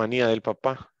manía del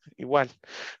papá. Igual.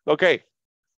 Okay.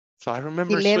 So I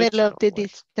remember the level switching of the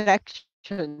lights.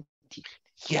 distraction.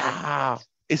 Yeah.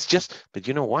 It's just, but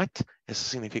you know what? Eso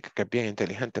significa que es bien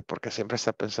inteligente porque siempre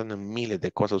está pensando en miles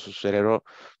de cosas. Su cerebro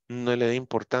no le da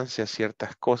importancia a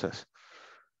ciertas cosas.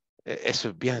 Eso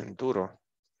es bien duro.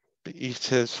 Y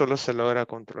solo se logra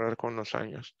controlar con los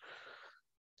años.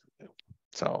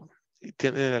 So, y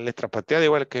tiene la letra pateada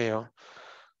igual que yo.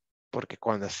 Porque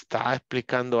cuando está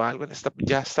explicando algo,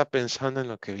 ya está pensando en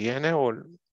lo que viene o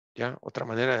ya otra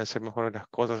manera de hacer mejor las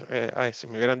cosas. Si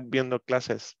me hubieran dando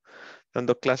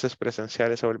clases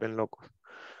presenciales, se vuelven locos.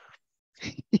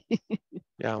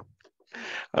 Yeah.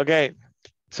 Okay.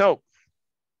 So,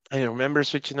 I remember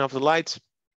switching off the lights.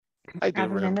 I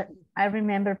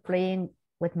remember playing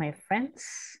with my friends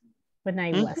when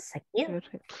I was a kid.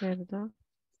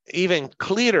 Even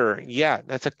clearer, yeah,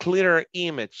 that's a clearer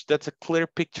image. That's a clear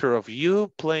picture of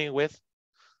you playing with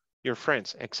your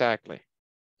friends, exactly.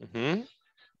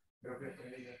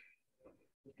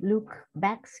 Look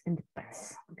back in the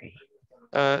past. Okay.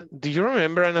 Do you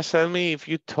remember, Ana Selmi, if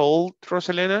you told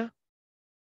Rosalena?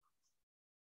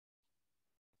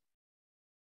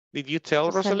 Did you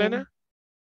tell Rosalena?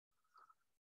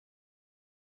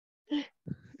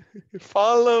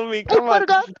 Follow me, come on. I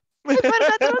forgot,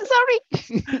 I'm sorry.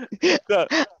 So,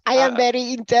 I am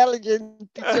very intelligent.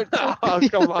 Oh,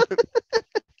 come on.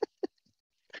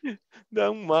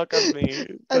 Don't mock at me.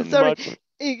 I'm sorry.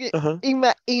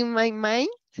 In my mind,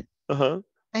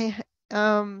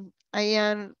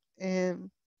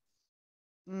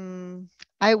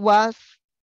 I was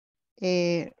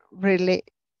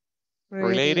related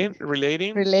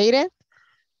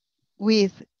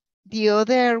with the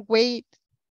other way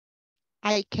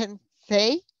I can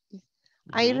say.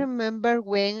 I remember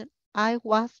when I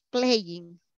was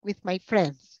playing with my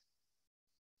friends.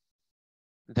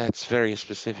 That's very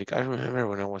specific. I remember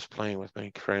when I was playing with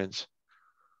my friends.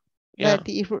 Yeah. But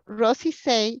if Rosie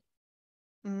say,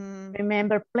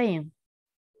 Remember playing.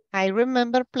 I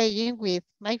remember playing with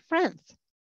my friends.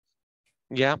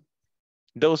 Yeah,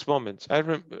 those moments.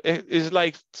 It's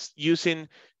like using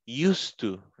used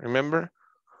to, remember?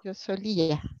 Yo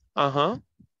solía. Uh-huh.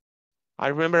 I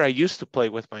remember I used to play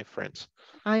with my friends.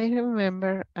 I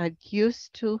remember I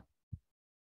used to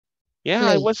Yeah,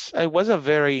 play. I was a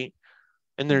very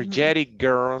energetic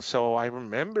girl, so I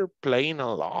remember playing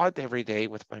a lot every day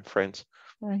with my friends.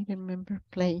 I remember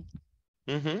playing.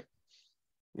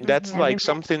 That's like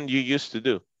something you used to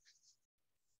do.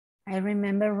 I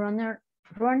remember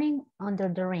running under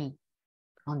the rain.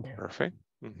 Under. Perfect.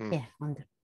 Yeah, under.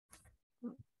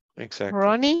 Exactly.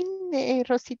 Running,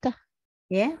 Rosita.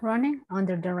 Yeah, running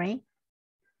under the rain.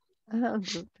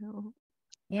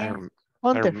 Yeah.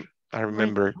 I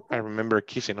remember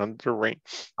kissing under the rain.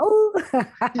 Oh.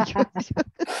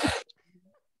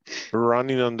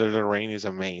 Running under the rain is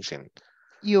amazing.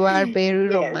 You are very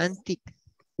romantic.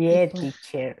 Yeah,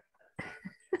 teacher.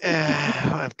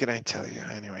 What can I tell you?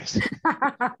 Anyways.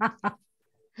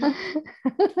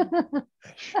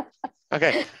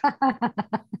 Okay.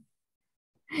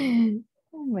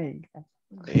 Oh my God.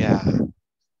 Yeah.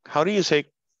 How do you say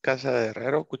casa de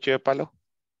herrero, cuchillo de palo?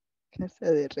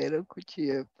 Casa de herrero,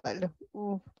 cuchillo de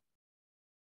palo.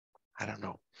 I don't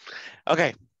know.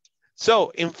 Okay. So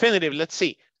infinitive, let's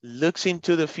see. Looks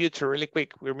into the future really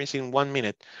quick. We're missing 1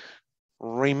 minute.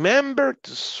 Remember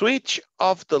to switch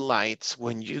off the lights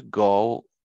when you go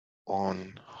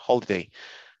on holiday.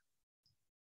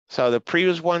 So the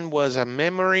previous one was a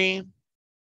memory,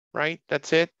 right?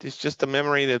 That's it. It's just a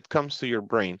memory that comes to your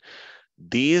brain.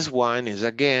 This one is,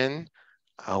 again,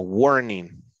 a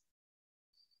warning.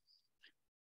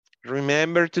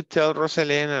 Remember to tell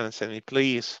Rosalena, Sandy,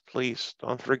 please, please,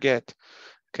 don't forget.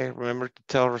 Okay, remember to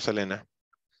tell Rosalena.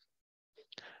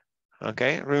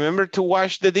 Okay, remember to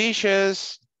wash the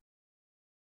dishes.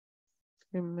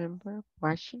 Remember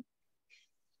washing.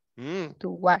 To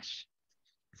wash.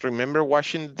 Remember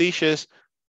washing the dishes.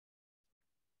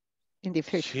 In the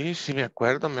future. Sí, me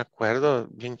acuerdo.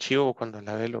 Bien chivo cuando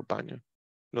lavé los baños,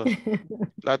 los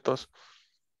platos.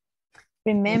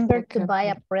 Remember to buy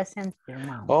a present for your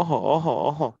mom.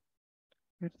 Ojo.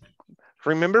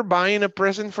 Remember buying a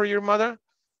present for your mother?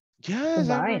 Yes,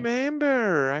 I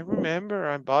remember.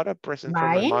 I bought a present for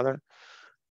my mother.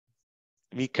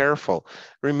 Be careful.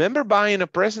 Remember buying a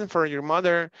present for your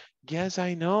mother? Yes,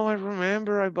 I know. I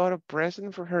remember I bought a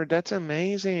present for her. That's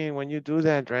amazing when you do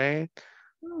that, right?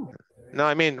 No,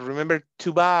 I mean, remember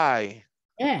to buy.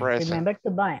 Yeah, present. remember to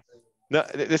buy. No,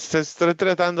 estoy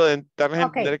tratando de darles a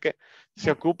entender que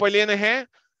se ocupa el ING,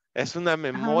 es una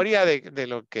memoria de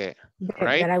lo que,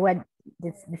 right?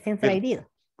 The things that I did.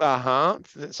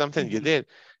 Something you did.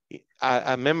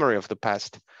 A memory of the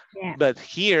past. Yeah. But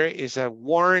here is a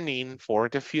warning for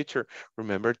the future.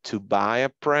 Remember to buy a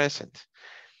present.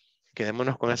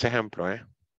 Quedémonos con ese ejemplo, ¿eh?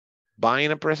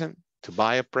 Buying a present, to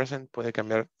buy a present puede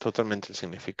cambiar totalmente el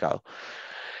significado.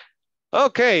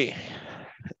 Ok.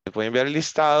 Les voy a enviar el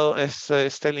listado,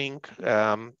 este link.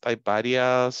 Hay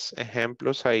varios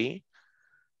ejemplos ahí.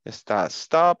 Está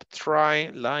stop,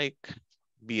 try, like,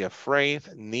 be afraid,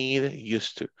 need,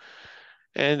 used to.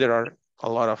 And there are a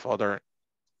lot of other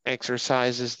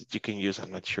exercises that you can use.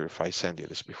 I'm not sure if I sent you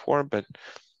this before, but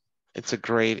it's a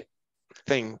great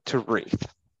thing to read.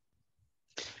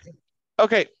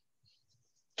 Okay.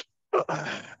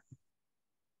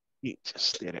 You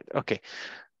just did it. Okay.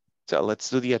 So let's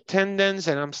do the attendance,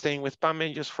 and I'm staying with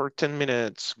Pame just for 10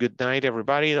 minutes. Good night,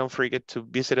 everybody. Don't forget to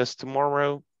visit us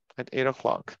tomorrow at 8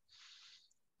 o'clock.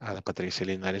 Ada Patricia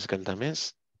Linares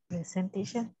Galdames. Present,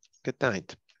 teacher. Good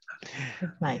night.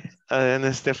 Good night.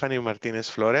 Ana Stephanie Martinez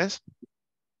Flores.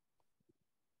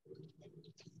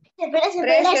 Present.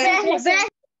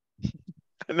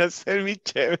 Ana Selmi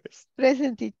Chévez.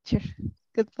 Present, teacher.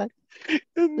 Goodbye.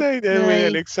 Good night, Edwin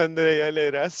Alexandra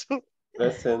Yalerazo.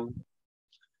 Present.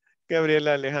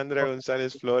 Gabriela Alejandra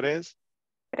González Flores.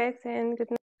 Present.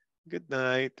 Good night. Good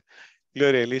night.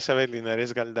 Gloria Elizabeth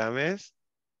Linares Galdames.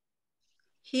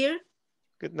 Here.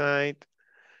 Good night.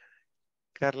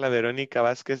 Carla Verónica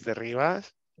Vázquez de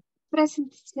Rivas.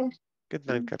 Present, teacher. Good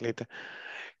night, Carlita.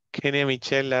 Kenia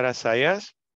Michelle Lara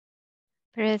Sayas.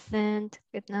 Present.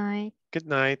 Good night. Good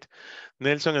night.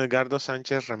 Nelson Edgardo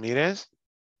Sánchez Ramírez.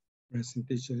 Present,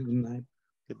 teacher. Good night.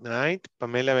 Good night.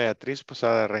 Pamela Beatriz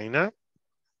Posada Reina.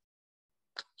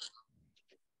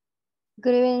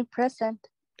 Good evening, present.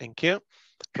 Thank you.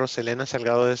 Roselena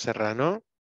Salgado de Serrano.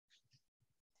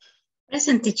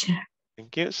 Present, teacher.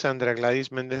 Thank you. Sandra Gladys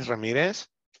Méndez Ramírez.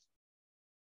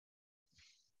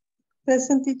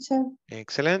 Present, teacher.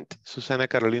 Excellent. Susana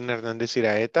Carolina Hernández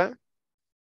Iraeta.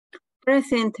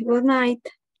 Present. Good night.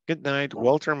 Good night.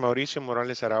 Walter Mauricio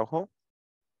Morales Araujo.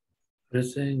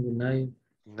 Present, good night.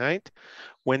 Good night.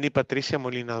 Wendy Patricia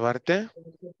Molina Duarte.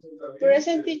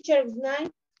 Present, teacher. Good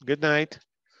night. Good night.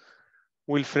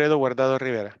 Wilfredo Guardado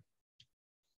Rivera.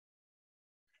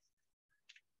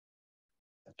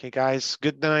 Okay, guys,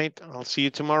 good night. I'll see you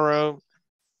tomorrow.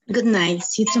 Good night.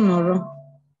 See you tomorrow.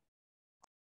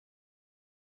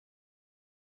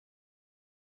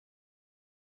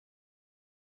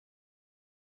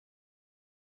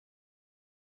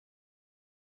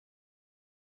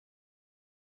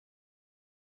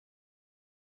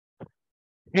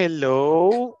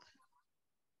 Hello,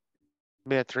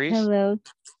 Beatriz. Hello.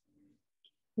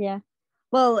 Yeah.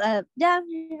 Well, yeah,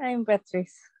 I'm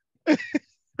Beatrice.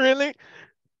 Really?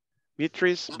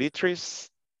 Beatrice.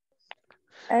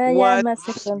 Yeah, I'm a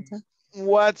second.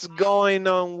 What's going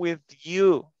on with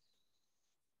you?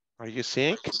 Are you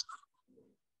sick?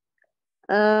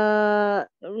 No,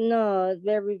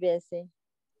 very busy.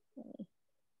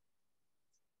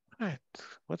 What?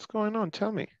 What's going on?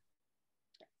 Tell me.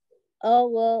 Oh,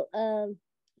 well,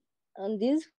 on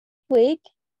this week,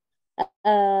 we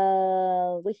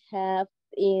have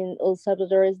in El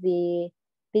Salvador the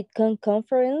Bitcoin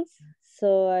conference.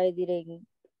 So I didn't,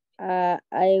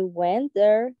 I went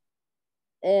there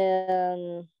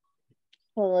and,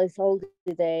 well, it's all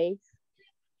the days.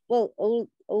 Well,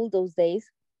 all those days.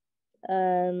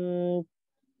 And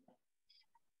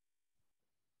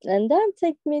that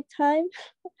take me time.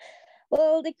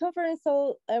 Well, the conference,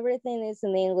 so everything is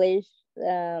in English.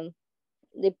 The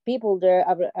people there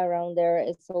around there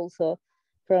is also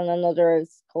from another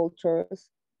cultures.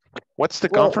 What's the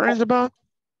conference about?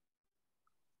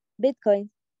 Bitcoin.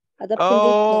 Adopting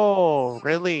Oh, Bitcoin.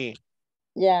 really?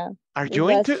 Yeah. Are you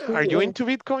into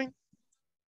Bitcoin?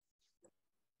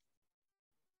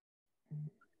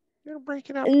 You're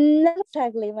breaking up. Not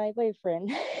exactly, my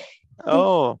boyfriend.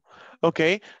 Oh,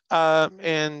 okay.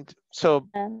 And so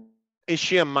is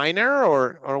she a minor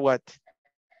or what?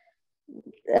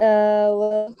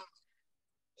 Well,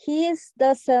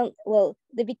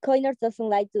 the Bitcoiners doesn't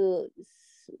like to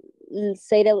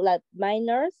say that like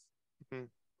minors,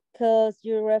 because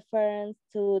you reference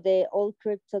to the old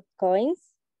crypto coins,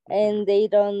 and they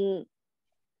don't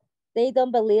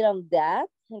believe on that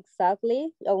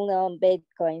exactly, only on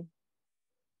Bitcoin.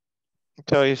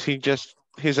 So is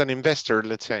he's an investor,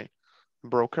 let's say,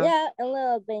 broker? Yeah,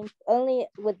 only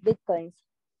with Bitcoins.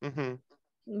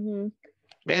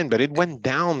 Man, but it went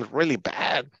down really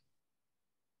bad.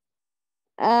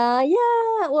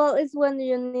 Yeah, well, it's when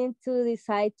you need to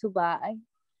decide to buy.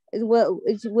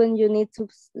 It's when you need to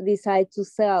decide to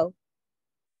sell.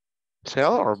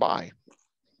 Sell or buy?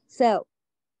 Sell.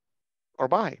 Or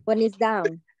buy? When it's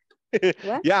down.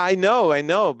 What? Yeah, I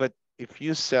know, but if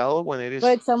you sell when it is...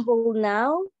 For example,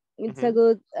 now it's a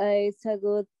good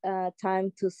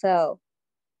time to sell.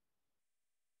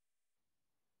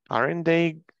 Aren't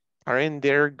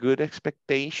there good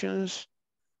expectations?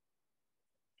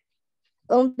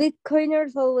 On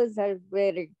Bitcoiners always are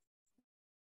very.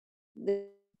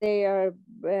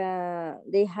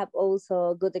 They have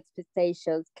also good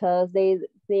expectations because they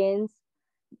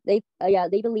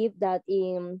believe that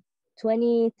in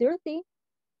 2030.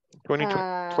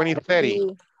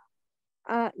 2030.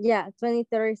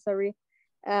 2030, sorry.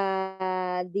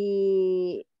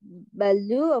 The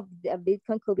value of the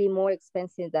Bitcoin could be more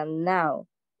expensive than now.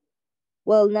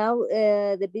 Well, now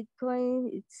the Bitcoin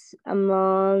it's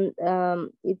around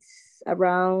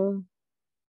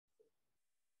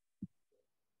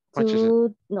I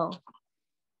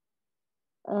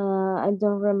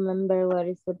don't remember what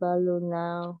is the value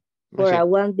now for a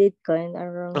one Bitcoin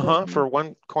around. For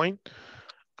one coin.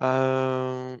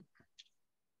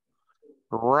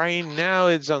 Right now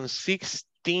it's on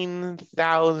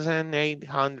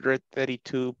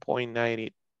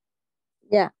 16,832.90.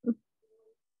 Yeah.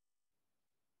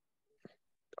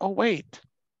 Oh wait.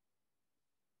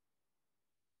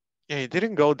 Yeah, it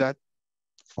didn't go that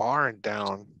far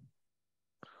down.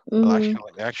 Well,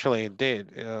 actually it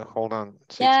did. Hold on.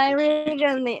 Yeah, I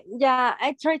really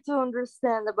I try to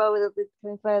understand about the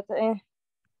Bitcoin, but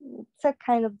it's a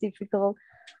kind of difficult.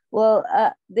 Well,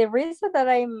 the reason that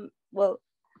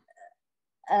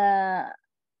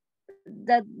that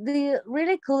the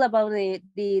really cool about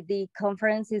the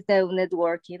conference is the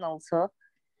networking also.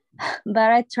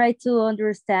 But I try to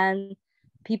understand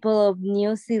people of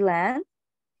New Zealand.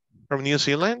 From New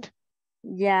Zealand?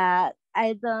 Yeah,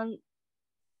 I don't.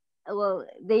 Well,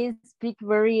 they speak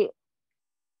very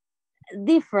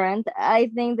different. I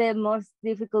think the most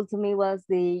difficult to me was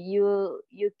the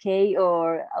UK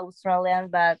or Australian,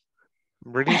 but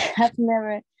British. I've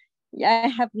never. Yeah, I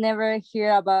have never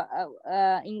heard about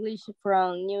English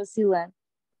from New Zealand.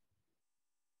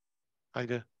 I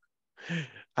do.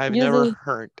 I've never Usually,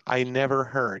 heard. I never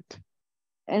heard.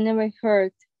 I never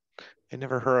heard. I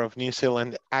never heard of New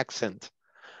Zealand accent.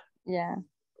 Yeah.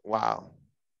 Wow.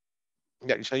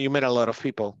 Yeah, so you met a lot of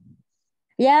people.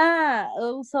 Yeah,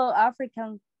 also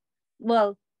African.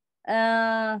 Well,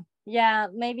 yeah,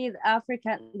 maybe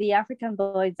the African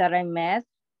boys that I met.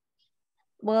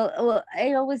 Well,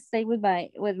 I always stay with my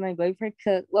boyfriend.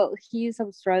 Cause, well, he's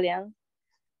Australian,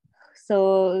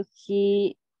 so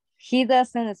he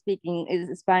doesn't speak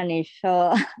in Spanish.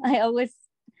 So I always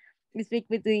speak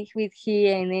with he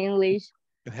in English.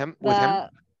 With him? With him? But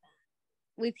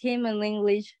with him in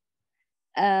English.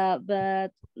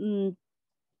 But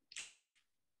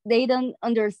they don't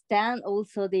understand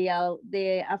also the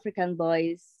African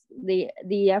boys,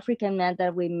 the African man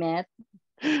that we met.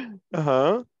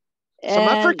 Uh-huh.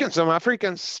 Some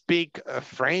Africans speak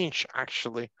French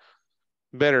actually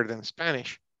better than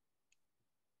Spanish.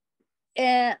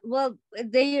 Well,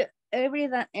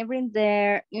 everybody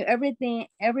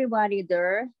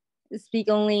there speak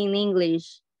only in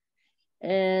English.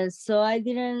 So I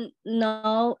don't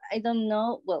know.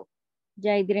 Well,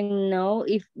 yeah, I didn't know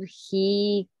if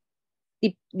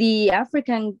the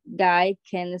African guy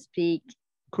can speak.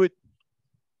 Could.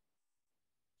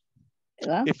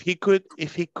 If he could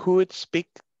speak.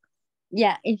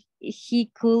 Yeah, if he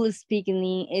could speak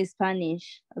in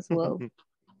Spanish as well.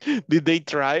 Did they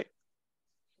try?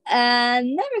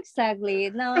 Not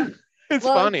exactly. No. It's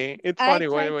funny. It's funny. I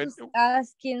tried to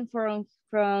ask him from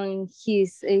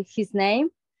his name,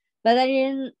 but I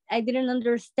didn't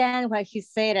understand what he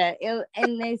said.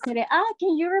 And I said,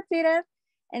 can you repeat it?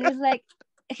 And it's like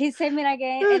he said it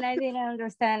again, and I didn't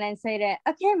understand. And said,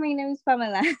 okay, my name is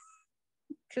Pamela,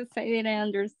 because I didn't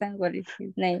understand what is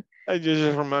his name. I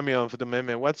just remind me of the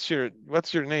meme. What's your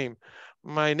name?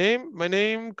 My name. What?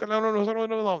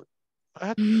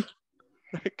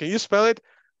 Can you spell it?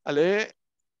 What?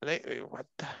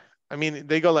 I mean,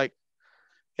 they go like,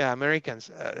 yeah, Americans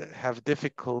have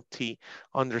difficulty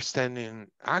understanding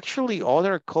actually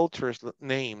other cultures'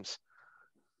 names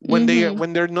when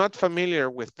they're not familiar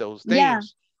with those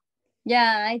names.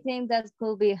 Yeah, I think that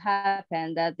could be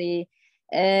happen that the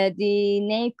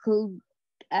name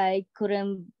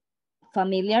couldn't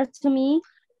familiar to me.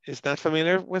 It's not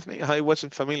familiar with me. It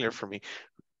wasn't familiar for me.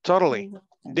 Totally.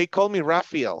 They call me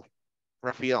Raphael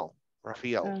all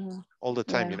the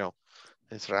time, you know.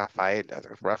 It's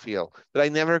Raphael, but I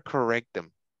never correct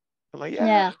them. I'm like,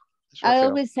 yeah. I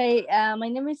always say, my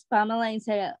name is Pamela, and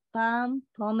say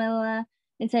Pamela,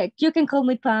 and say, you can call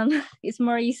me Pam. It's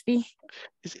more easy.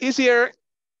 It's easier.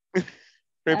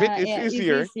 Repeat, it's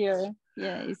easier. It's easier.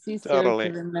 Yeah, it's easier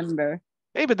to remember.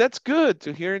 Hey, but that's good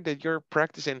to hear that you're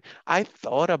practicing. I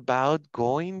thought about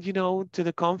going, you know, to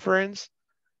the conference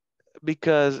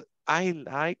because I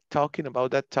like talking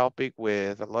about that topic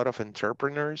with a lot of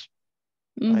entrepreneurs.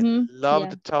 I love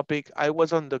the topic. I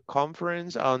was on the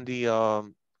conference on the, how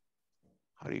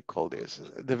do you call this?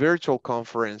 The virtual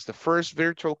conference, the first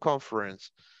virtual conference.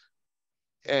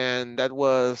 And that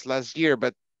was last year.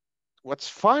 But what's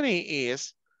funny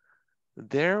is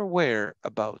there were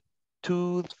about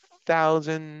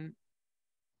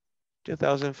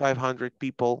 2,500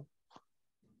 people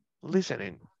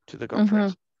listening to the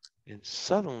conference. And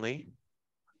suddenly,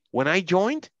 when I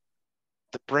joined,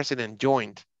 the president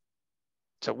joined.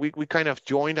 So we kind of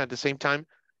joined at the same time.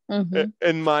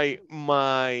 And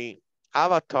my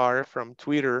avatar from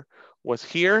Twitter was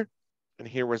here, and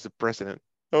here was the president.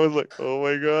 I was like, oh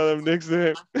my God, I'm next to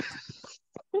him.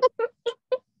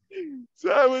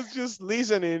 So I was just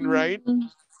listening, right?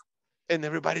 And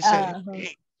everybody said,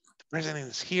 hey, the president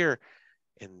is here.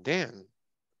 And then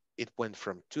it went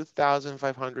from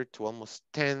 2,500 to almost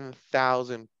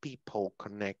 10,000 people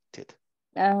connected.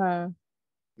 Did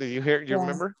you hear? You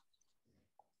remember?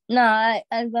 No, I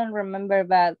don't remember,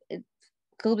 but it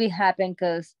could be happen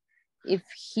because if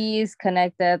he is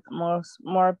connected, more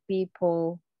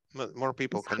people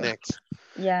connect.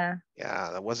 Yeah,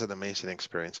 that was an amazing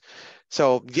experience.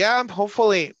 So yeah,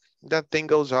 hopefully that thing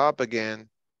goes up again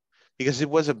because it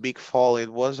was a big fall.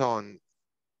 It was on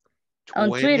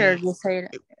Twitter, you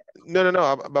said. No,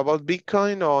 about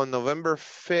Bitcoin on November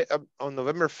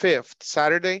 5th,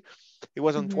 Saturday, it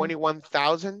was on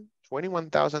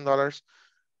 $21,000.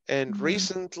 And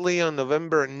recently on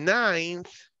November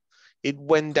 9th, it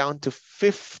went down to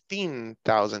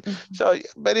 15,000. So,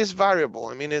 but it's variable.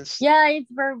 I mean, it's very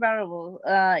variable.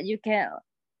 You can,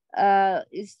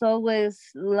 it's always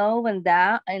low and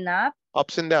down and up.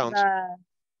 Ups and downs.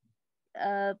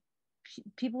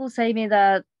 People say me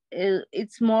that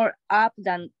it's more up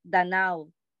than now.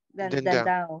 Than down.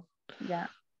 down. Yeah.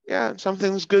 Yeah,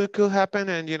 something's good could happen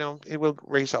and you know, it will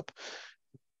raise up.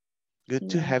 Good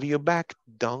to have you back.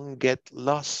 Don't get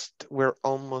lost. We're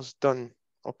almost done.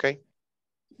 Okay.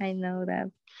 I know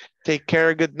that. Take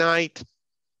care. Good night.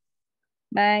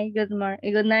 Bye. Good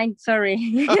morning. Good night. Sorry.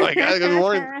 Oh my God. Good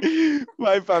morning.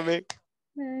 Bye, Pame.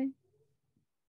 Bye.